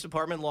Defense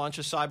Department launch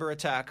a cyber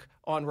attack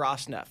on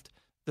Rosneft,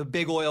 the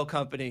big oil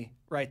company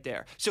right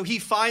there. So he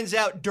finds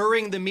out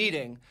during the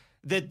meeting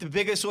that the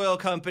biggest oil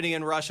company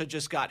in Russia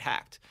just got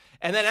hacked.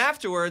 And then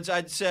afterwards,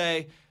 I'd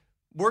say,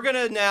 we're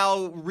going to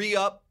now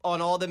re-up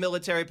on all the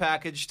military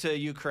package to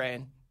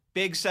Ukraine.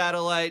 Big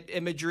satellite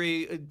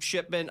imagery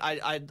shipment.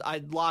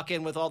 I'd lock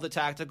in with all the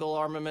tactical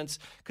armaments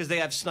because they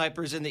have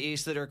snipers in the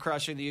east that are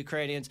crushing the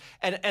Ukrainians.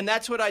 And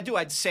that's what I'd do.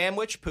 I'd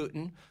sandwich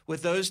Putin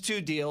with those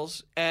 2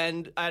 deals,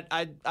 and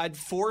I'd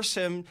force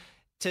him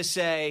to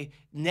say,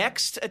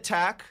 next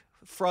attack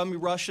from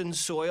Russian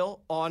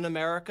soil on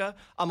America,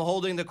 I'm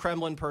holding the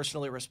Kremlin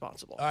personally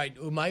responsible. All right.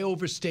 Am I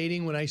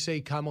overstating when I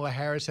say Kamala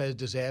Harris had a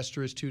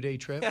disastrous 2-day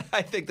trip?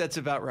 I think that's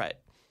about right.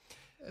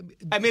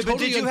 I mean, totally but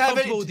did you have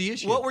any? with the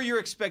issue. What were your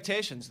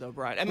expectations, though,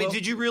 Brian? I mean,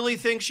 did you really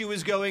think she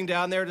was going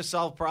down there to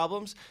solve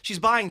problems? She's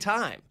buying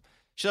time.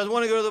 She doesn't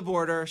want to go to the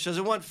border. She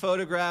doesn't want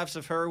photographs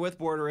of her with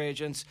border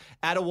agents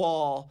at a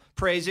wall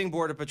praising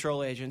Border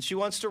Patrol agents. She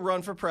wants to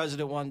run for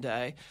president one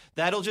day.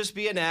 That'll just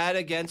be an ad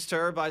against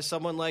her by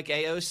someone like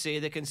AOC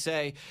that can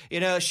say,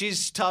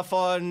 she's tough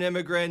on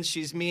immigrants,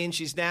 she's mean,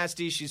 she's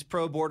nasty, she's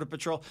pro-Border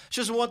Patrol.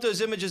 She doesn't want those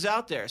images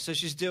out there. So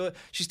she's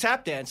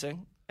tap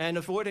dancing and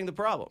avoiding the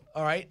problem.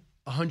 All right.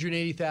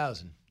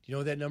 180,000. Do you know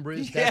what that number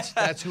is? Yeah.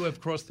 That's who have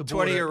crossed the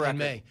border 20-year record. in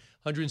May.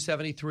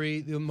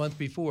 173 the month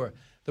before.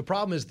 The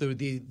problem is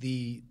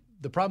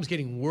the problem's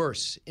getting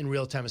worse in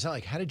real time. It's not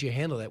like, how did you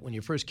handle that when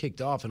you first kicked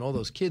off and all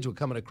those kids were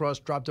coming across,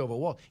 dropped over a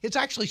wall? It's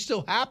actually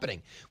still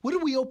happening. What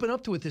did we open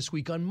up to it this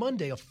week on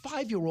Monday? A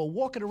 5-year-old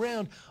walking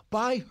around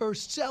by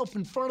herself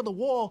in front of the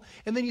wall,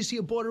 and then you see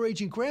a border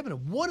agent grabbing her.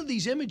 One of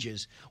these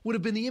images would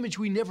have been the image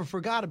we never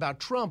forgot about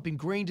Trump,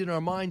 ingrained in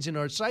our minds and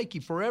our psyche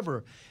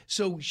forever.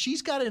 So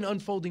she's got an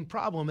unfolding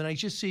problem, and I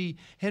just see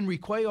Henry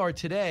Cuellar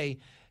today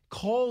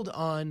called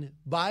on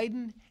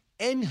Biden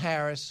and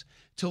Harris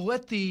to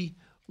let the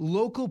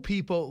local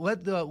people,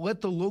 let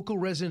the local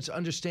residents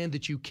understand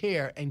that you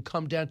care and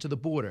come down to the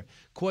border.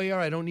 Cuellar,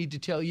 I don't need to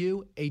tell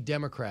you, a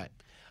Democrat.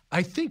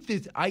 I think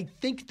they're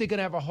going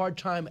to have a hard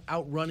time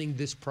outrunning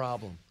this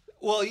problem.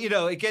 Well,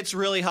 it gets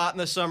really hot in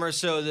the summer,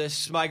 so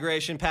this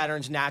migration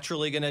pattern's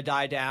naturally going to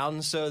die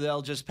down. So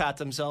they'll just pat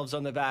themselves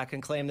on the back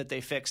and claim that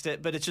they fixed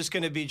it. But it's just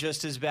going to be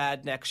just as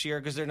bad next year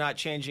because they're not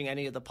changing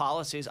any of the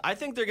policies. I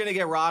think they're going to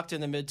get rocked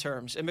in the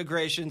midterms.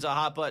 Immigration's a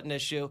hot-button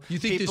issue. You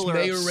think People this are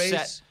mayor upset.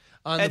 race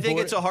I think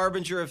it's a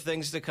harbinger of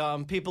things to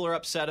come. People are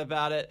upset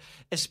about it,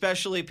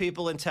 especially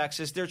people in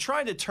Texas. They're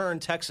trying to turn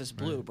Texas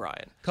blue,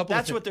 Brian.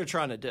 That's what they're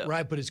trying to do.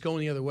 Right, but it's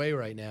going the other way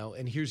right now.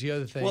 And here's the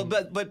other thing. Well,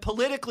 but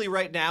politically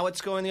right now it's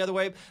going the other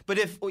way. But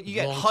if you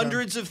get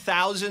hundreds of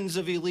thousands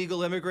of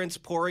illegal immigrants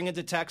pouring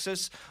into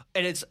Texas,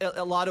 and it's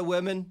a lot of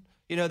women,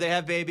 they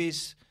have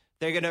babies.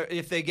 They're going to,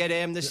 if they get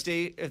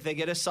amnesty, if they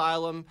get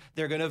asylum,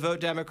 they're going to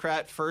vote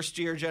Democrat.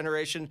 First-year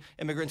generation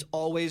immigrants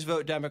always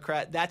vote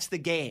Democrat. That's the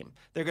game.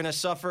 They're going to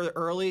suffer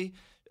early,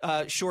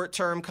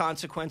 short-term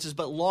consequences.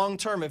 But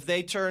long-term, if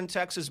they turn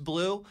Texas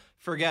blue,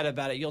 forget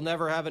about it. You'll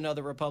never have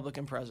another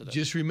Republican president.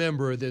 Just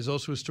remember, there's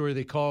also a story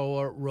that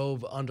Karl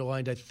Rove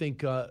underlined, I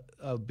think,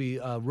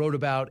 wrote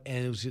about,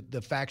 and it was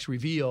the facts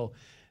reveal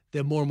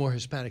that more and more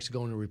Hispanics are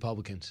going to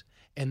Republicans.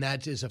 And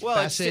that is a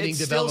fascinating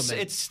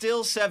development. It's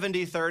still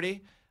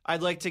 70-30.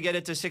 I'd like to get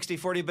it to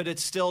 60-40, but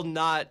it's still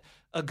not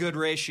a good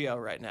ratio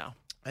right now.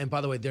 And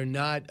by the way, they're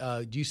not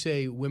do you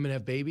say women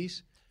have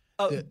babies?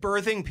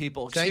 Birthing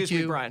people. Excuse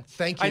me, Brian.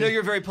 Thank you. I know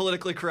you're very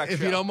politically correct.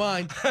 If you don't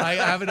mind, I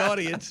have an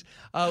audience.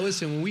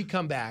 Listen, when we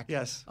come back,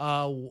 yes.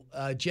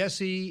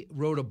 Jesse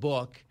wrote a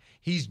book.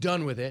 He's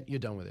done with it. You're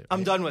done with it.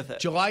 I'm done with it.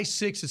 July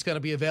 6th, it's going to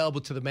be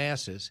available to the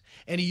masses.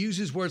 And he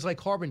uses words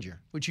like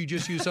harbinger, which you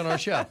just used on our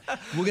show.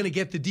 We're going to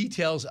get the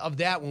details of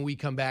that when we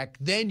come back.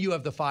 Then you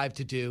have the 5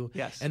 to do.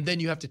 Yes. And then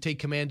you have to take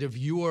command of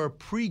your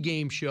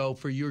pregame show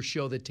for your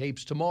show that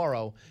tapes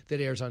tomorrow that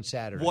airs on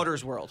Saturday.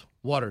 Water's World.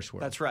 Water's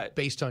World. That's right.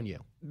 Based on you.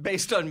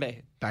 Based on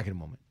me. Back in a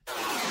moment.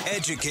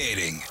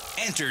 Educating,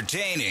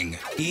 entertaining,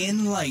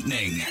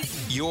 enlightening.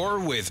 You're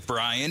with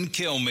Brian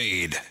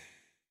Kilmeade.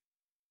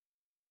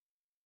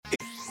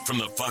 From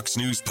the Fox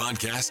News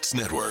Podcasts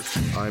Network.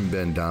 I'm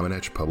Ben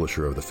Domenech,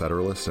 publisher of The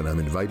Federalist, and I'm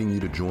inviting you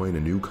to join a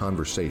new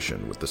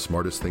conversation with the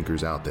smartest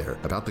thinkers out there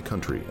about the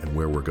country and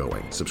where we're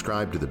going.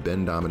 Subscribe to the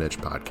Ben Domenech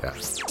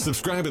Podcast.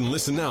 Subscribe and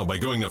listen now by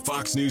going to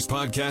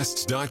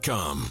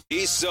foxnewspodcasts.com.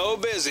 He's so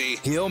busy,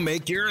 he'll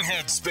make your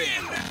head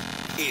spin.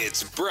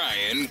 It's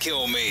Brian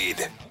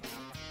Kilmeade.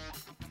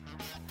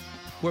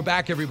 We're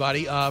back,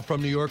 everybody,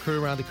 from New York, heard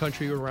around the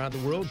country, around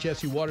the world.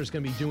 Jesse Watters is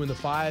going to be doing the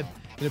 5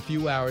 in a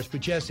few hours.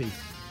 But, Jesse,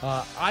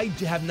 I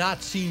have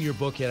not seen your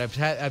book yet.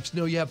 I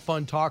know you have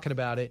fun talking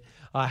about it.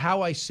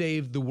 How I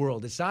Saved the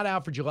World. It's not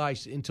out for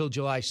until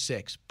July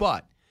 6th.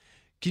 But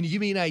can you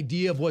give me an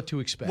idea of what to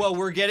expect? Well,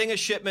 we're getting a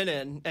shipment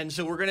in, and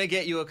so we're going to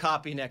get you a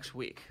copy next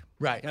week.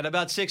 Right. Got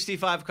about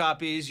 65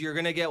 copies. You're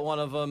going to get one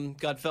of them.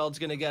 Gutfeld's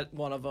going to get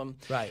one of them.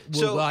 Right.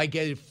 Will I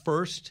get it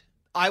first?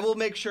 I will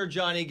make sure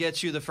Johnny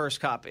gets you the first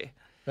copy.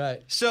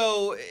 Right.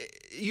 So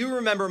you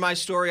remember my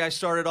story. I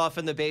started off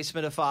in the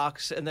basement of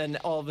Fox, and then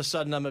all of a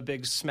sudden I'm a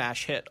big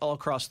smash hit all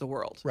across the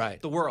world. Right.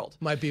 The world.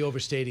 Might be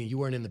overstating. You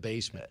weren't in the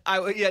basement. I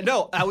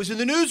was in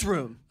the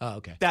newsroom. Oh,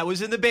 okay. That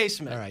was in the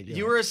basement. All right.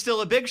 You were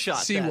still a big shot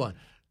C1. then.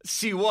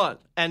 C1.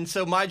 And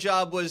so my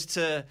job was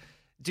to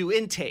do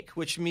intake,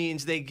 which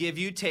means they give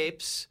you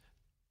tapes,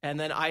 and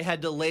then I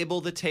had to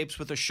label the tapes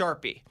with a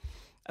Sharpie.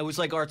 It was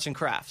like arts and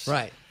crafts.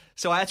 Right.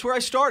 So that's where I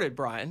started,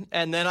 Brian.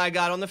 And then I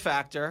got on the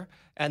Factor,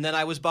 and then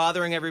I was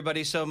bothering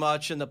everybody so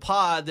much in the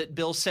pod that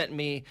Bill sent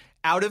me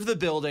out of the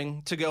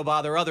building to go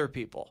bother other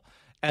people.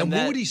 And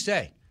what would he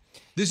say?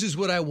 This is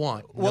what I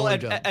want. Well,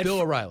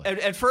 Bill O'Reilly.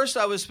 At first,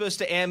 I was supposed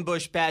to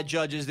ambush bad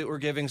judges that were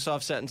giving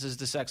soft sentences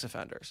to sex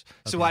offenders.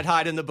 Okay. So I'd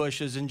hide in the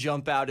bushes and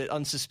jump out at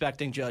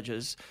unsuspecting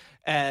judges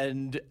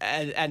and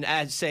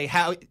say,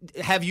 "How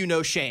have you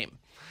no shame?"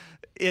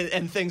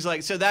 And things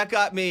like so that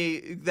got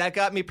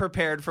me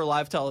prepared for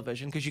live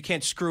television because you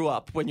can't screw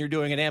up when you're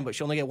doing an ambush.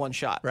 You only get one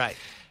shot. Right.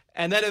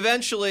 And then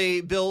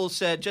eventually Bill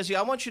said, Jesse,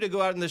 I want you to go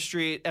out in the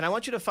street and I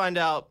want you to find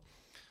out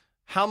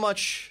how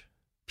much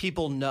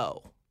people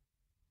know.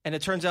 And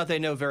it turns out they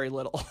know very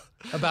little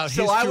about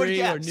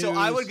history or news. So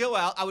I would go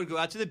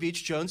out to the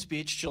beach, Jones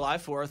Beach, July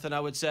 4th, and I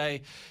would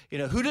say,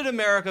 who did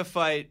America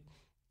fight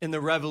in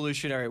the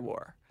Revolutionary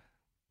War?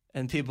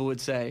 And people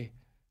would say,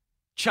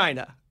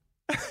 China.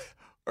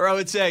 Or I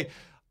would say,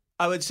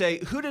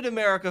 who did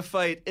America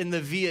fight in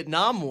the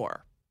Vietnam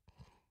War?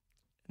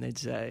 And they'd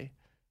say,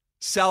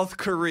 South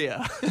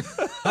Korea.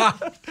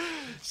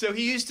 So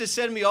he used to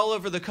send me all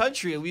over the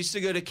country. We used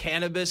to go to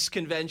cannabis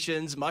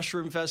conventions,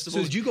 mushroom festivals.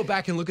 So did you go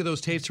back and look at those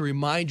tapes to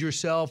remind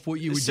yourself what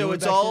you were doing? So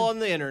it's all on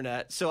the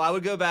internet. So I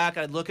would go back,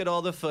 I'd look at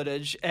all the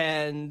footage,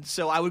 and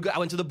so I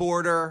went to the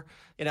border,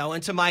 I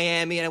went to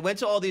Miami, and I went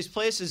to all these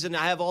places, and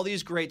I have all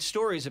these great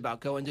stories about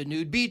going to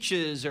nude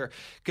beaches or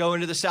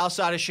going to the south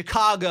side of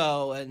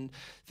Chicago and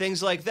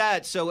things like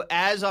that. So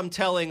as I'm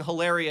telling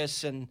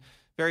hilarious and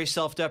very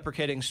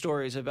self-deprecating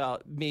stories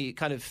about me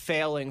kind of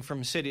failing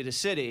from city to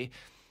city,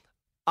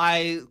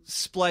 I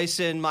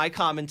splice in my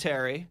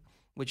commentary,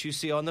 which you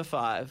see on the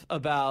 5,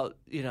 about,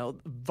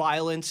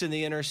 violence in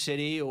the inner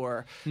city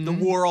or the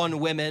war on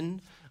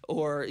women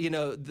or,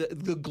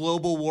 the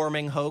global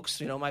warming hoax.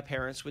 My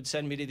parents would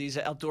send me to these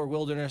outdoor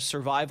wilderness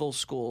survival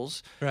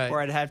schools where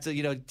I'd have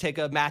to, take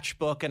a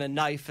matchbook and a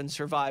knife and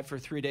survive for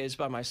 3 days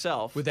by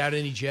myself. Without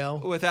any gel?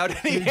 Without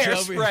any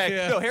hairspray.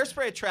 Yeah. No,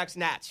 hairspray attracts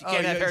gnats. You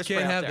can't have hairspray. You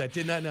can't have there. that.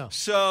 Did not know.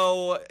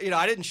 So,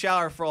 I didn't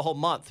shower for a whole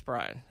month,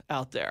 Brian,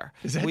 out there.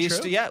 Is that we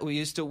true? We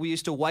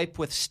used to wipe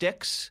with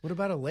sticks. What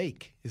about a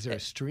lake? Is there a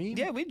stream?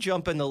 Yeah, we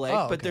jump in the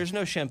lake, but there's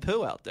no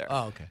shampoo out there.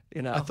 Oh, okay.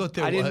 I thought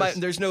there was.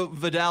 There's no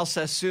Vidal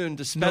Sassoon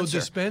dispenser. No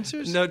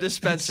dispensers? No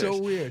dispensers. That's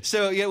so weird.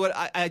 So, what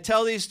I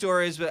tell these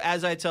stories, but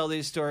as I tell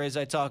these stories,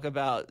 I talk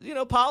about,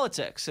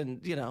 politics. And,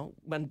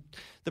 when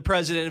the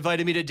president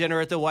invited me to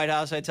dinner at the White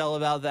House, I tell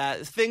about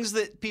that. Things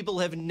that people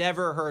have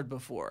never heard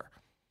before.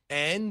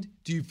 And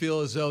do you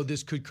feel as though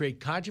this could create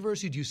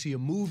controversy? Do you see a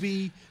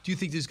movie? Do you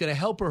think this is going to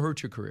help or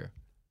hurt your career?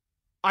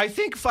 I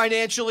think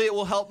financially it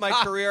will help my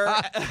career,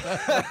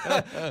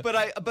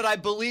 but I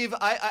believe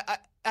I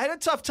had a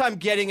tough time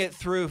getting it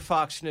through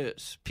Fox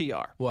News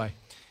PR. Why?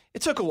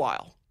 It took a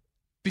while.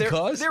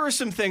 Because? There were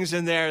some things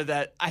in there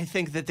that I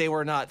think that they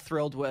were not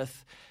thrilled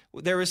with.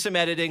 There was some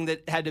editing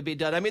that had to be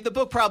done. I mean, the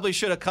book probably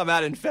should have come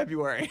out in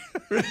February.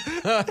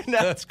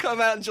 Now it's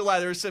come out in July.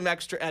 There were some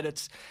extra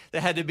edits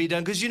that had to be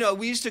done. Because,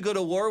 we used to go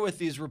to war with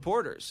these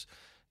reporters.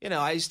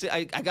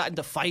 I got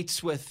into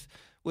fights with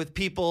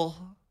people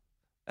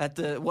at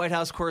the White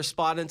House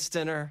Correspondents'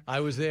 Dinner.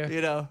 I was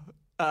there.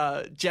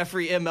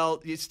 Jeffrey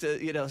Immelt used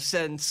to,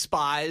 send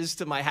spies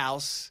to my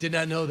house. Did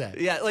not know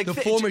that. Yeah, like the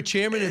former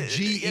chairman of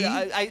GE.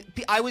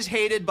 I was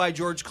hated by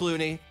George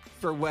Clooney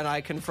for when I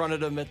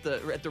confronted him at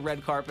the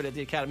red carpet at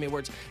the Academy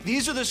Awards.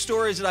 These are the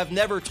stories that I've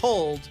never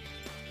told,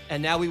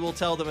 and now we will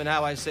tell them in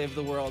How I Saved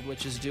the World,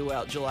 which is due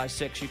out July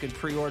 6th. You can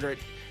pre-order it.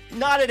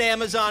 Not at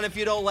Amazon. If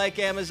you don't like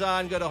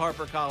Amazon, go to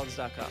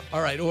HarperCollins.com.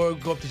 All right, or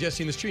go up to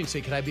Jesse in the street and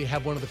say, "Can I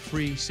have one of the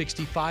free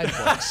 65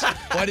 books?"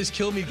 Why does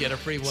Kilmeade get a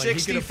free one?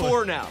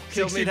 64 now.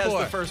 Kilmeade has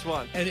the first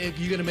one. And if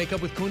you're going to make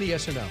up with Clooney,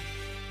 yes or no?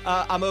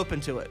 I'm open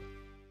to it.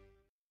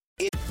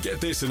 Get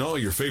this and all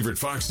your favorite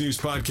Fox News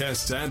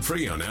podcasts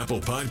ad-free on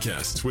Apple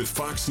Podcasts with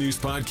Fox News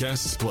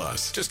Podcasts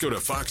Plus. Just go to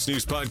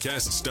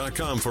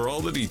foxnewspodcasts.com for all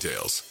the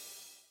details.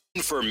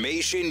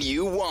 Information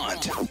you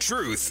want.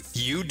 Truth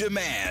you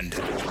demand.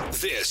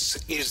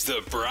 This is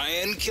the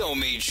Brian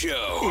Kilmeade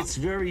Show. It's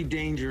very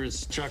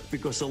dangerous, Chuck,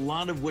 because a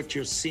lot of what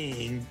you're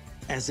seeing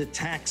as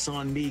attacks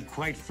on me,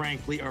 quite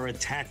frankly, are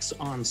attacks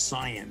on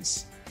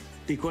science.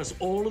 Because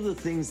all of the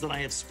things that I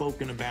have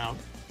spoken about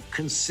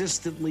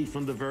consistently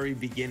from the very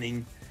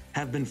beginning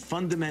have been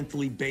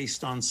fundamentally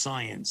based on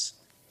science.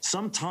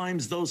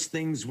 Sometimes those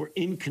things were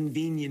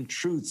inconvenient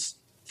truths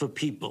for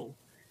people,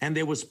 and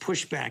there was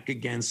pushback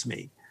against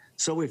me.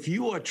 So if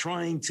you are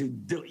trying to,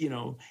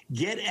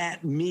 get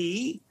at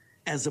me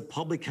as a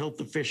public health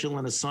official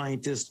and a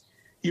scientist,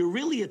 you're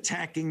really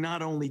attacking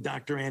not only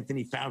Dr.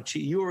 Anthony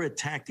Fauci, you're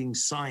attacking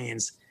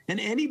science.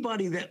 And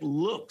anybody that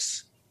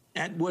looks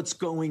at what's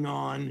going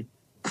on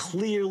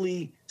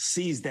clearly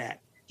sees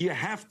that. You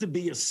have to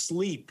be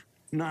asleep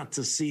not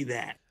to see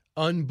that.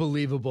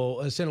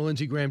 Unbelievable. Senator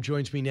Lindsey Graham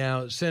joins me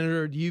now.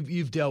 Senator,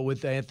 you've dealt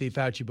with Anthony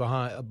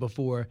Fauci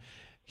before.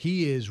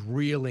 He is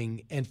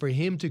reeling. And for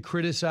him to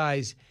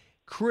criticize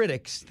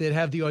critics that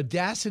have the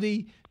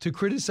audacity to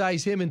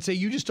criticize him and say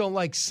you just don't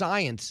like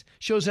science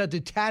shows how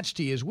detached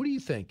he is. What do you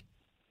think?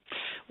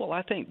 Well,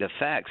 I think the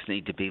facts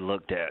need to be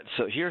looked at.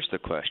 So here's the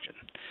question.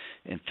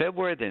 In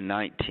February the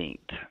 19th,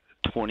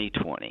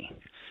 2020,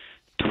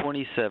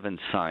 27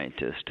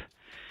 scientists,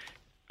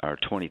 or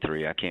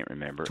 23, I can't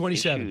remember,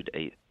 27.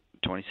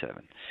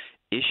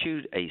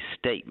 Issued a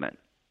statement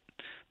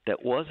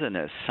that wasn't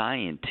a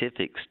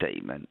scientific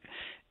statement.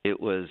 It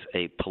was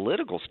a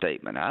political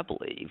statement, I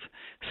believe,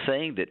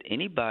 saying that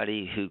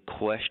anybody who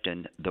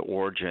questioned the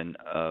origin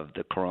of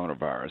the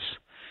coronavirus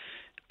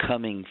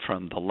coming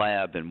from the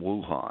lab in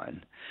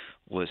Wuhan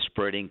was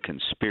spreading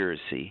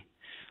conspiracy,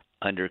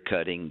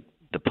 undercutting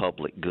the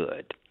public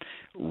good.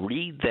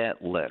 Read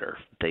that letter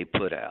they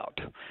put out.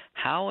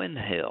 How in the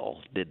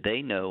hell did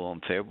they know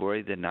on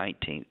February the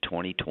 19th,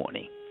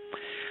 2020,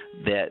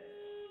 that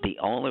the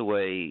only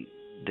way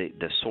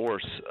the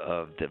source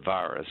of the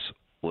virus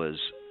was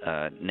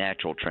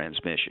natural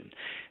transmission?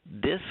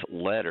 This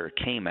letter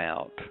came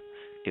out.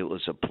 It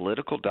was a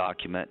political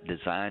document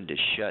designed to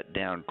shut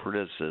down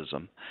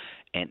criticism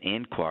and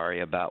inquiry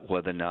about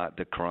whether or not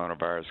the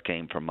coronavirus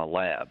came from a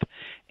lab.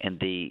 And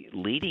the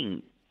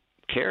leading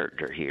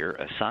character here,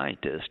 a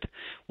scientist,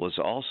 was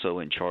also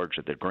in charge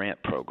of the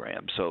grant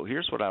program. So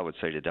here's what I would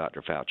say to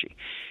Dr. Fauci.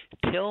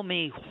 Tell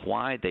me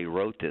why they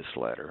wrote this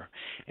letter,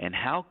 and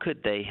how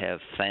could they have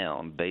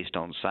found, based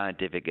on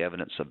scientific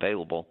evidence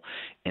available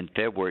in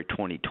February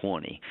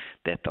 2020,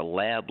 that the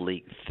lab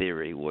leak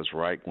theory was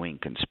right-wing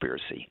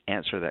conspiracy?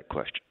 Answer that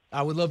question.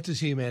 I would love to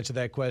see him answer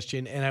that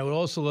question, and I would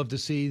also love to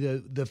see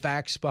the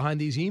facts behind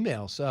these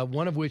emails,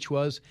 one of which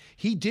was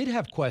he did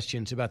have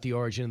questions about the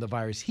origin of the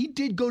virus. He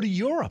did go to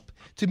Europe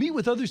to meet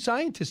with other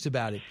scientists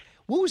about it.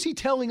 What was he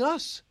telling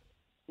us?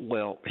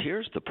 Well,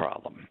 here's the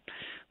problem.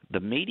 The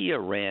media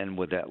ran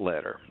with that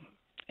letter,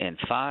 and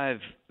 5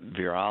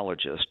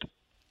 virologists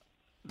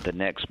the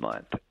next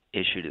month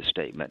issued a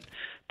statement.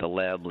 The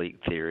lab leak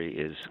theory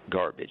is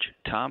garbage.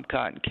 Tom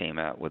Cotton came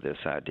out with this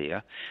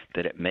idea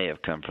that it may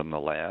have come from the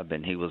lab,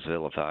 and he was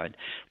vilified.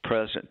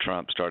 President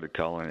Trump started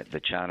calling it the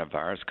China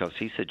virus because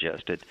he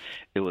suggested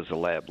it was a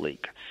lab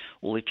leak.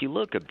 Well, if you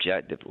look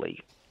objectively,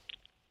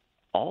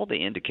 all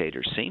the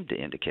indicators seem to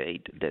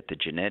indicate that the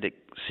genetic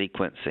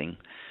sequencing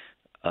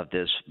of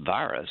this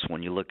virus,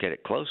 when you look at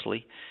it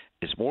closely,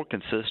 is more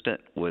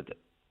consistent with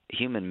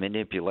human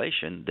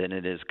manipulation than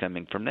it is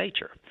coming from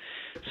nature.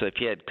 So if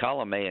you had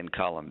column A and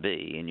column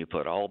B and you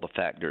put all the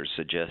factors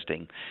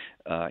suggesting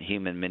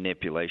human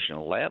manipulation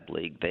or lab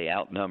leak, they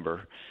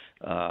outnumber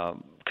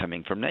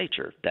coming from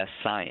nature. That's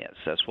science.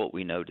 That's what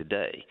we know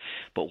today.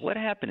 But what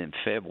happened in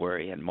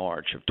February and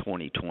March of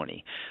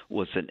 2020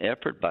 was an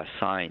effort by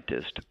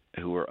scientists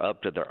who were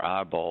up to their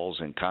eyeballs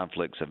in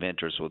conflicts of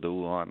interest with the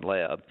Wuhan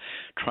lab,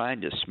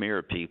 trying to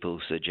smear people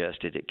who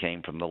suggested it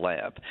came from the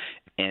lab.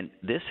 And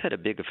this had a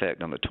big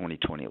effect on the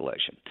 2020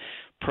 election.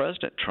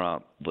 President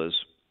Trump was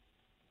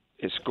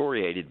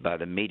excoriated by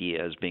the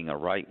media as being a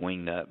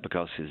right-wing nut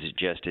because he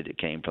suggested it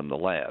came from the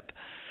lab.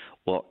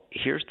 Well,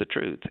 here's the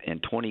truth. In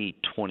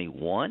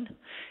 2021,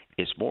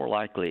 it's more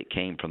likely it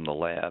came from the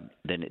lab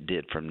than it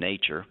did from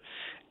nature.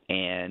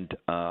 And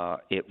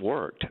it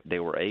worked. They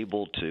were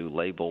able to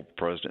label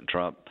President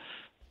Trump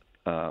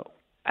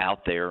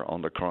out there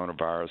on the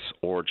coronavirus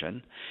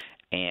origin,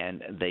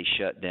 and they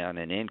shut down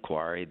an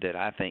inquiry that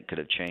I think could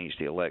have changed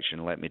the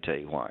election. Let me tell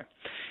you why.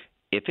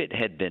 If it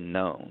had been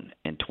known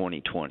in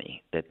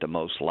 2020 that the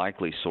most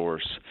likely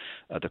source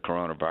of the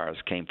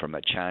coronavirus came from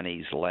a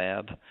Chinese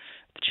lab,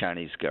 the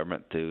Chinese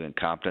government, through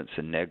incompetence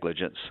and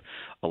negligence,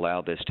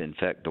 allowed this to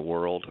infect the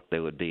world,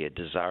 there would be a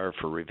desire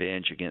for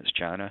revenge against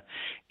China.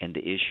 And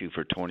the issue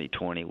for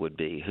 2020 would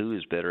be who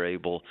is better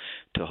able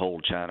to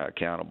hold China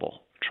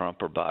accountable,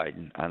 Trump or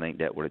Biden. I think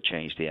that would have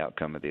changed the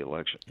outcome of the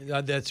election.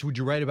 That's what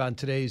you write about in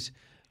today's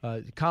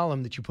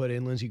column that you put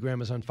in. Lindsey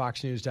Graham is on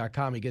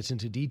FoxNews.com. He gets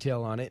into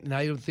detail on it. And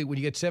I don't think when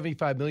you get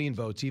 75 million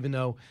votes, even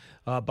though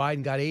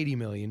Biden got 80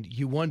 million,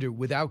 you wonder,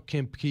 without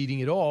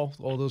competing at all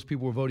those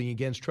people were voting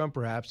against Trump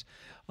perhaps,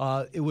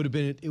 it would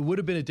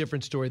have been a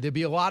different story. There'd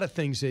be a lot of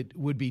things that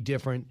would be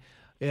different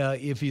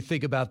if you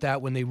think about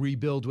that when they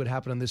rebuild what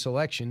happened on this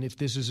election. If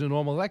this is a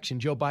normal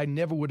election, Joe Biden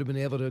never would have been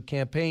able to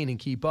campaign and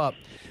keep up.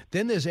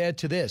 Then there's add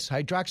to this,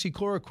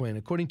 hydroxychloroquine.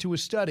 According to a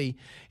study,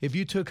 if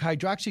you took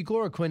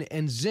hydroxychloroquine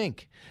and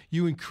zinc,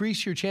 you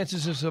increase your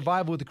chances of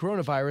survival with the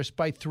coronavirus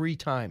by 3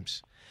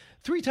 times.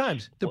 3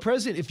 times. The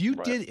president,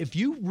 if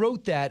you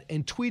wrote that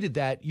and tweeted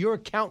that, your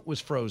account was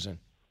frozen.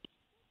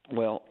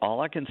 Well,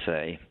 all I can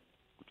say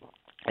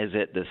is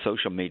that the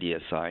social media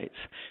sites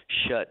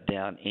shut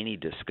down any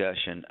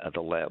discussion of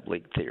the lab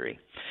leak theory.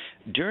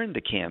 During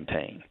the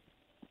campaign,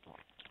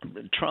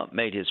 Trump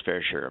made his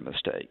fair share of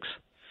mistakes,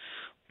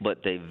 but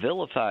they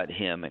vilified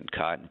him and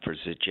Cotton for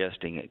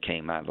suggesting it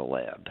came out of the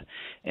lab.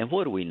 And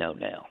what do we know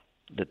now?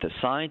 That the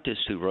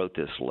scientists who wrote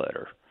this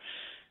letter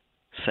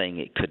saying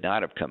it could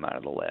not have come out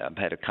of the lab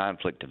had a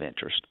conflict of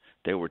interest.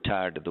 They were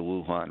tied to the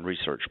Wuhan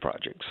research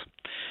projects.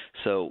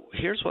 So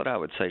here's what I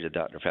would say to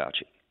Dr.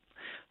 Fauci.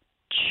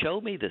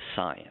 Show me the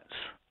science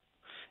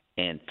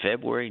in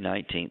February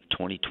 19th,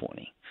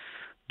 2020,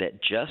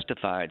 that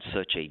justified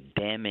such a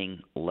damning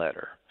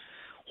letter.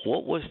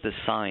 What was the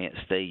science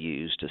they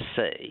used to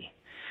say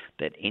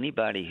that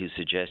anybody who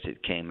suggested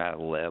it came out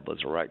of the lab was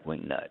a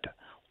right-wing nut?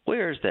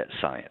 Where is that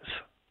science?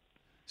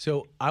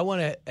 So I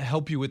want to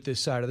help you with this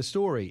side of the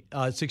story.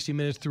 60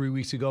 Minutes 3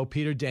 weeks ago,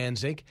 Peter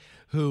Daszak,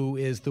 who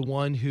is the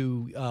one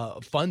who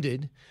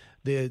funded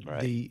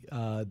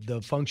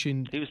the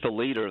function. He was the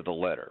leader of the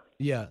letter.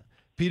 Yeah.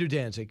 Peter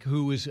Daszak,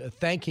 who was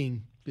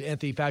thanking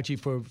Anthony Fauci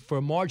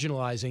for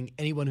marginalizing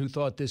anyone who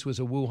thought this was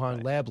a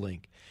Wuhan lab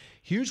link.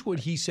 Here's what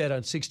he said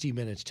on 60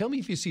 Minutes. Tell me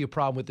if you see a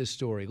problem with this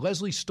story.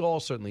 Leslie Stahl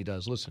certainly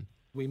does. Listen.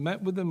 We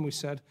met with them. We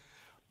said,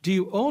 do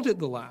you audit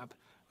the lab?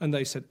 And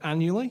they said,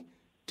 annually.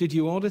 Did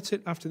you audit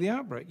it after the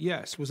outbreak?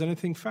 Yes. Was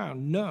anything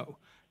found? No.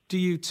 Do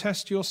you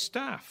test your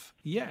staff?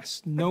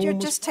 Yes. No. But you're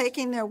just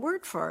taking their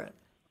word for it.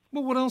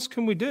 Well, what else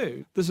can we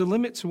do? There's a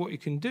limit to what you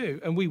can do,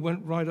 and we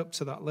went right up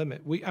to that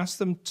limit. We asked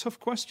them tough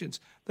questions.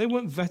 They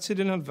weren't vetted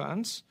in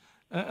advance,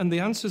 and the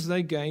answers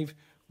they gave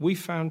we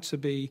found to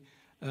be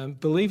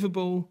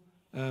believable,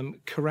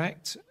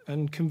 correct,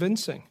 and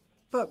convincing.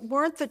 But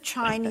weren't the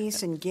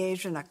Chinese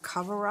engaged in a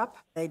cover-up?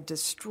 They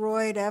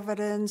destroyed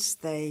evidence.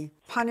 They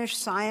punished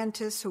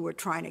scientists who were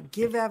trying to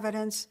give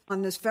evidence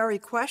on this very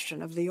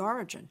question of the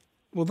origin.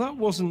 Well, that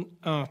wasn't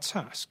our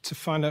task, to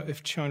find out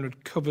if China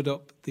had covered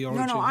up the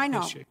origin issue. No, I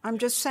know. I'm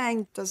just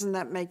saying, doesn't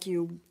that make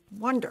you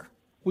wonder?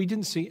 We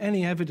didn't see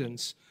any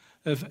evidence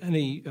of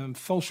any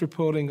false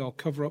reporting or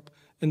cover-up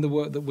in the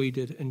work that we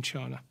did in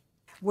China.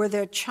 Were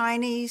there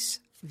Chinese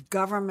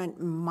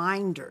government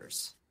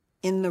minders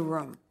in the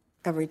room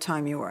every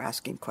time you were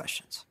asking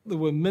questions? There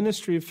were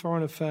Ministry of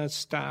Foreign Affairs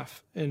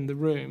staff in the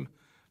room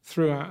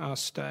throughout our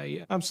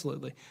stay.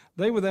 Absolutely.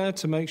 They were there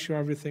to make sure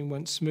everything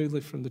went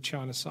smoothly from the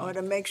China side. Or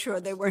to make sure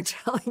they weren't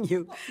telling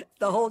you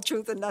the whole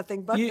truth and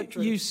nothing but the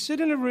truth. You sit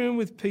in a room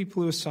with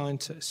people who are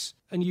scientists,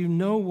 and you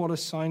know what a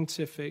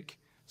scientific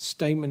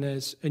statement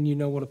is, and you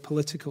know what a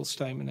political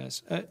statement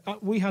is.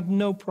 We had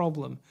no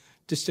problem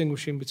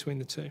distinguishing between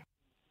the two.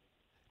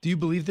 Do you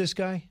believe this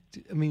guy?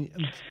 I mean,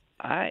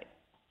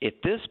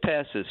 if this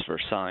passes for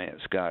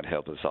science, God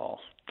help us all.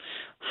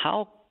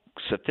 How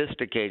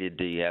sophisticated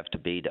do you have to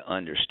be to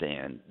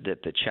understand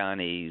that the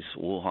Chinese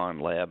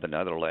Wuhan lab and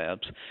other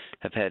labs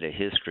have had a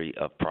history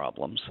of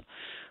problems?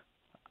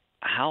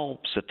 How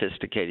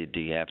sophisticated do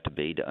you have to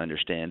be to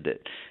understand that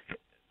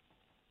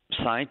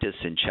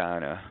scientists in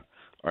China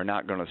are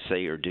not going to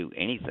say or do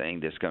anything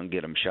that's going to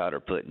get them shot or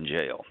put in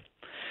jail?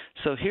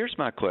 So here's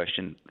my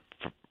question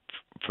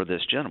for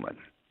this gentleman.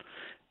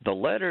 The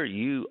letter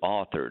you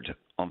authored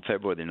on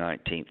February the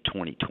 19th,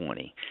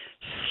 2020,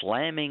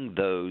 slamming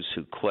those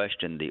who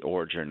questioned the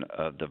origin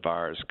of the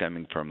virus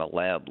coming from a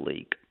lab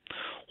leak,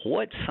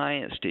 what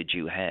science did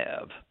you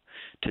have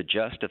to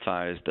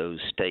justify those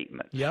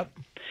statements? Yep.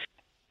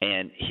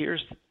 And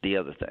here's the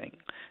other thing.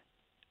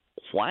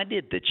 Why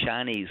did the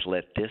Chinese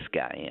let this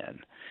guy in?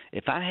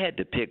 If I had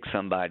to pick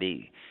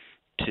somebody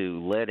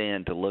to let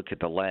in to look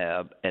at the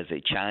lab as a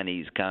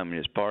Chinese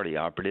Communist Party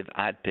operative,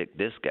 I'd pick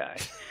this guy.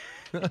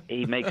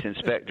 He makes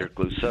Inspector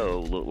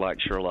Clouseau look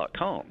like Sherlock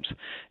Holmes.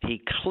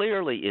 He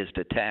clearly is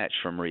detached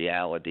from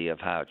reality of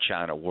how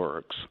China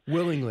works.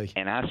 Willingly.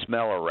 And I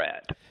smell a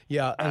rat.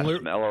 Yeah. I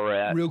smell a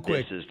rat. Real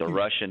quick. This is the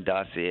Russian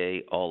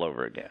dossier all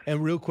over again.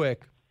 And real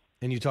quick,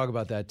 and you talk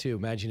about that too.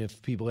 Imagine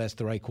if people ask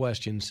the right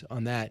questions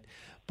on that.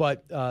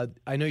 But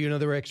I know your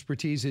other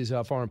expertise is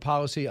foreign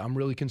policy. I'm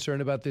really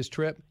concerned about this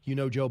trip. You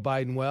know Joe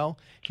Biden well.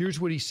 Here's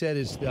what he said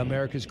is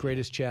America's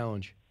greatest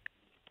challenge.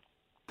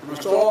 We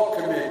must all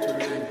commit to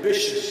an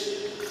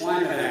ambitious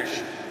climate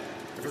action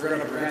if we're going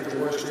to prevent the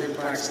worst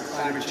impacts of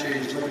climate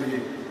change,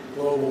 limiting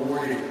global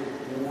warming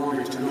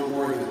to no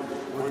more than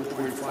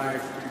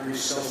 1.5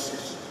 degrees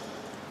Celsius.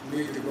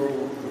 Lead the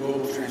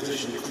global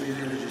transition to clean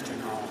energy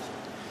technology.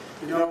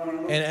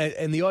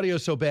 And the audio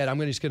is so bad, I'm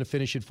just going to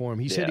finish it for him.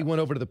 He said he went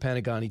over to the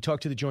Pentagon. He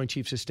talked to the Joint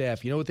Chiefs of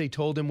Staff. You know what they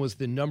told him was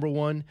the number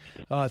one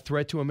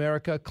threat to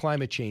America?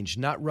 Climate change,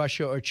 not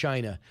Russia or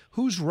China.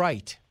 Who's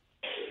right?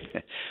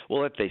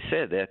 Well, if they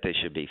said that, they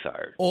should be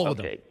fired. All of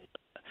them.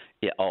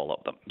 Yeah, all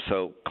of them.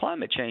 So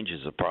climate change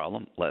is a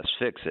problem. Let's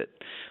fix it.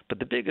 But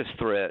the biggest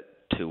threat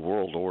to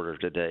world order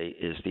today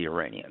is the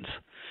Iranians.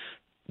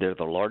 They're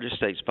the largest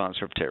state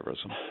sponsor of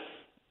terrorism.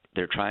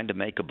 They're trying to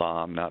make a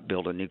bomb, not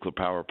build a nuclear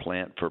power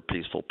plant for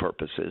peaceful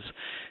purposes.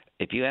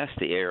 If you ask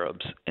the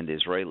Arabs and the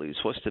Israelis,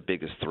 what's the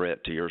biggest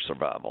threat to your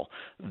survival?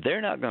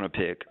 They're not going to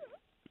pick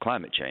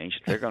climate change.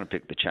 They're going to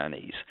pick the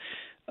Chinese.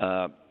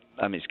 The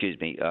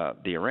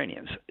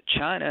Iranians.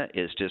 China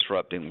is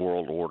disrupting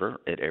world order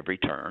at every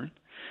turn.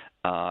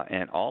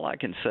 And all I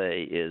can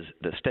say is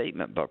the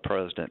statement by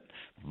President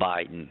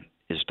Biden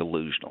is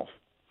delusional.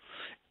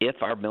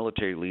 If our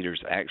military leaders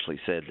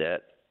actually said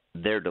that,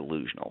 they're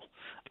delusional.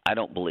 I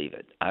don't believe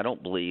it. I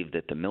don't believe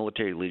that the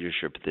military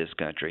leadership of this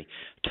country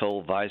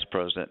told Vice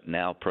President,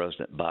 now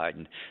President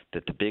Biden,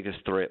 that the biggest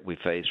threat we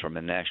face from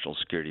a national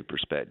security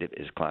perspective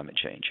is climate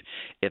change.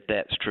 If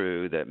that's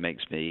true, that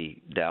makes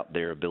me doubt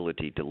their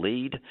ability to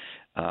lead,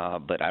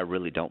 but I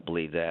really don't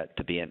believe that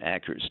to be an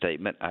accurate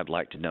statement. I'd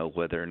like to know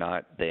whether or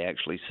not they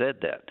actually said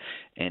that.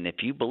 And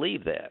if you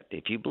believe that,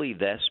 if you believe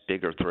that's a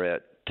bigger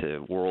threat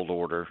to world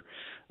order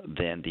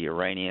than the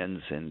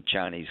Iranians and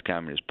Chinese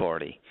Communist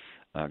Party,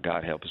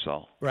 God help us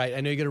all. Right.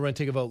 I know you're going to run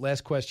take a vote.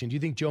 Last question. Do you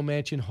think Joe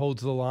Manchin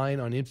holds the line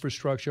on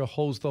infrastructure,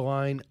 holds the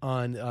line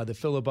on the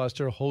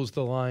filibuster, holds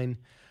the line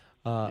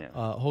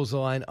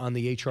on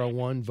the H.R.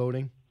 1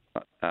 voting?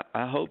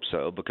 I hope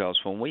so, because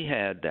when we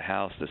had the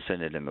House, the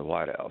Senate, and the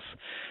White House,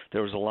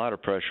 there was a lot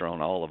of pressure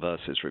on all of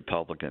us as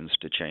Republicans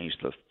to change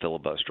the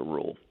filibuster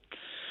rule.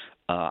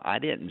 I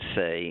didn't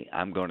say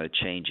I'm going to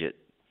change it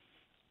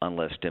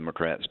unless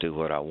Democrats do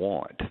what I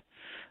want.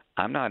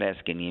 I'm not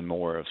asking any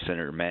more of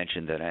Senator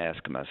Manchin than I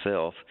ask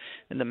myself.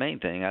 And the main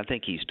thing, I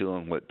think he's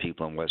doing what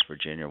people in West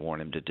Virginia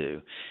want him to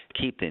do,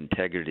 keep the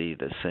integrity of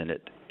the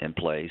Senate in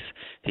place.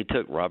 He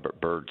took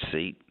Robert Byrd's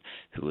seat,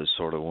 who was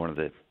sort of one of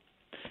the,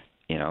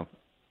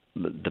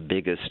 the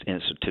biggest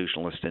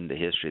institutionalist in the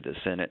history of the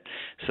Senate.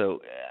 So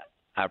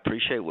I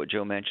appreciate what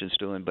Joe Manchin's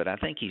doing, but I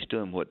think he's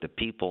doing what the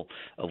people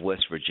of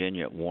West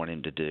Virginia want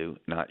him to do,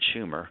 not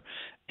Schumer.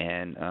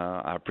 And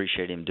I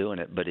appreciate him doing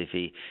it. But if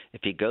he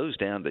goes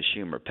down the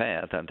Schumer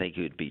path, I think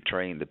he would be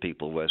betraying the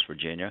people of West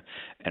Virginia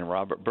and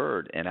Robert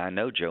Byrd. And I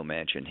know Joe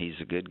Manchin. He's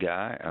a good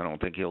guy. I don't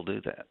think he'll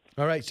do that.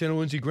 All right, Senator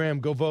Lindsey Graham,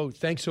 go vote.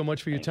 Thanks so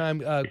much for your time.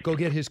 Go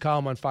get his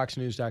column on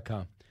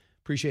foxnews.com.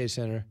 Appreciate it,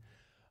 Senator.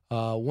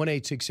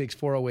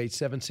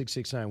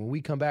 1-866-408-7669. When we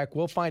come back,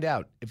 we'll find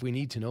out if we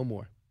need to know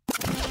more.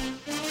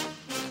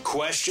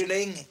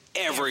 Questioning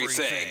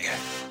everything.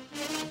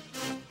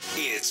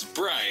 It's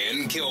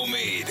Brian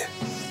Kilmeade.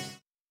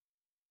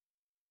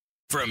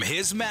 From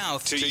his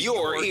mouth to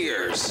your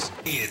ears,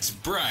 it's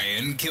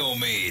Brian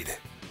Kilmeade.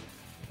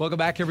 Welcome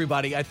back,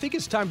 everybody. I think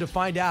it's time to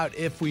find out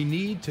if we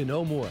need to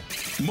know more.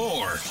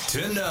 More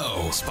to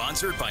know.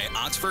 Sponsored by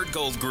Oxford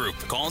Gold Group.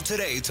 Call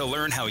today to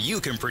learn how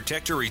you can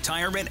protect your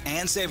retirement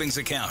and savings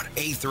account.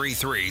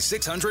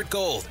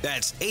 833-600-GOLD.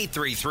 That's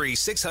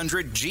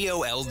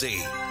 833-600-GOLD.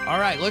 All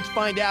right, let's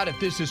find out if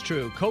this is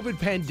true. COVID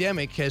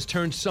pandemic has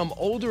turned some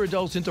older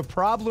adults into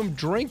problem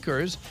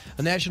drinkers.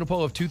 A national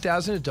poll of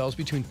 2,000 adults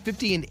between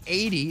 50 and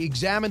 80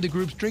 examined the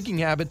group's drinking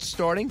habits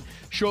starting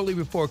shortly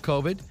before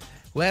COVID,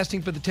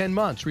 lasting for the 10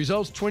 months.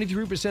 Results,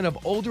 23%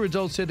 of older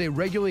adults said they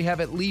regularly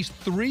have at least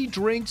 3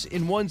 drinks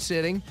in one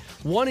sitting.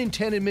 1 in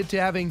 10 admit to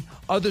having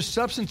other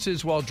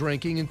substances while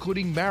drinking,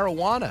 including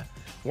marijuana.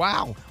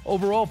 Wow.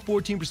 Overall,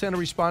 14% of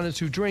respondents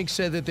who drink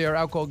said that their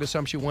alcohol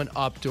consumption went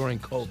up during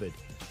COVID.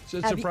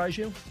 Does that surprise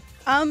you?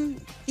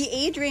 The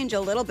age range a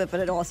little bit,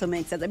 but it also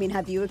makes sense. I mean,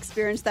 have you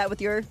experienced that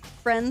with your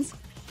friends?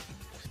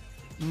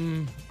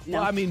 No.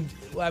 Well, I mean,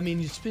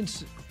 it's been.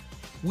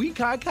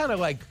 I kind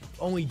of like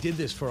only did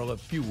this for a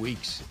few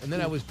weeks, and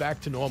then I was back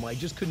to normal. I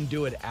just couldn't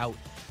do it out.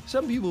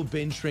 Some people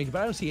binge drink,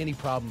 but I don't see any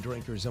problem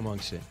drinkers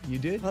amongst it. You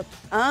did?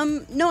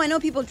 No, I know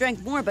people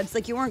drank more, but it's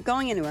like you weren't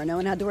going anywhere. No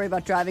one had to worry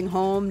about driving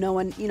home. No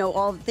one,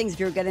 all the things.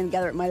 If you were getting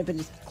together, it might have been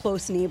just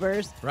close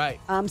neighbors. Right.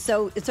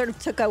 So it sort of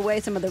took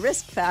away some of the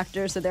risk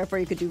factors, so therefore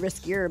you could do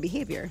riskier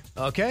behavior.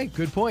 Okay,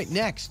 good point.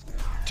 Next,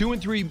 2 in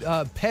 3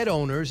 pet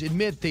owners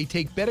admit they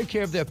take better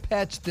care of their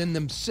pets than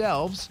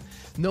themselves.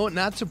 No,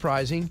 not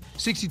surprising.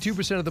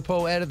 62% of the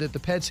poll added that the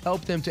pets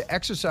help them to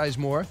exercise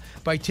more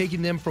by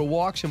taking them for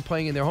walks and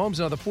playing in their homes.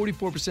 Another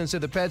 44%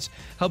 said the pets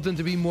help them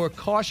to be more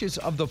cautious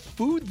of the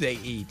food they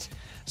eat.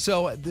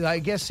 So I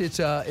guess it's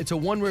a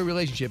one-way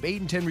relationship.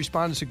 8 in 10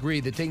 respondents agree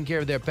that taking care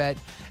of their pet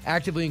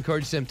actively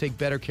encourages them to take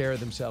better care of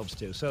themselves,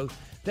 too. So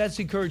that's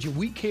encouraging.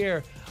 We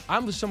care.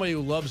 I'm somebody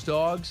who loves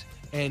dogs,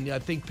 and I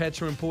think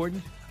pets are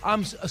important.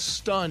 I'm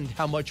stunned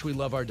how much we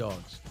love our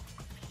dogs.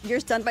 You're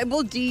stunned by.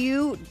 Well, do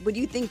you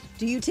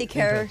take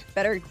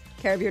better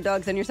care of your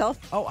dogs than yourself?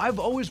 Oh, I've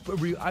always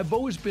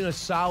been a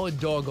solid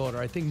dog owner.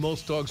 I think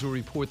most dogs will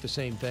report the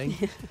same thing.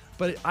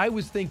 But I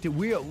always think that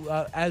we,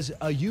 as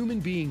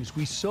human beings,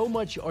 we so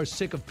much are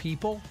sick of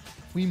people.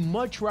 We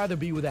much rather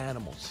be with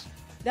animals.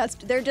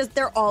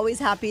 They're always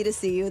happy to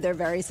see you. They're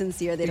very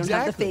sincere. They don't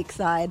have the fake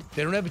side.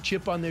 They don't have a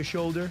chip on their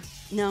shoulder.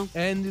 No.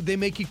 And they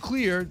make it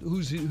clear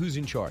who's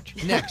in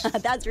charge. Next.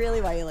 That's really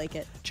why you like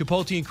it.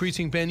 Chipotle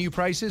increasing menu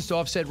prices to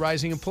offset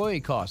rising employee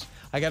costs.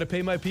 I got to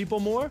pay my people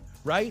more,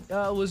 right,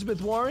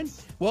 Elizabeth Warren?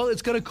 Well,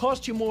 it's going to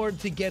cost you more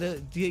to get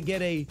a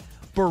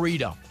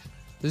burrito.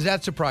 Does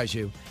that surprise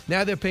you?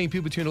 Now they're paying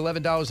people between $11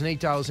 and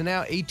 $8 an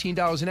hour,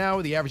 $18 an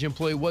hour. The average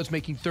employee was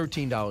making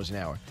 $13 an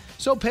hour.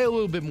 So pay a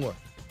little bit more.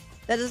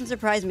 That doesn't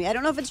surprise me. I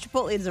don't know if it's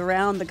Chipotle's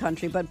around the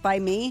country, but by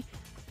me,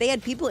 they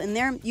had people in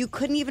there. You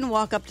couldn't even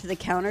walk up to the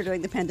counter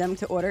during the pandemic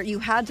to order. You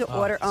had to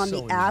order on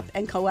the app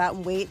and go out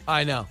and wait.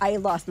 I know. I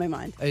lost my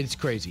mind. It's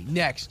crazy.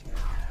 Next,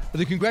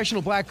 the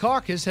Congressional Black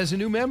Caucus has a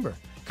new member,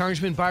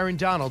 Congressman Byron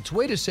Donalds.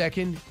 Wait a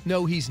second.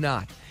 No, he's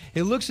not.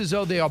 It looks as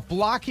though they are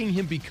blocking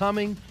him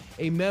becoming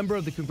a member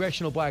of the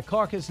Congressional Black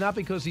Caucus, not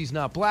because he's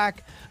not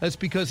black, it's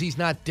because he's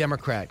not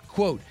Democrat.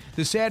 Quote,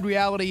 the sad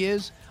reality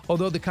is,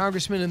 although the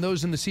congressman and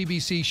those in the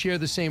CBC share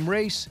the same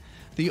race,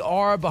 the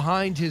R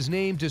behind his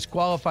name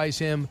disqualifies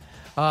him.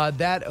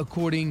 That,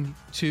 according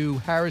to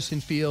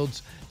Harrison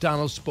Fields,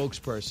 Donald's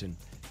spokesperson.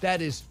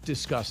 That is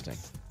disgusting.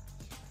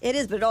 It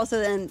is, but it also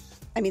then,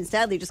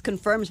 sadly, just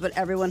confirms what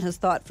everyone has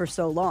thought for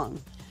so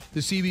long. The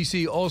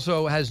CBC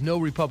also has no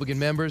Republican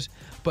members,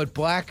 but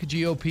black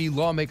GOP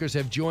lawmakers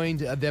have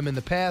joined them in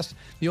the past.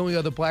 The only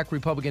other black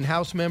Republican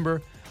House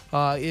member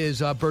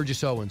is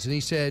Burgess Owens. And he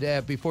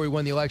said before he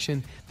won the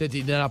election that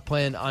he did not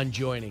plan on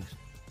joining.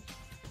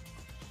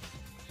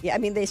 Yeah,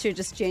 they should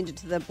just change it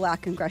to the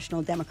Black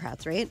Congressional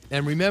Democrats, right?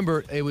 And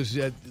remember, it was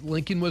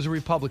Lincoln was a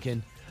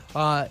Republican.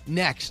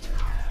 Next.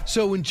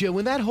 So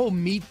when that whole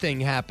meat thing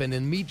happened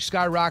and meat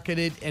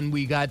skyrocketed and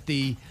we got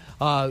the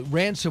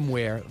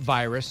ransomware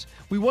virus,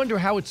 we wonder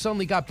how it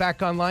suddenly got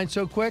back online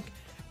so quick.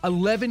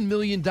 $11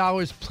 million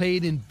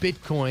paid in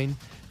Bitcoin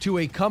to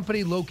a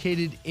company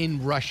located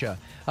in Russia.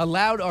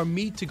 Allowed our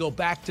meat to go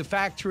back to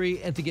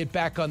factory and to get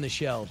back on the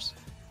shelves.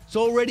 It's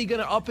already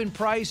going to up in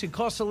price. It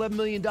costs $11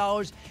 million.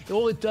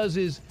 All it does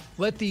is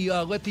let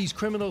these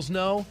criminals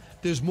know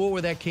there's more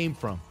where that came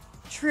from.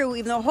 True,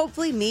 even though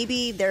hopefully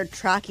maybe they're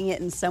tracking it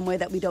in some way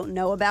that we don't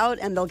know about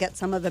and they'll get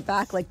some of it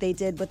back like they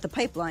did with the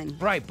pipeline.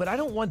 Right, but I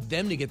don't want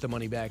them to get the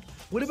money back.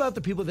 What about the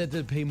people that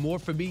did pay more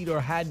for meat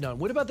or had none?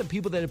 What about the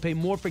people that had paid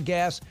more for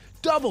gas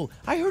double.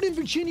 I heard in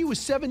Virginia it was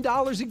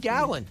 $7 a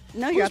gallon.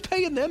 No, Who's you're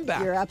paying them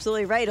back? You're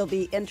absolutely right. It'll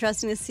be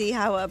interesting to see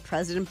how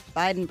President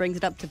Biden brings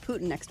it up to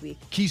Putin next week.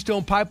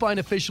 Keystone Pipeline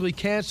officially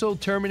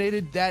canceled,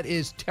 terminated. That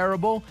is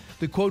terrible.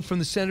 The quote from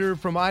the senator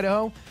from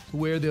Idaho,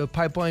 where the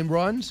pipeline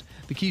runs,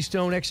 the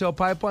Keystone XL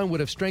pipeline would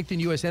have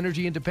strengthened U.S.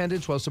 energy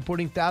independence while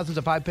supporting thousands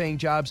of high-paying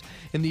jobs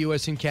in the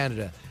U.S. and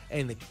Canada.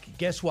 And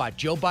guess what?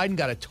 Joe Biden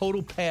got a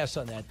total pass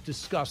on that.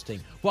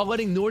 Disgusting. While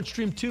letting Nord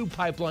Stream 2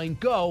 pipeline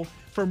go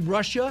from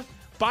Russia,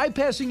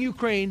 bypassing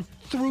Ukraine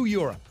through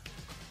Europe.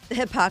 The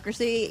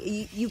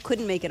hypocrisy, you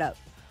couldn't make it up.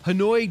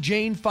 Hanoi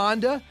Jane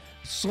Fonda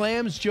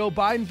slams Joe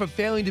Biden for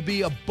failing to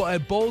be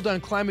bold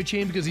on climate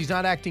change because he's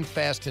not acting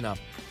fast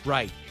enough.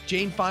 Right.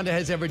 Jane Fonda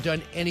has ever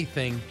done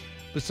anything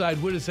besides,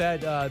 what is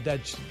that,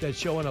 that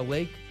show on a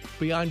lake?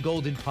 Beyond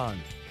Golden Pond.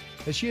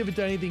 Has she ever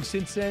done anything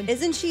since then?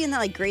 Isn't she in that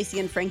like Gracie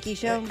and Frankie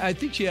show? I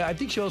think she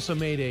also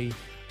made a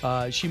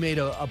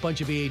bunch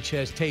of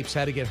VHS tapes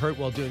how to get hurt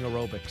while doing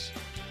aerobics.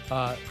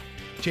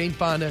 Jane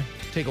Fonda,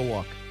 take a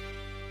walk.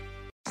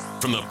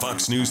 From the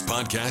Fox News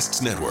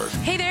Podcasts Network.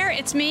 Hey there,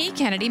 it's me,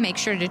 Kennedy. Make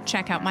sure to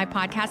check out my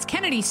podcast,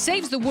 Kennedy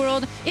Saves the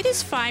World. It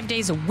is 5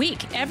 days a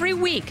week, every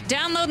week.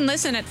 Download and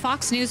listen at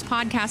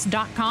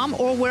foxnewspodcast.com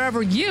or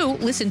wherever you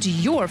listen to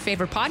your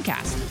favorite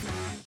podcast.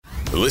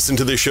 Listen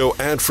to the show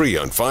ad-free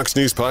on Fox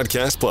News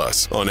Podcast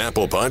Plus, on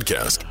Apple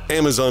Podcast,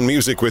 Amazon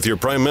Music with your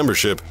Prime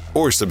membership,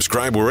 or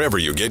subscribe wherever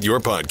you get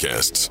your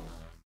podcasts.